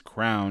then he's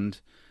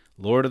crowned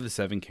Lord of the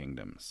Seven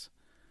Kingdoms.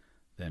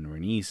 Then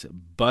Rhaenys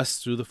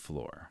busts through the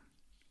floor.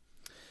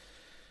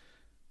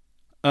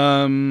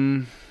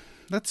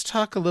 Let's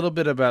talk a little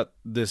bit about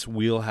this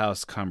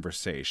wheelhouse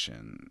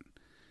conversation.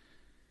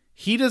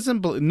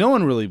 No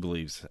one really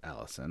believes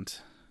Alicent,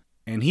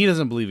 and he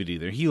doesn't believe it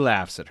either. He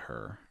laughs at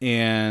her,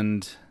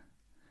 and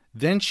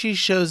then she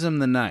shows him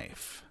the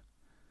knife,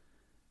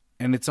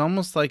 and it's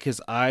almost like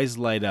his eyes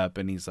light up,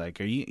 and he's like,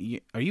 "Are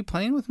you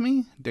playing with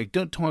me? Like,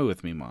 don't toy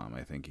with me, Mom,"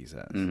 I think he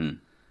says. Mm-hmm.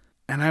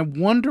 And I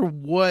wonder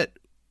what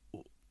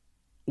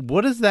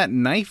does that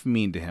knife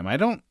mean to him? I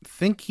don't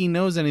think he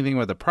knows anything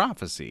about the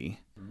prophecy.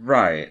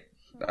 Right.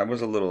 I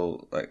was a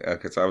little, like,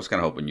 because I was kind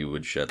of hoping you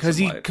would shed some light. Because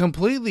he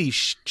completely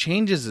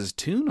changes his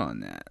tune on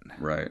that.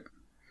 Right.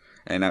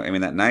 And I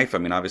mean, that knife, I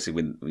mean, obviously,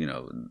 when,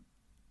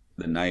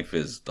 the knife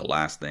is the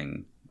last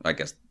thing, I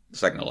guess, the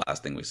second to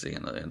last thing we see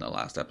in the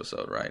last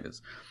episode, right?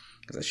 Is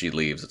because as she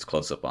leaves, it's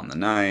close up on the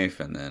knife,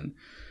 and then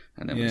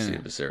and then we see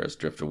Viserys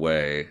drift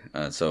away.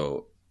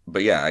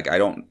 But yeah, I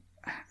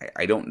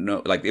don't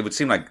know. Like, it would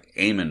seem like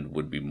Aemon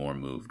would be more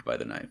moved by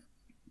the knife.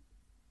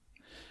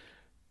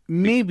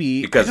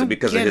 Maybe because of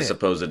his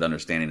supposed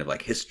understanding of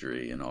like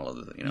history and all of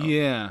the,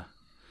 Yeah,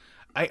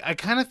 I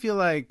kind of feel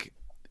like,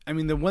 I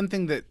mean, the one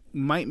thing that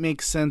might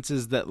make sense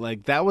is that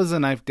like that was a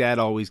knife Dad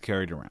always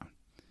carried around.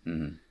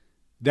 Mm-hmm.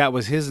 That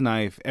was his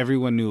knife.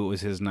 Everyone knew it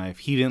was his knife.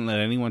 He didn't let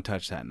anyone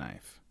touch that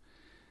knife.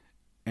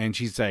 And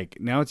she's like,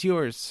 now it's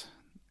yours.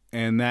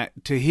 And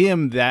that, to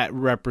him, that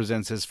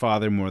represents his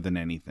father more than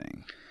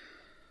anything.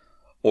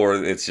 Or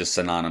it's just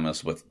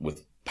synonymous with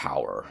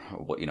power,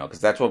 because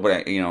that's what,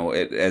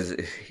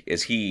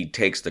 as he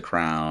takes the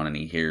crown and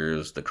he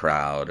hears the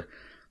crowd,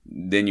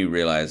 then you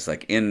realize,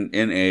 like, in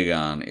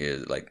Aegon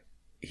is, like,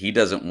 he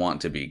doesn't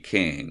want to be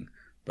king,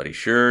 but he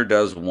sure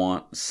does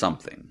want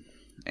something.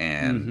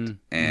 And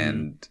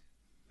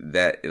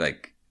that,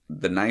 like,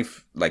 the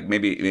knife, like,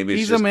 maybe it's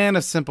he's just a man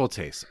of simple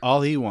taste.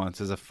 All he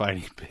wants is a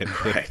fighting pit,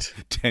 right?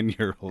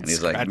 10-year-old. And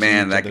he's like,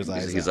 man,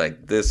 he's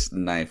like, this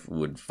knife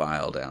would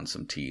file down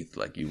some teeth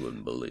like you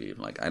wouldn't believe.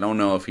 Like, I don't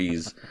know if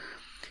he's,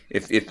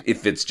 if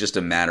it's just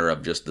a matter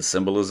of just the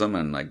symbolism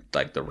and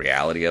like the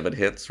reality of it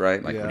hits,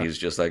 right? Like, when he's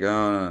just like,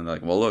 oh,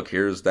 like, well, look,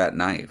 here's that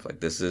knife.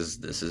 Like, this is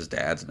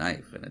Dad's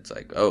knife, and it's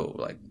like, oh,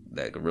 like,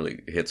 that really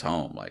hits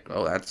home. Like,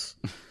 oh, that's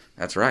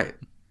right.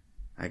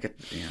 I get,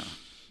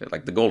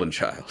 like the golden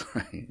child,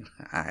 right?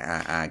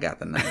 I got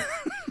the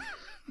knife.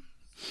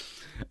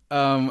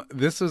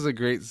 This was a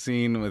great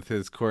scene with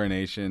his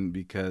coronation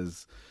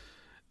because,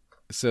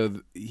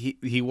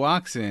 he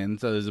walks in,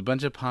 so there's a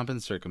bunch of pomp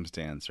and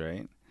circumstance,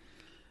 right?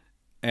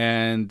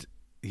 And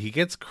he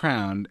gets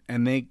crowned,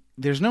 and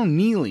there's no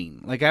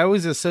kneeling. Like, I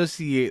always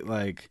associate,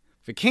 like,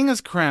 if a king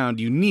is crowned,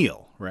 you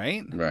kneel,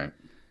 right? Right.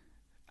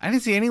 I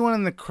didn't see anyone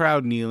in the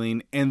crowd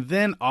kneeling, and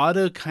then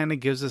Otto kind of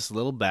gives this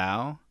little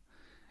bow.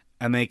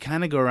 And they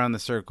kind of go around the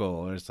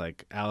circle. There's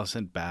like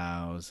Alicent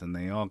bows, and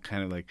they all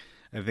kind of like,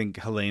 I think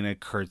Helena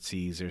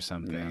curtsies or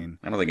something.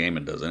 Yeah. I don't think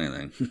Aemon does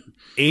anything.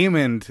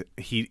 Aemon,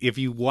 if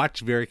you watch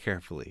very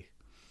carefully,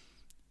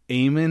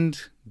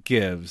 Aemon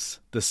gives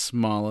the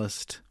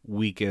smallest,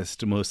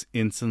 weakest, most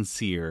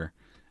insincere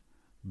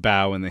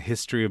bow in the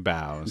history of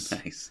bows.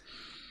 Nice.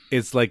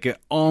 It's like an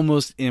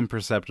almost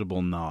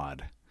imperceptible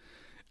nod.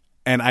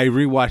 And I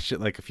rewatched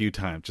it like a few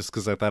times just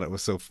because I thought it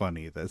was so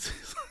funny. That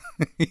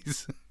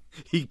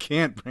he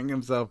can't bring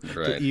himself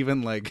to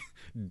even like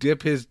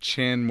dip his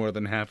chin more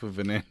than half of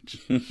an inch.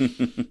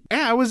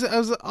 Yeah, I was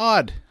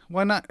odd.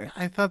 Why not?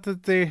 I thought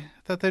that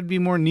there'd be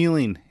more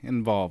kneeling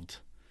involved.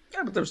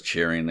 Yeah, but there was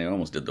cheering. They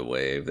almost did the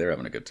wave. They're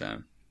having a good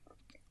time.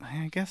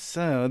 I guess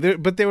so.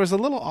 But there was a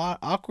little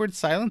awkward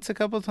silence a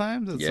couple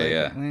times. It's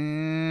I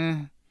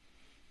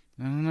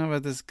don't know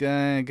about this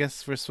guy. I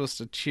guess we're supposed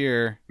to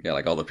cheer. Yeah,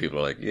 like all the people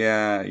are like,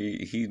 yeah,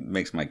 he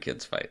makes my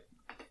kids fight.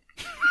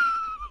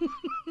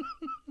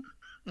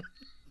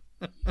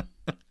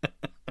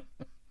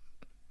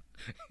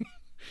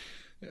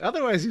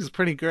 Otherwise, he's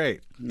pretty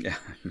great. Yeah,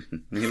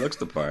 he looks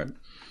the part.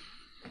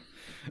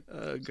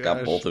 He's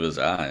got both of his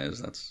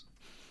eyes. That's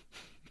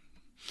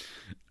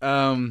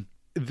So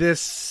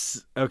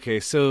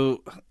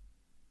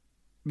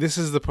this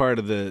is the part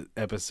of the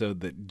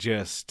episode that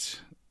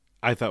just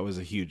I thought was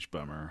a huge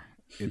bummer.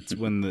 It's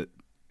when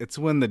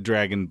the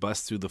dragon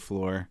busts through the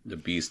floor. The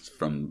beast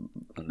from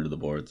under the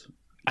boards.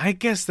 I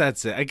guess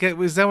that's it.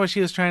 Is that what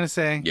she was trying to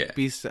say? Yeah.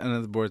 Beast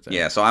under the boards.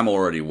 Yeah, so I'm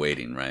already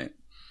waiting, right?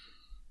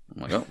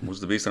 I'm like, oh,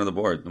 who's the beast under the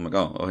board? I'm like,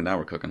 oh, now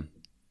we're cooking.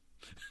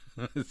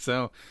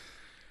 So,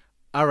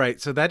 all right.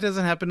 So that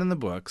doesn't happen in the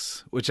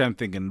books, which I'm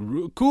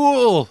thinking,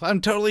 cool. I'm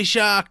totally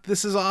shocked.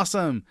 This is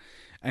awesome.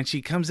 And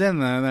she comes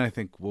in, and then I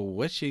think, well,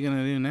 what's she going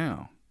to do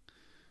now?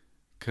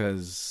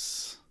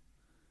 Because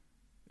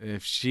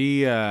if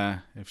she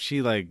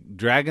like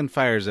dragon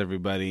fires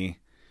everybody,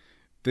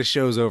 this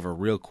show's over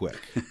real quick.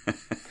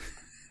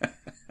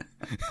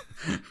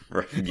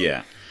 Right.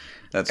 Yeah,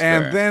 that's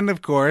and fair. Then,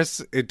 of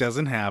course, it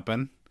doesn't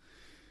happen,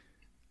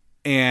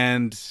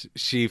 and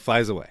she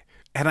flies away.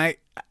 And I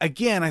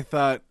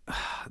thought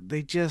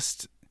they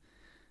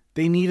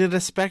needed a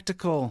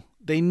spectacle.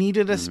 They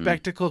needed a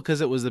spectacle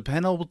because it was the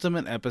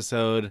penultimate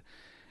episode,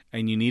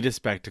 and you need a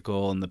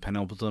spectacle in the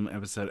penultimate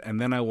episode. And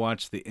then I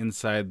watched the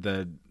inside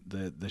the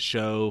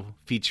show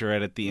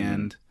featurette at the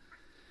end.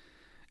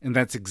 And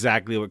that's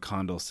exactly what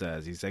Condal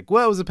says. He's like,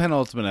 well, it was a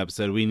penultimate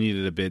episode. We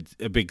needed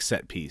a big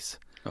set piece.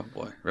 Oh,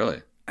 boy.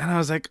 Really? And I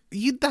was like,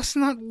 that's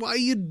not why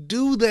you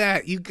do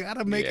that. You got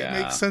to make it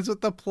make sense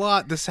with the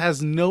plot. This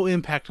has no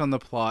impact on the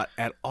plot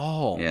at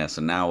all. Yeah,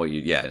 so now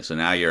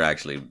you're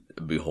actually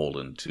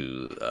beholden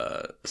to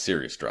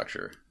series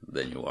structure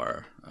than you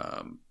are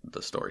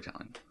the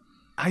storytelling.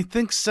 I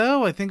think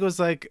so. I think it was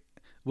like,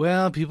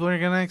 well, people are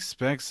going to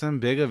expect some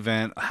big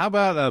event. How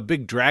about a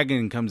big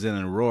dragon comes in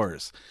and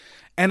roars?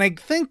 And I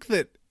think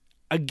that,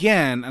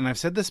 again, and I've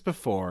said this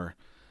before,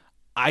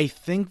 I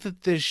think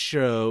that this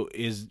show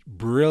is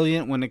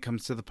brilliant when it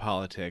comes to the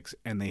politics,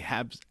 and they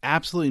have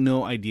absolutely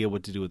no idea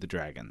what to do with the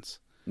dragons.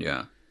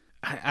 Yeah.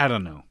 I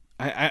don't know.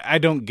 I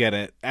don't get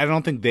it. I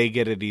don't think they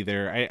get it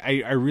either.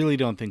 I really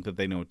don't think that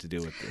they know what to do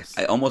with this.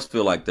 I almost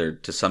feel like they're,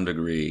 to some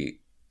degree,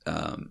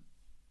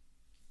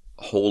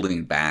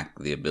 holding back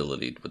the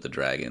ability with the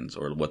dragons,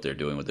 or what they're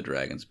doing with the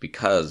dragons,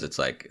 because it's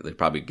like they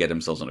probably get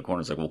themselves in a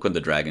corner. It's like, well, couldn't the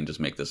dragon just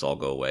make this all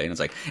go away? And it's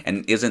like,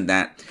 and isn't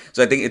that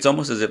so? I think it's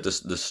almost as if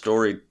the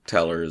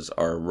storytellers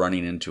are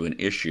running into an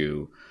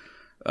issue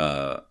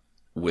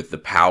with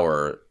the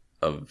power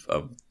of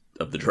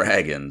the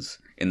dragons,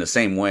 in the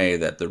same way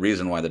that the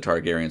reason why the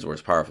Targaryens were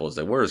as powerful as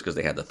they were is because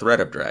they had the threat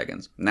of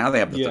dragons. Now they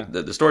have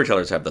the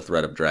storytellers have the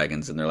threat of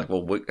dragons, and they're like,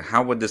 well,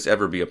 how would this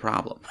ever be a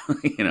problem?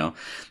 You know,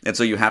 and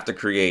so you have to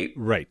create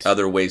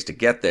other ways to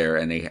get there,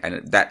 and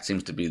that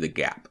seems to be the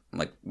gap,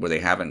 like where they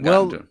haven't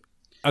gotten to.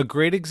 A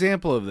great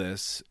example of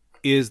this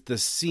is the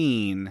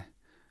scene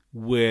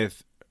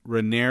with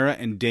Rhaenyra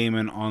and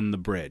Daemon on the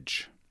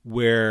bridge,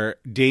 where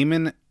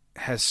Daemon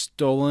has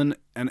stolen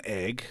an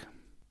egg,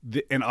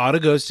 and Otto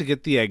goes to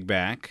get the egg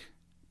back.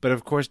 But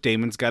of course,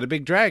 Daemon's got a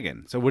big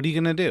dragon. So what are you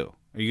gonna do?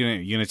 Are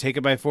you gonna take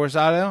it by force,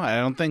 Otto? I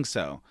don't think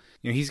so.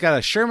 You know, he's got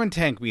a Sherman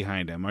tank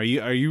behind him. Are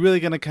you really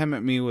gonna come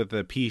at me with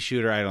a pea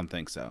shooter? I don't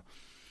think so.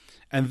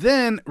 And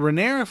then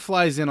Rhaenyra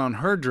flies in on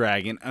her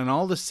dragon, and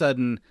all of a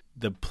sudden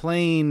the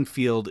playing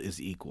field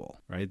is equal.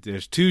 Right?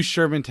 There's 2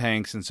 Sherman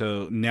tanks, and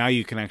so now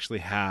you can actually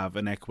have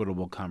an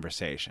equitable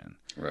conversation.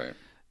 Right.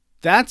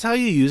 That's how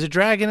you use a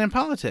dragon in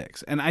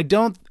politics. And I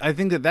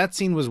think that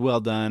scene was well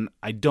done.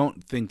 I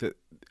don't think that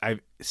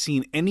I've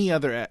seen any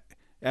other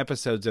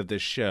episodes of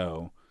this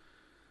show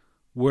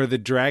where the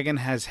dragon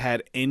has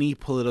had any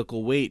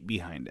political weight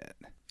behind it.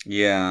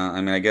 Yeah,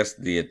 I mean, I guess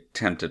the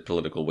attempt at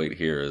political weight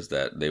here is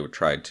that they would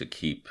try to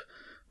keep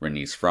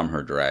Rhaenys from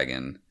her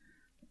dragon,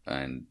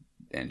 and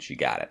she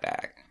got it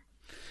back.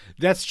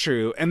 That's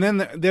true. And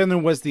then there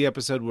was the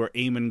episode where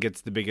Aemon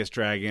gets the biggest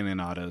dragon, and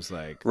Otto's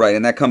like... Right,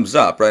 and that comes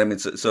up, right? I mean,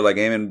 so like,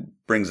 Aemon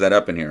brings that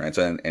up in here, right?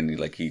 So, and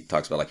like, he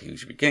talks about, like, he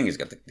should be king, he's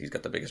got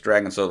the biggest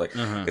dragon. So, like,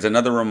 It's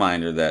another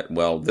reminder that,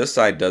 well, this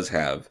side does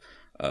have,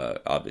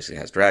 obviously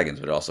has dragons,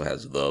 but it also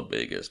has the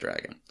biggest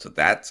dragon. So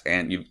that's,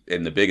 and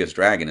the biggest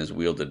dragon is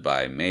wielded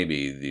by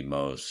maybe the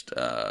most,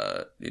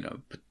 the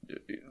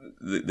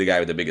guy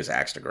with the biggest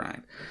axe to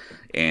grind.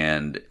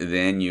 And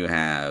then you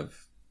have,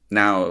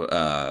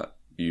 now,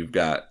 you've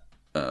got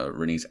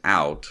Rhaenys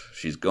out.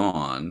 She's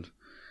gone.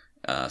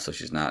 So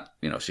she's not,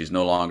 she's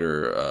no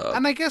longer...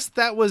 And I guess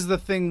that was the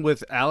thing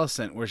with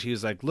Alicent, where she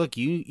was like, look,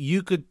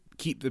 you could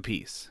keep the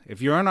peace.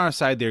 If you're on our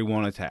side, they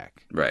won't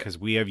attack. Right. Because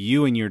we have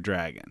you and your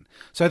dragon.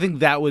 So I think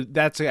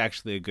that's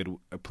actually a good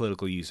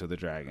political use of the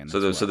dragon. So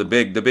the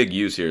big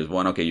use here is,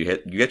 one, okay, you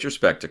get your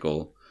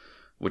spectacle,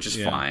 which is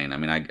fine. I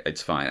mean,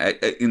 it's fine.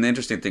 And the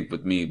interesting thing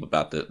with me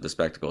about the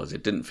spectacle is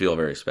it didn't feel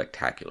very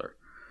spectacular.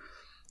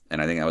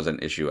 And I think that was an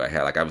issue I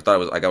had. Like, I was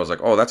like,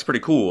 oh, that's pretty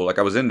cool. Like,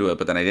 I was into it,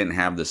 but then I didn't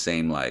have the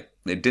same, like,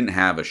 it didn't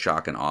have a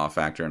shock and awe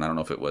factor. And I don't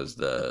know if it was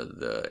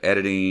the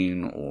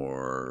editing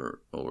or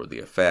the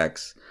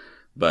effects,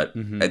 but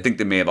I think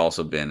they may have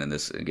also been, and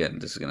this is going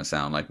to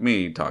sound like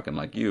me talking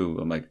like you.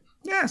 I'm like,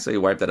 yeah, so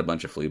you wiped out a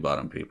bunch of flea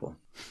bottom people.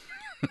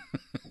 Like,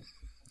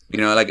 you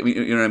know what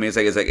I mean?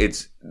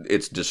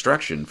 It's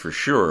destruction for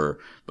sure,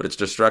 but it's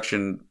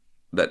destruction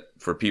that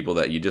for people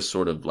that you just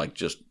sort of like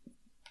just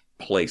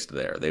placed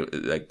there.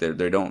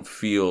 They don't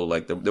feel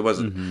like there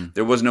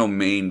was no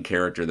main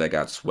character that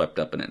got swept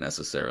up in it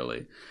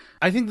necessarily.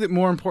 I think that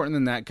more important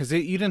than that, because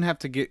you didn't have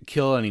to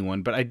kill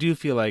anyone, but I do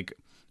feel like,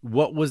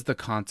 what was the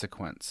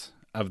consequence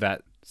of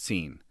that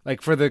scene?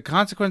 Like, for the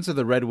consequence of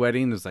the Red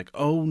Wedding, it's like,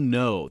 oh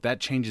no,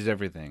 that changes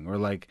everything.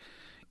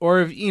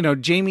 Or if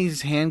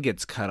Jaime's hand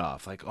gets cut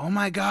off, like, oh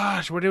my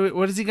gosh, what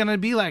is he gonna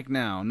be like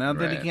now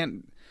that he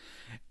can't?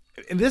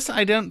 In this,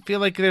 I don't feel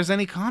like there's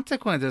any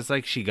consequence. It's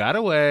like, she got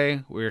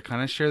away. We were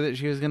kind of sure that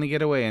she was going to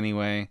get away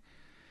anyway.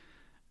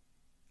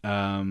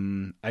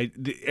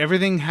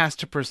 Everything has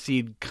to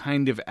proceed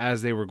kind of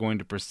as they were going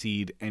to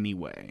proceed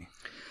anyway.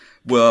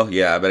 Well,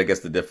 yeah, but I guess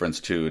the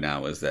difference too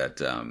now is that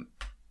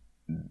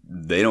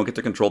they don't get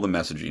to control the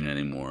messaging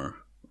anymore.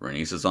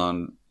 Rhaenys is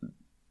on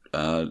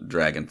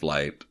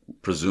Dragonflight,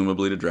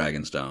 presumably to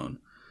Dragonstone.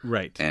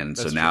 Right. And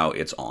so now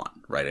it's on,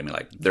 right? I mean,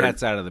 like,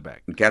 cat's out of the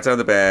bag. Cat's out of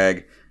the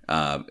bag.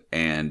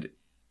 And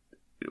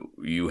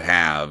you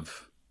have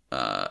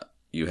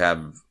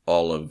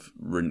all of,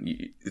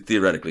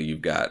 theoretically,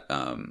 you've got,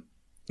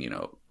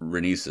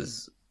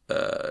 Rhaenys's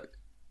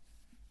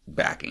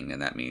backing,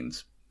 and that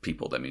means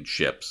people, that means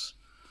ships,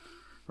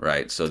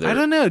 right? So I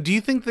don't know. Do you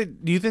think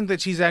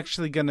that she's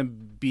actually going to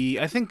be?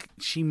 I think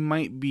she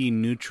might be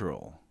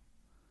neutral.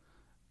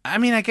 I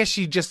mean, I guess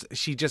she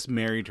just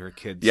married her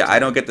kids. Yeah, I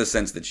don't get the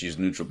sense that she's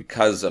neutral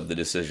because of the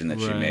decision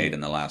that she made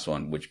in the last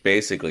one, which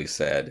basically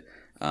said,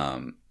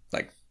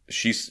 like,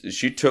 she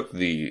took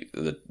the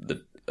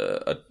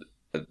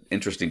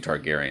interesting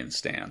Targaryen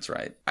stance,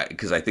 right?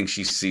 Because I think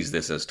she sees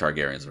this as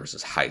Targaryens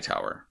versus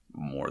Hightower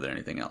more than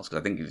anything else.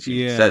 Because I think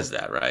she says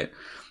that, right?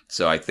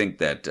 So I think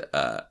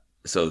that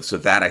so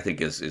that I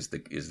think is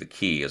the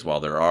key. Is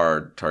while there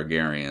are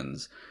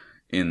Targaryens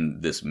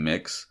in this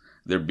mix,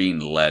 they're being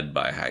led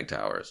by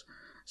Hightowers.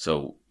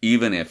 So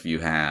even if you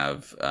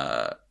have,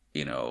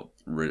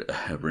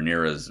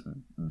 Rhaenyra's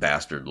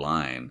bastard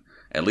line,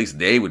 at least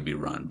they would be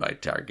run by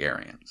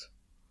Targaryens.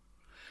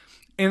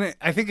 And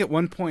I think at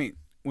one point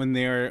when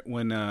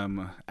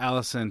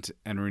Alicent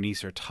and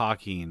Rhaenys are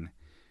talking,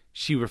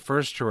 she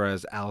refers to her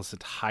as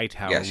Alicent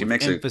Hightower. Yeah, she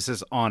makes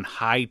emphasis on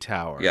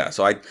Hightower. Yeah,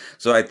 so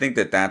I think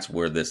that's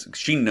where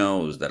she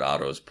knows that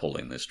Otto's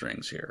pulling the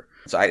strings here.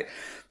 So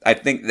I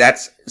think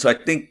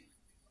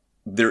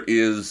there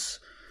is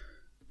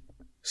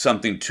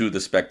something to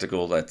the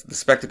spectacle, that the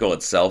spectacle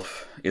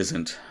itself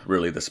isn't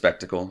really the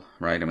spectacle,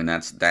 right? I mean,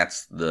 that's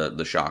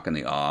the shock and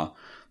the awe,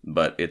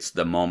 but it's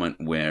the moment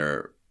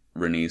where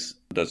Rhaenys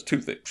does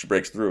two things. She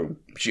breaks through.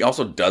 She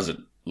also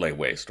doesn't lay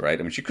waste, right?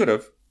 I mean, she could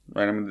have,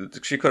 right? I mean,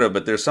 she could have,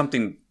 but there's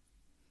something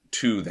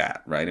to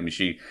that, right? I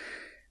mean,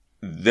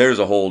 there's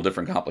a whole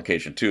different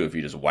complication too if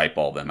you just wipe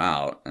all them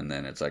out, and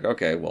then it's like,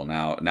 okay, well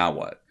now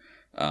what?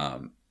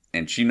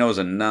 And she knows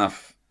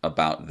enough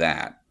about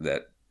that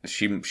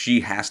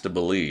she has to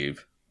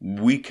believe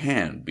we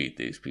can beat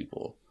these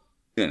people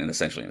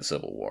essentially in a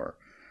civil war,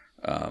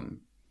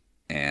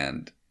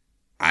 and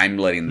I'm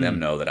letting them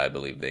know that I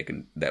believe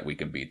that we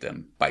can beat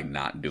them by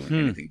not doing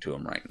anything to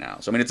them right now.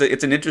 So I mean,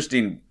 it's an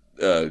interesting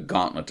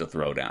gauntlet to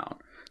throw down,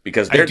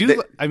 because I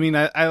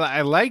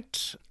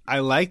liked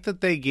that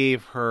they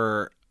gave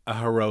her a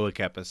heroic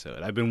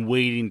episode. I've been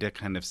waiting to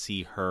kind of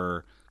see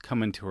her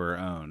come into her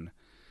own.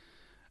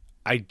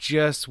 I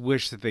just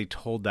wish that they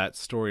told that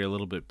story a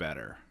little bit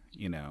better,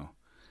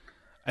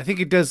 I think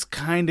it does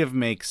kind of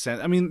make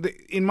sense. I mean,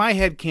 in my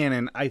head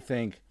canon, I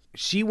think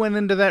she went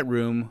into that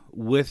room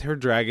with her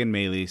dragon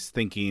Meleys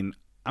thinking,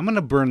 I'm going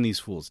to burn these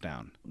fools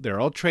down. They're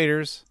all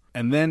traitors.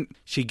 And then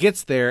she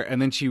gets there,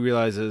 and then she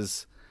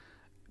realizes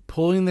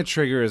pulling the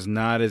trigger is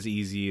not as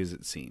easy as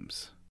it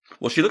seems.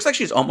 Well, she looks like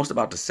she's almost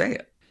about to say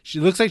it. She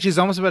looks like she's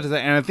almost about to say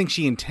it, and I think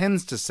she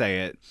intends to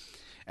say it.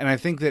 And I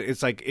think that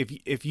it's like,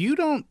 if you're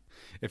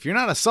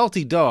not a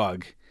salty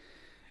dog,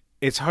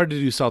 it's hard to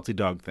do salty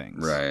dog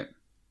things. Right.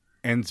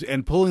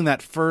 And pulling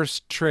that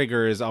first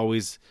trigger is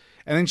always,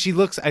 and then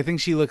I think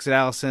she looks at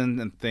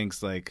Alicent and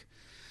thinks like,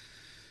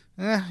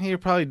 you're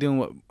probably doing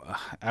what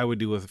I would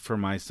do for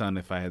my son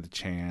if I had the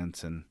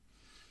chance. And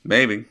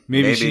maybe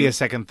she has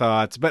second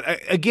thoughts.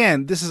 But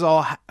again, these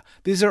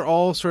are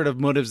all sort of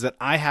motives that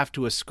I have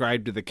to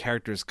ascribe to the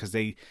characters because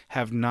they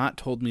have not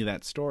told me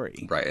that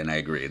story. Right, and I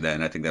agree.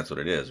 And I think that's what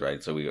it is,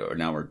 right? So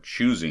we're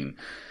choosing,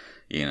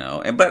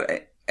 and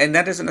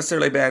that isn't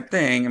necessarily a bad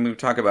thing. I mean, we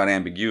talk about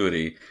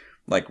ambiguity.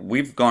 Like,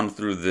 we've gone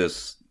through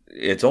this.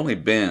 It's only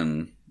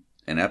been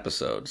an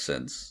episode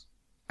since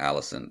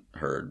Alicent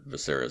heard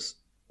Viserys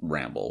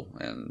ramble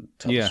and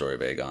tell the story of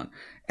Aegon.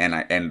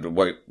 And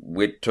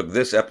we took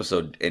this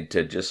episode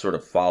to just sort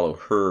of follow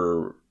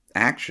her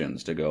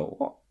actions to go,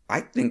 well,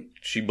 I think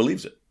she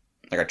believes it.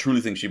 Like, I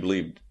truly think she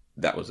believed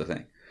that was the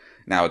thing.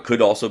 Now, it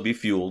could also be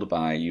fueled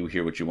by you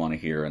hear what you want to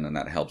hear, and then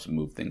that helps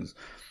move things,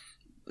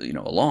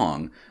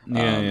 along.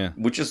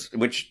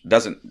 Which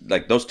doesn't,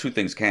 like, those two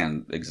things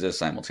can exist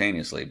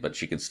simultaneously, but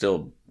she can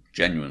still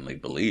genuinely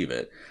believe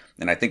it.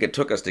 And I think it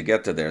took us to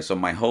get to there. So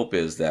my hope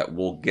is that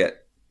we'll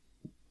get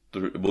to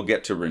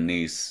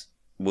Rhaenys.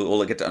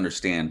 We'll get to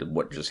understand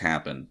what just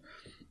happened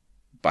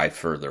by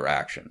further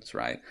actions,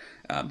 right?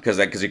 Because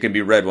it can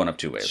be read one of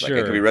two ways. Sure. Like,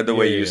 it can be read the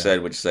way you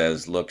said, which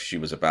says, look, she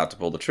was about to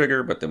pull the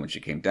trigger, but then when she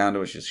came down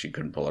to it, she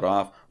couldn't pull it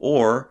off.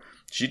 Or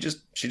she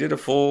did a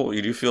full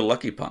 "you do feel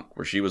lucky" punk,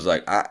 where she was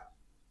like,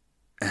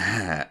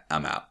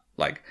 I'm out.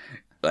 Like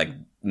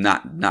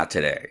not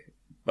today,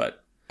 but.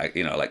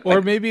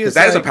 Or maybe it's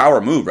that is a power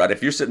move, right?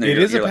 If you're sitting there, it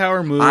is a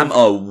power move. I'm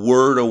a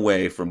word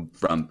away from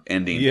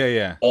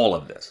ending all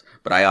of this,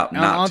 but I opt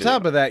not to. On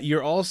top of that,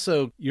 you're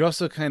also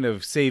kind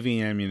of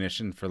saving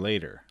ammunition for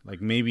later. Like,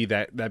 maybe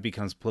that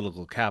becomes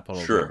political capital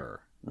to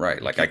her.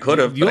 Right. Like, I could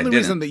have. The only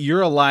reason that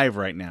you're alive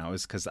right now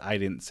is because I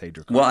didn't say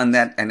Dracarys. Well, and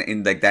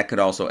that could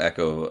also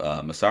echo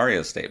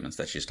Mysaaria's statements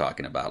that she's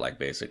talking about. Like,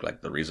 basically,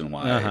 like, the reason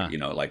why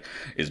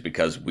is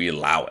because we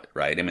allow it,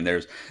 right? I mean,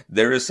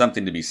 there is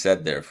something to be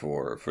said there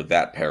for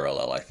that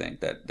parallel. I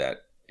think that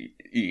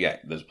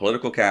there's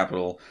political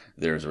capital,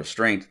 there's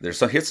restraint.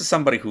 Here's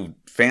somebody who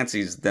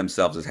fancies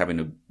themselves as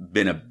having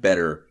been a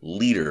better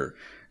leader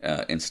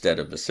instead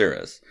of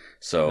Viserys.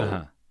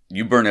 So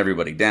you burn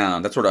everybody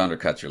down. That sort of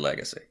undercuts your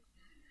legacy.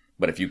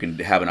 But if you can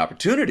have an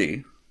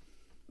opportunity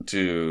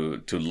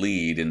to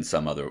lead in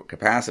some other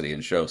capacity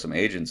and show some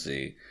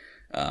agency,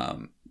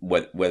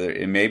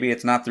 whether maybe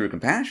it's not through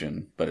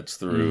compassion, but it's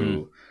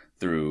through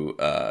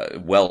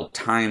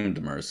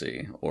well-timed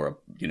mercy, or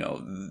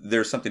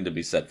there's something to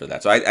be said for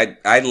that. So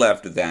I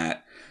left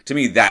that. To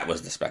me, that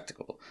was the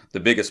spectacle.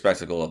 The biggest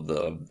spectacle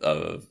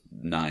of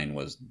 9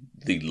 was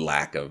the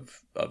lack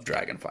of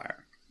Dragonfire.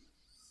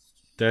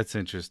 That's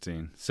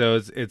interesting. So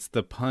it's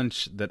the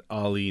punch that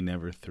Ali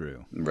never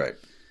threw. Right.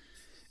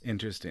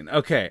 Interesting.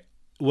 Okay.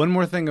 One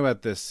more thing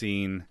about this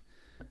scene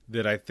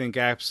that I think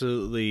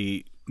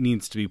absolutely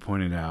needs to be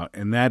pointed out,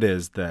 and that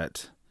is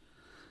that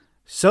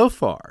so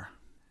far,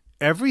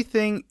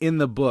 everything in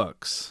the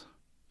books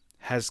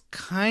has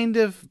kind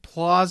of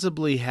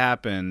plausibly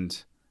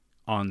happened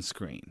on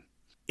screen.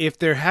 If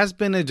there has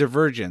been a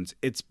divergence,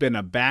 it's been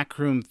a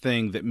backroom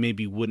thing that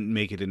maybe wouldn't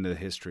make it into the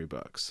history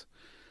books.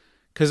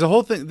 Because the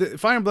whole thing,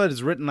 Fire and Blood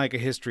is written like a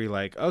history,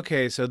 like,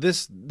 okay, so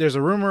there's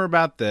a rumor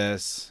about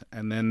this,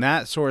 and then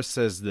that source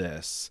says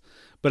this.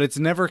 But it's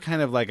never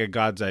kind of like a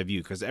God's eye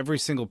view, because every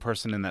single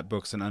person in that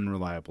book's an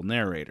unreliable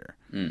narrator.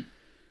 Mm.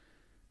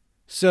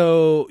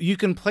 So you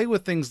can play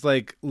with things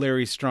like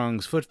Larry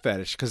Strong's foot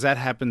fetish, because that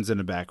happens in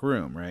a back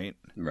room, right?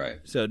 Right.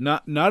 So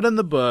not in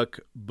the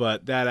book,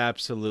 but that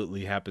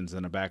absolutely happens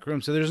in a back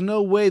room. So there's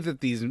no way that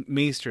these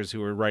maesters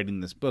who are writing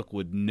this book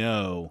would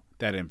know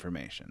that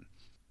information.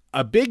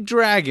 A big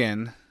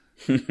dragon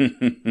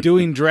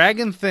doing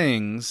dragon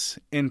things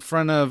in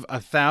front of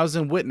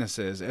 1,000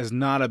 witnesses is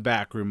not a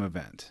backroom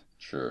event.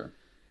 Sure.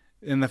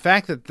 And the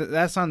fact that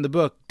that's on the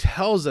book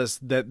tells us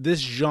that this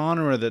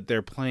genre that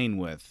they're playing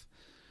with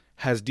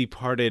has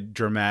departed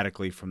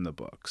dramatically from the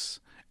books.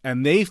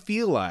 And they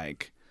feel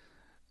like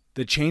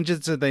the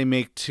changes that they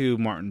make to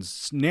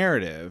Martin's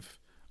narrative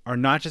are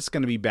not just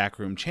going to be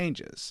backroom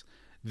changes.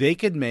 They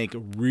could make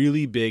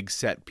really big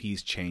set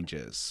piece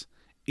changes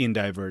in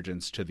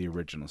divergence to the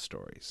original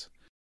stories.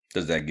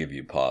 Does that give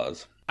you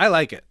pause? I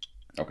like it.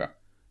 Okay.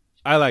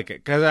 I like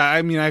it because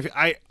I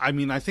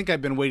think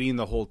I've been waiting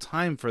the whole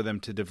time for them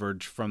to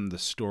diverge from the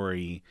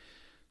story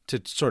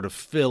to sort of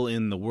fill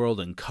in the world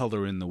and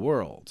color in the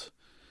world.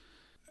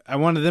 I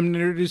wanted them to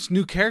introduce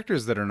new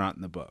characters that are not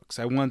in the books.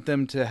 I want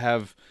them to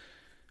have,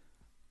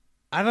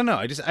 I don't know.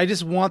 I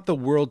just want the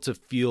world to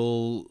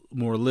feel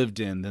more lived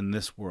in than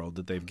this world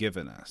that they've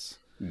given us.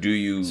 Do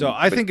you? So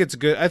I think it's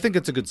good. I think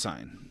it's a good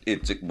sign.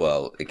 It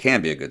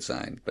can be a good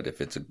sign, but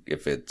if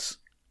it's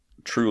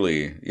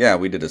truly, yeah,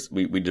 we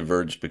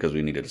diverged because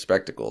we needed a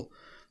spectacle,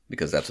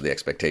 because that's the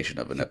expectation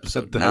of an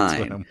episode 9.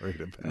 What I'm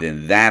worried about.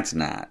 Then that's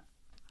not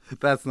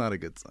a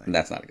good sign.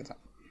 That's not a good sign.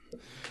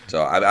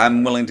 So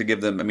I'm willing to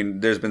give them. I mean,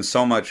 there's been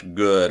so much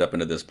good up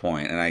until this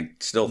point, and I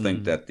still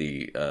think that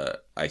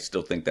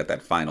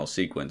that final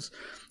sequence,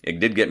 it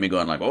did get me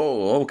going, like,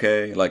 oh,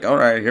 okay, like, all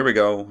right, here we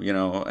go,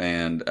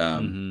 and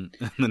and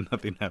then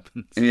nothing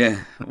happens.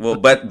 Yeah, well,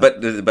 but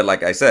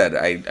like I said,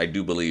 I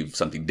do believe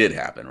something did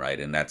happen, right?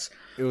 And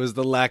it was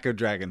the lack of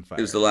Dragonfire.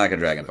 It was the lack of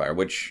Dragonfire,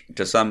 which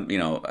to some,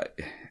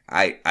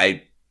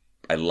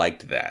 I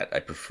liked that. I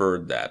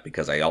preferred that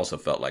because I also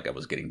felt like I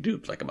was getting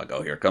duped. Like, I'm like,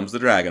 oh, here comes the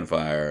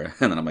Dragonfire.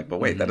 And then I'm like,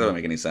 but wait, that doesn't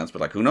make any sense. But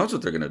like, who knows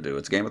what they're going to do?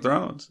 It's Game of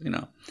Thrones,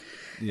 Yeah,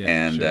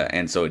 and sure.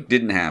 And so it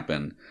didn't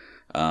happen.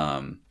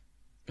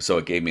 So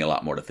it gave me a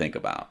lot more to think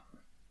about.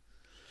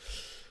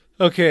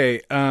 Okay,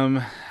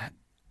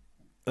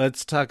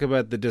 let's talk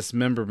about the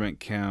dismemberment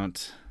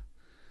count.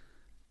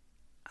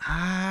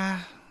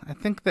 I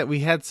think that we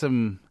had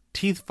some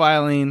teeth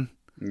filing.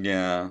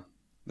 Yeah.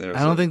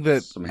 I don't think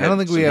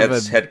we have a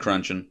head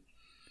crunching.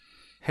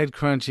 Head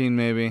crunching,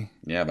 maybe.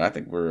 Yeah, but I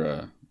think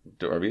are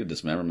we a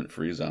dismemberment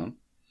free zone?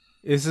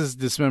 This is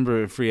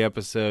dismemberment free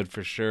episode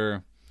for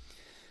sure.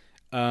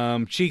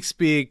 Cheek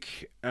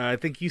speak. I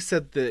think you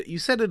said it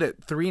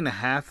at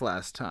 3.5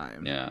 last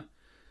time. Yeah,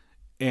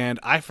 and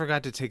I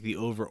forgot to take the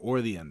over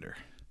or the under.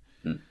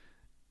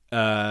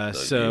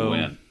 So you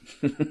win.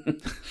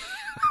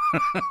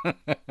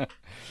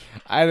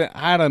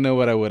 I don't know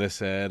what I would have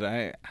said.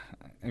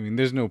 I mean,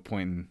 there's no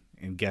point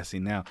in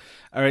guessing now.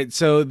 All right,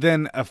 so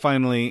then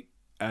finally,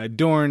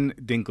 Dorne,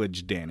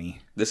 Dinklage, Danny.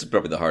 This is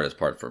probably the hardest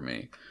part for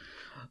me,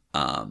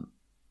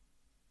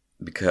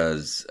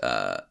 because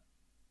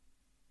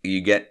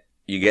you get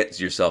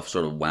yourself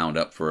sort of wound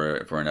up for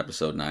an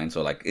episode 9.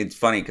 So like, it's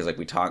funny because like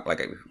we talk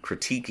like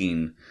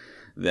critiquing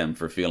them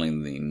for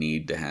feeling the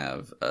need to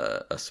have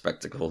a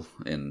spectacle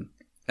in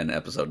an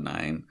episode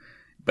 9,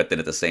 but then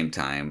at the same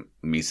time,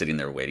 me sitting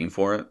there waiting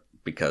for it,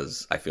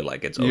 because I feel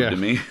like it's owed to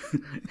me,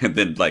 and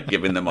then like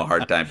giving them a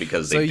hard time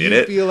because they did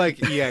it. So you feel like,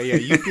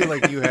 you feel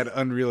like you had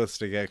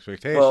unrealistic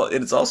expectations. Well,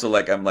 it's also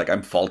like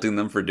I'm faulting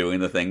them for doing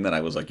the thing that I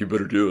was like, you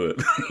better do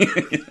it.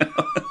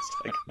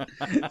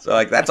 So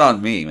like that's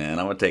on me, man.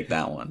 I'm gonna take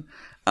that one.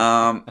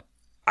 I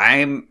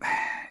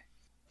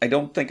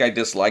don't think I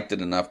disliked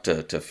it enough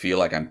to feel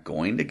like I'm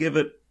going to give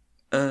it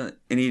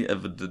any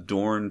of the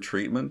Dorne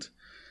treatment,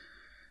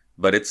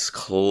 but it's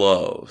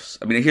close.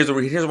 I mean, here's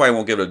why I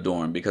won't give it a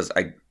Dorne, because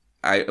I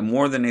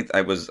more than anything,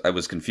 I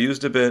was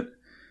confused a bit.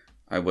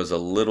 I was a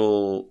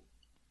little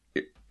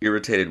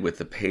irritated with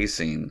the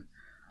pacing,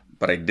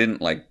 but I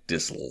didn't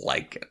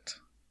dislike it.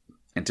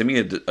 And to me,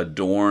 a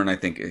Dorne, I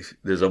think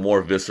there's a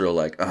more visceral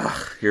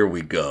here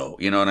we go.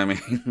 You know what I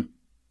mean?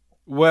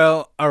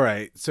 Well, all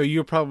right. So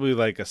you're probably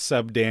like a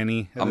sub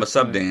Danny. I'm a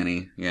sub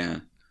Danny. Yeah.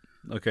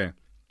 Okay.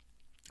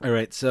 All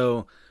right.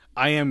 So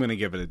I am going to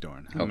give it a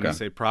Dorne. I'm going to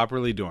say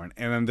properly Dorne.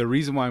 And then the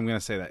reason why I'm going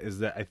to say that is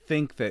that I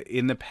think that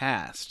in the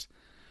past,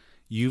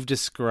 you've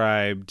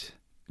described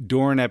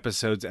Dorne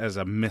episodes as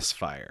a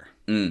misfire.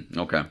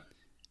 Okay.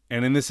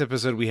 And in this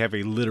episode, we have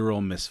a literal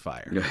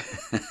misfire.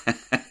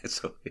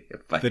 So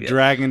the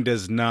dragon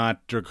does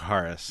not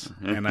Dracarys.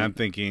 And I'm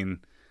thinking,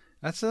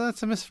 That's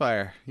a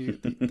misfire.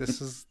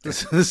 This is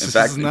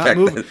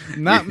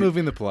not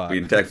moving the plot.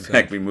 In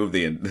fact, we moved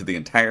the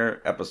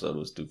entire episode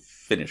was to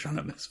finish on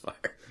a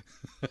misfire.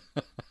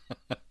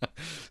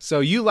 So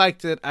you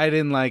liked it. I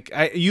didn't like.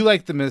 You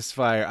liked the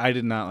misfire. I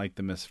did not like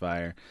the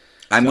misfire.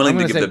 I'm willing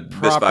to give the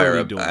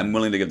misfire. I'm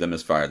willing to give the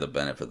misfire the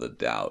benefit of the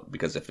doubt,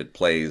 because if it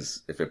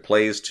plays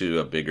to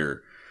a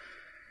bigger,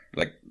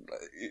 like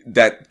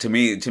that, to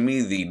me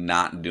the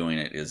not doing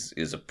it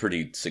is a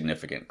pretty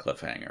significant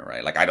cliffhanger,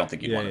 right? Like I don't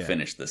think you want to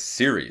finish the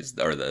series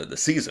or the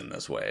season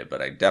this way,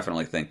 but I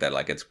definitely think that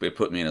like it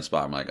put me in a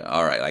spot. I'm like,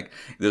 all right, like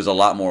there's a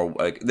lot more.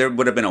 Like there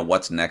would have been a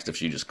what's next if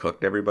she just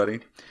cooked everybody.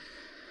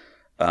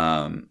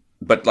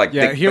 But like,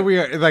 here we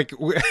are. Like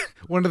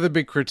one of the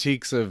big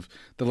critiques of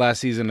the last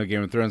season of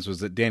Game of Thrones was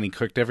that Dany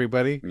cooked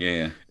everybody.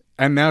 Yeah.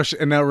 And now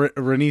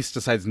Rhaenys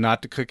decides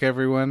not to cook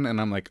everyone,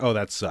 and I'm like, oh,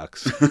 that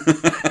sucks.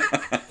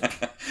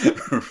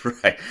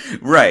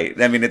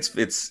 Right. I mean,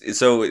 it's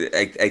so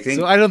I think.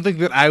 So I don't think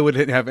that I would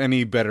have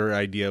any better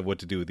idea of what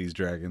to do with these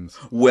dragons.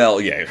 Well,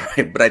 yeah,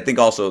 right. But I think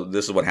also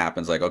this is what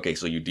happens. Like, okay,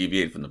 so you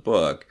deviate from the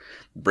book,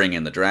 bring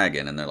in the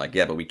dragon, and they're like,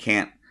 yeah, but we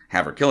can't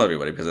have her kill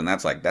everybody, because then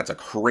that's a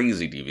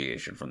crazy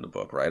deviation from the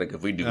book, right? Like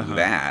if we do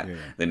that,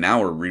 then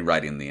now we're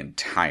rewriting the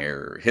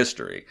entire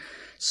history.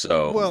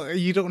 So well,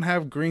 you don't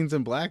have greens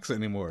and blacks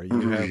anymore.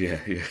 You have,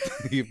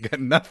 you've got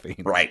nothing,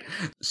 right?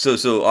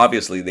 So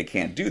obviously they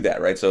can't do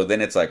that, right? So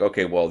then it's like,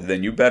 okay, well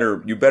then you better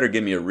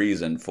give me a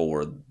reason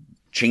for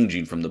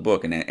changing from the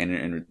book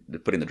and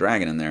putting the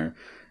dragon in there.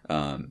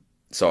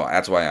 So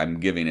that's why I'm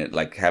giving it,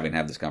 like, having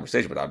had this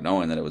conversation without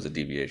knowing that it was a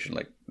deviation.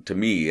 Like, to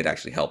me, it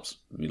actually helps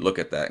me look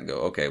at that and go,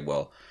 okay,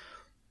 well,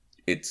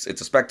 it's a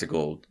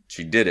spectacle.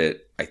 She did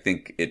it. I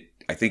think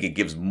it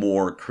gives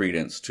more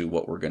credence to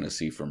what we're going to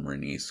see from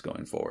Rhaenys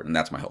going forward, and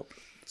that's my hope.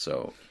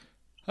 So,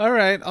 all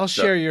right, I'll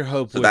share your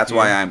hope. So that's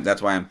why I'm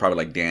probably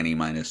like Dany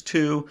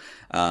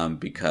 -2,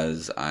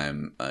 because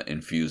I'm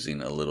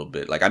infusing a little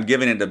bit. Like I'm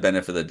giving it the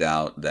benefit of the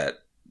doubt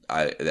that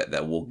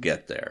we'll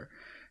get there.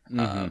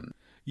 Mm-hmm.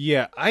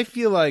 Yeah, I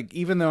feel like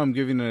even though I'm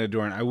giving it a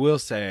Dorn, I will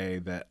say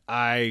that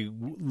I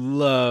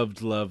loved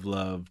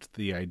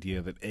the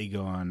idea that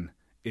Aegon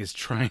is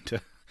trying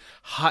to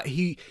hide.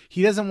 He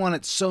doesn't want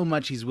it so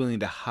much he's willing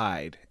to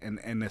hide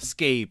and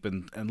escape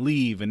and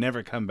leave and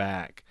never come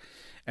back.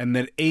 And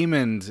that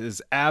Aemond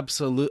is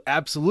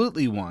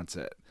absolutely wants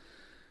it,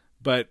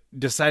 but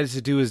decided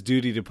to do his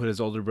duty to put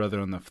his older brother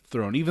on the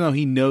throne, even though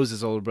he knows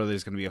his older brother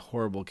is going to be a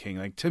horrible king.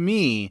 Like, to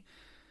me,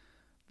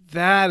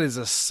 that is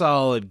a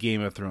solid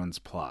Game of Thrones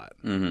plot.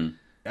 Mm-hmm.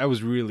 I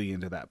was really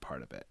into that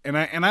part of it, and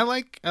I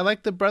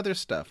like the brother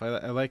stuff.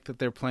 I like that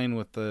they're playing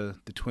with the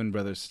twin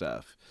brother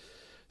stuff.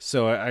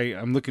 So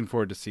I'm looking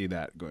forward to see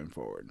that going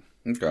forward.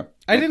 Okay.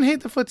 I didn't hate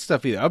the foot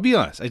stuff either. I'll be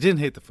honest, I didn't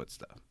hate the foot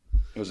stuff.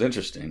 It was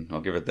interesting.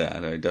 I'll give it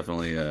that. I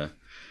definitely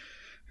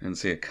didn't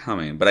see it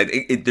coming, but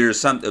there's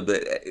some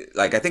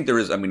like I think there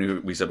is. I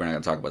mean, we said we're not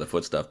going to talk about the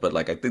foot stuff, but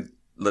like I think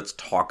let's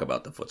talk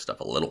about the foot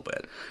stuff a little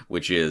bit,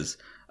 which is.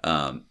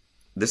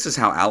 This is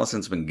how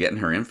Alicent's been getting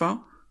her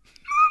info.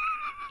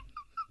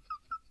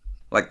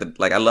 Like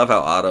I love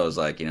how Otto's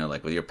like, you know,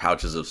 like with your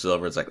pouches of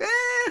silver, it's like,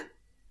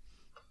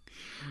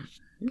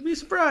 you'd be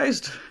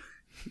surprised.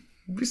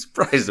 You'd be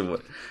surprised at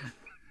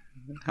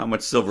how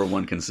much silver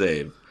one can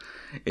save.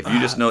 If you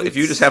just if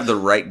you just have the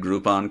right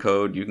Groupon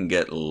code, you can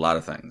get a lot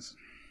of things.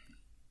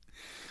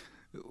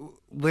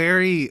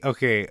 Larry,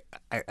 okay,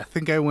 I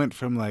think I went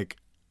from like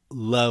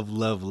love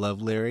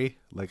Larry,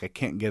 like I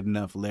can't get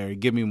enough Larry,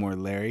 give me more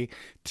Larry,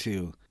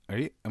 to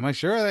am I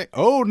sure? Like,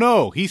 oh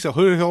no, he's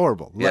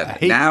horrible. Yeah,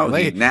 now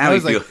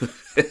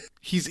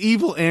he's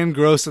evil and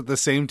gross at the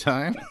same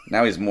time.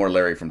 Now he's more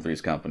Larry from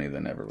Three's Company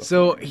than ever before.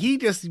 So he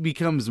just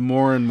becomes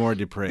more and more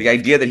depraved. The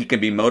idea that he can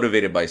be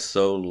motivated by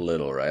so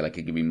little, right? Like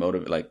he can be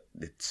motivated, like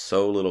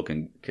so little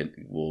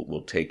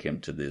will take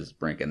him to this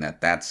brink, and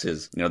that's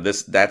his. You know,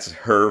 that's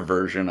her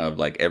version of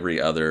like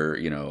every other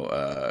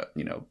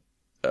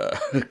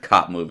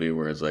cop movie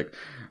where it's like,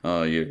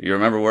 oh, you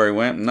remember where he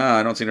went? No,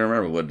 I don't seem to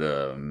remember. Would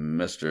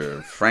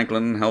Mr.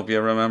 Franklin help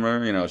you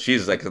remember? You know,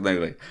 she's like,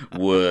 would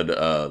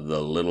the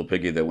little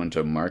piggy that went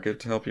to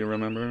market help you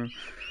remember?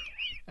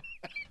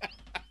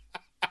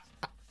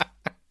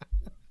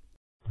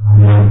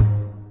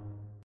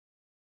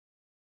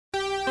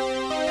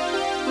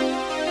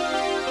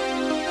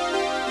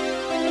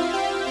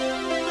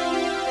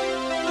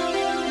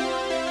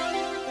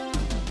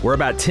 We're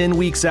about 10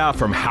 weeks out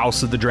from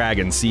House of the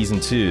Dragon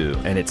Season 2,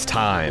 and it's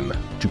time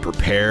to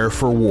prepare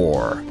for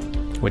war.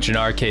 Which in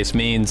our case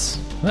means,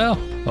 well,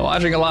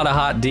 watching a lot of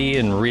Hot D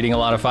and reading a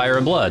lot of Fire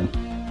and Blood.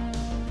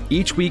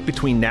 Each week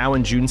between now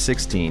and June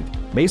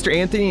 16th, Maester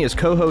Anthony and his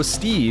co-host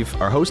Steve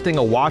are hosting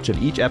a watch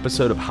of each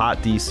episode of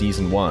Hot D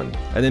Season 1.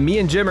 And then me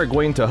and Jim are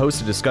going to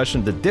host a discussion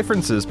of the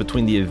differences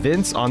between the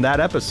events on that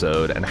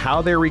episode and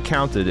how they're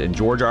recounted in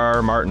George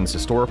R.R. Martin's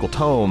historical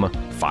tome,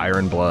 Fire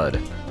and Blood.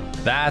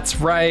 That's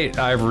right,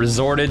 I've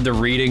resorted to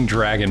reading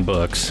dragon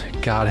books.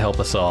 God help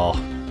us all.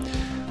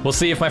 We'll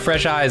see if my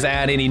fresh eyes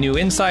add any new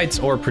insights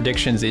or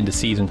predictions into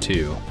Season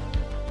 2.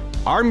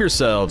 Arm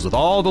yourselves with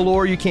all the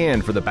lore you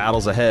can for the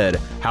battles ahead.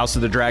 House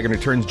of the Dragon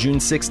returns June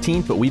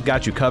 16th, but we've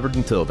got you covered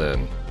until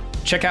then.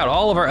 Check out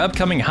all of our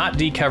upcoming Hot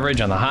D coverage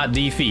on the Hot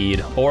D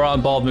feed or on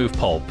Bald Move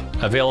Pulp,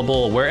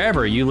 available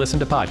wherever you listen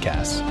to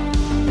podcasts.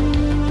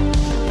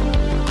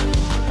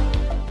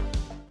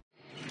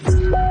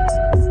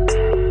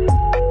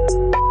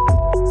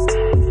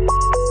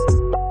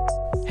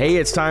 Hey,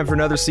 it's time for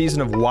another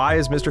season of Why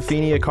is Mr.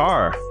 Feeney a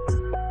Car?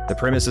 The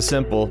premise is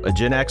simple. A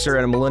Gen Xer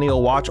and a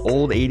millennial watch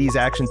old 80s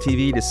action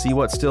TV to see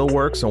what still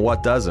works and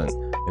what doesn't.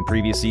 In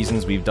previous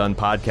seasons, we've done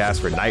podcasts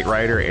for Knight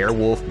Rider,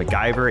 Airwolf,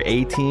 MacGyver,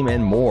 A-Team,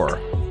 and more.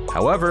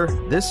 However,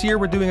 this year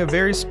we're doing a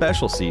very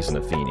special season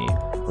of Feeney.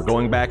 We're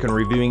going back and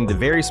reviewing the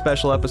very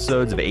special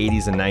episodes of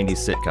 80s and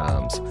 90s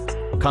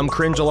sitcoms. Come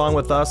cringe along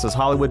with us as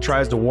Hollywood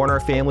tries to warn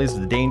our families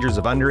of the dangers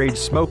of underage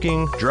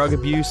smoking, drug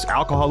abuse,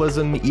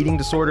 alcoholism, eating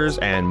disorders,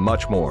 and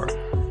much more.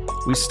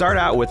 We start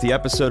out with the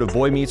episode of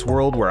Boy Meets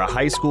World where a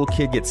high school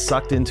kid gets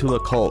sucked into a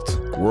cult.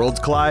 Worlds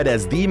collide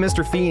as the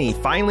Mr. Feeney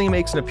finally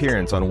makes an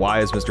appearance on Why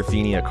is Mr.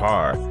 Feeney a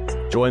Car?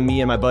 Join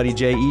me and my buddy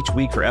Jay each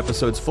week for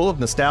episodes full of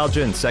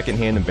nostalgia and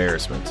secondhand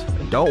embarrassment.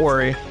 And don't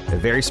worry,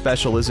 if very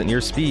special isn't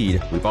your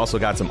speed, we've also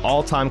got some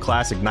all-time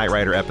classic Knight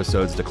Rider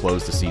episodes to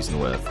close the season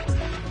with.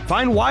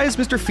 Find Why is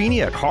Mr.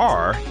 Feeney a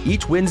Car?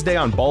 Each Wednesday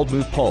on Bald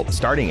Move Pulp,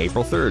 starting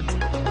April 3rd.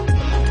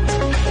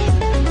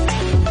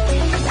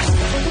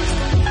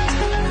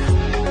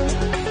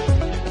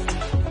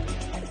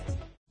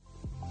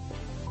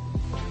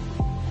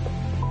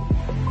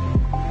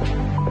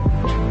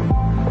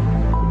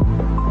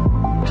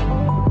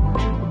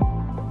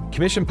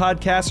 Commission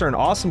podcasts are an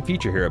awesome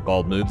feature here at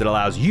Bald Move that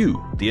allows you,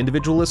 the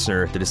individual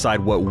listener, to decide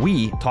what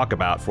we talk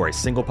about for a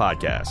single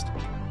podcast.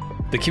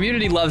 The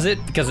community loves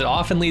it because it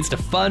often leads to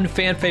fun,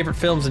 fan-favorite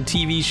films and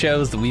TV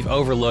shows that we've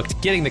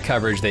overlooked getting the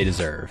coverage they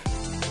deserve.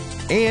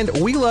 And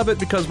we love it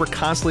because we're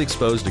constantly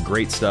exposed to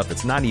great stuff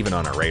that's not even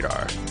on our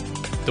radar.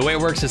 The way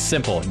it works is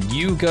simple.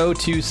 You go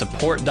to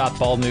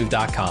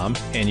support.baldmove.com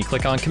and you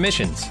click on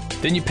commissions.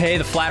 Then you pay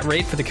the flat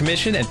rate for the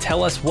commission and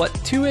tell us what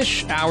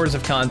 2-ish hours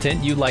of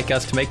content you'd like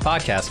us to make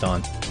podcast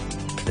on.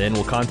 Then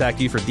we'll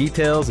contact you for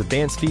details,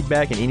 advanced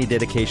feedback, and any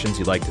dedications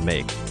you'd like to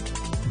make.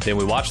 Then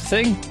we watch the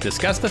thing,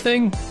 discuss the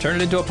thing, turn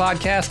it into a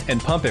podcast,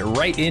 and pump it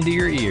right into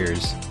your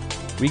ears.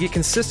 We get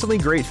consistently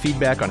great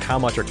feedback on how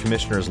much our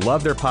commissioners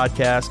love their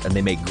podcast, and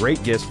they make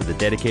great gifts for the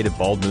dedicated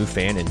Bald Move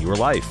fan in your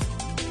life.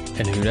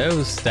 And who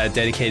knows, that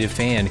dedicated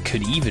fan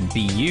could even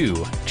be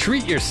you.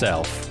 Treat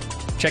yourself.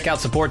 Check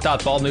out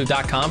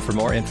support.baldmove.com for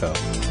more info.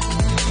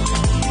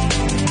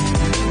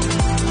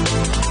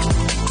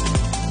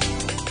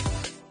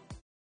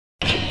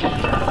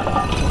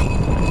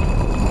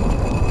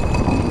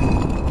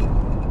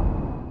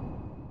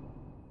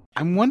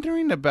 I'm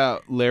wondering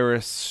about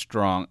Laris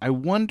Strong. I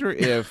wonder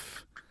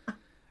if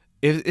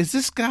is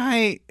this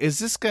guy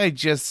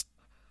just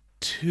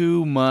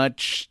too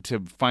much to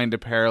find a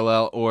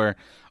parallel, or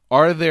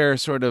are there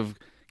sort of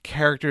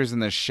characters in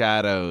the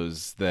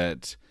shadows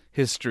that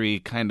history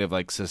kind of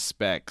like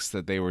suspects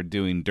that they were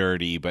doing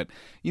dirty, but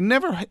you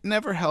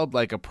never held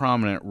like a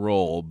prominent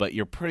role, but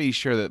you're pretty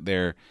sure that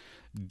they're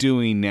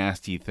doing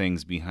nasty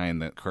things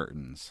behind the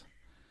curtains?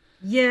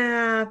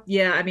 Yeah.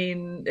 I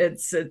mean,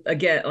 it's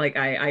again, like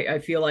I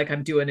feel like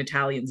I'm doing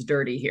Italians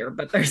dirty here,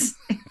 but there's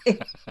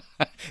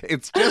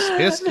it's just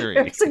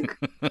history.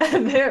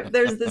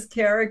 There's this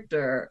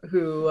character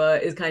who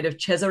is kind of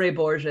Cesare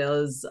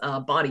Borgia's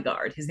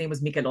bodyguard. His name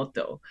was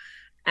Michelotto,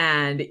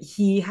 and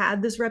he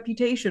had this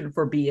reputation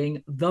for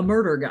being the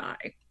murder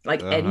guy.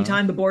 Like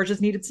anytime the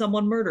Borgias needed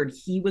someone murdered,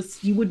 he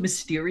would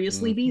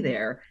mysteriously be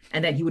there,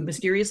 and then he would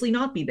mysteriously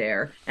not be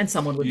there, and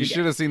someone would be there. You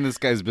should have seen this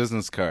guy's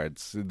business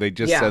cards. They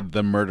just said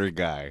the murder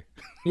guy.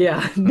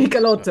 Yeah,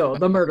 Michelotto,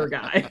 the murder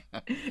guy.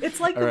 It's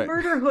like the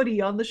murder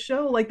hoodie on the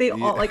show. Like they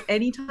all, like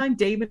anytime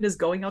Damon is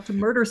going out to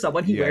murder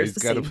someone, he wears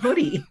the same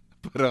hoodie.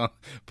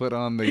 Put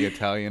on the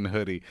Italian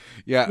hoodie.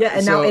 Yeah,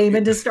 and now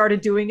Eamon has started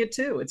doing it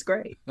too. It's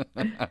great.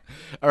 All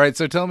right,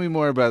 so tell me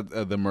more about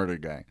the murder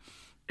guy.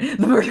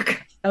 The murder guy.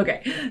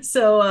 Okay,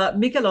 so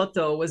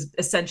Michelotto was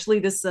essentially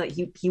this.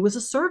 He was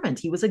a servant.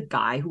 He was a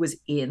guy who was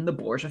in the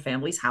Borgia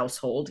family's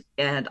household,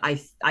 and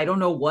I don't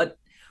know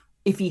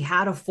if he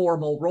had a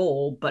formal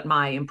role, but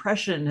my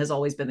impression has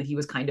always been that he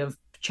was kind of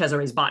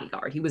Cesare's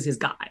bodyguard. He was his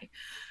guy,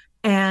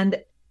 and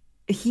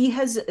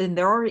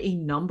there are a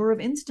number of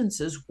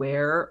instances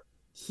where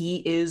he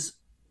is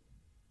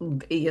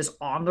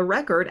on the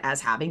record as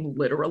having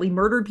literally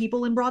murdered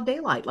people in broad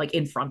daylight, like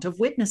in front of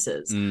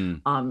witnesses.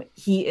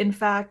 He, in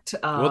fact,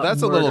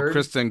 that's a little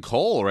Kristen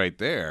Cole right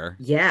there.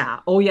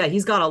 Yeah. Oh, yeah.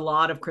 He's got a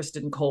lot of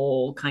Kristen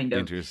Cole kind of.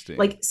 Interesting.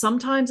 Like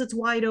sometimes it's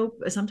wide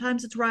open,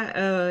 sometimes it's right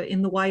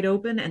in the wide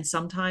open, and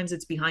sometimes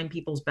it's behind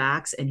people's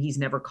backs, and he's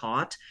never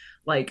caught.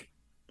 Like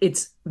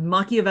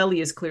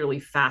Machiavelli is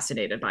clearly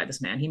fascinated by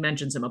this man. He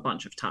mentions him a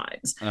bunch of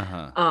times.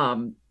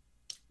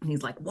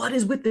 He's like, "What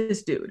is with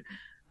this dude?"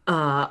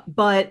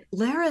 But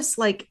Laris,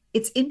 like,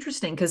 it's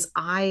interesting because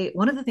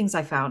one of the things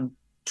I found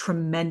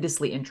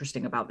tremendously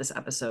interesting about this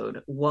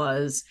episode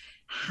was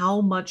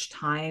how much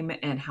time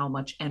and how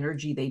much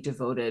energy they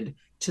devoted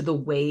to the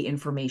way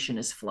information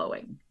is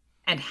flowing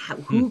and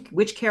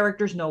which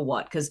characters know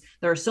what, because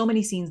there are so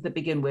many scenes that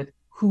begin with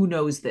who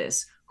knows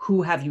this,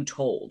 who have you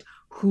told,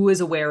 who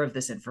is aware of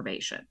this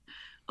information,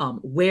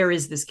 where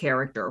is this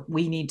character,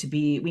 we need to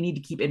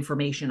keep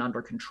information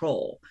under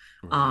control.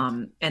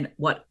 Right. And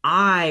what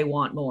I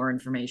want more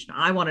information,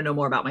 I want to know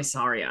more about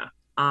Mysaria.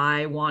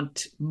 I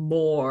want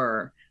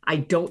more. I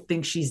don't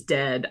think she's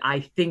dead.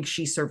 I think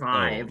she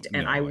survived,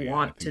 and I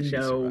want to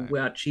know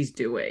what she's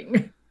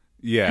doing.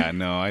 Yeah,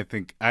 no, I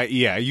think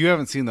you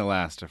haven't seen the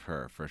last of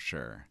her for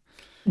sure.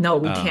 No,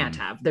 we can't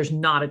have. There's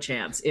not a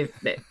chance.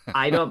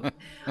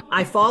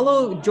 I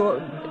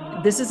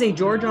follow this is a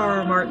George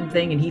R.R. Martin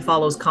thing, and he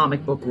follows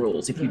comic book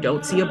rules. If you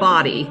don't see a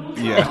body,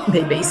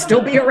 they may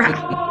still be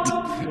around.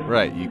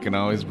 Right, you can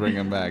always bring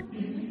them back.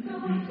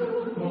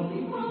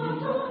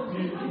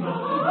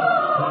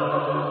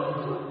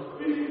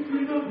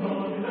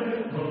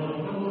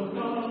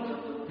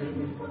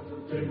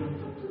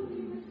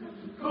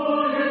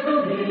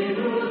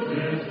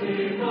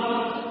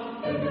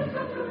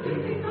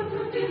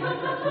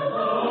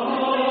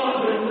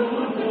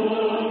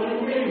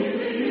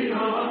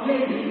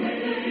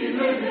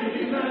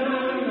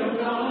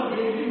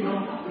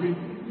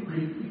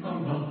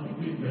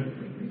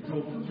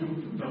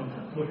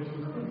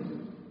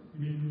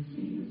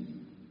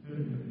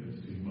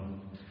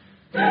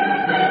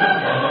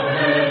 Thank you.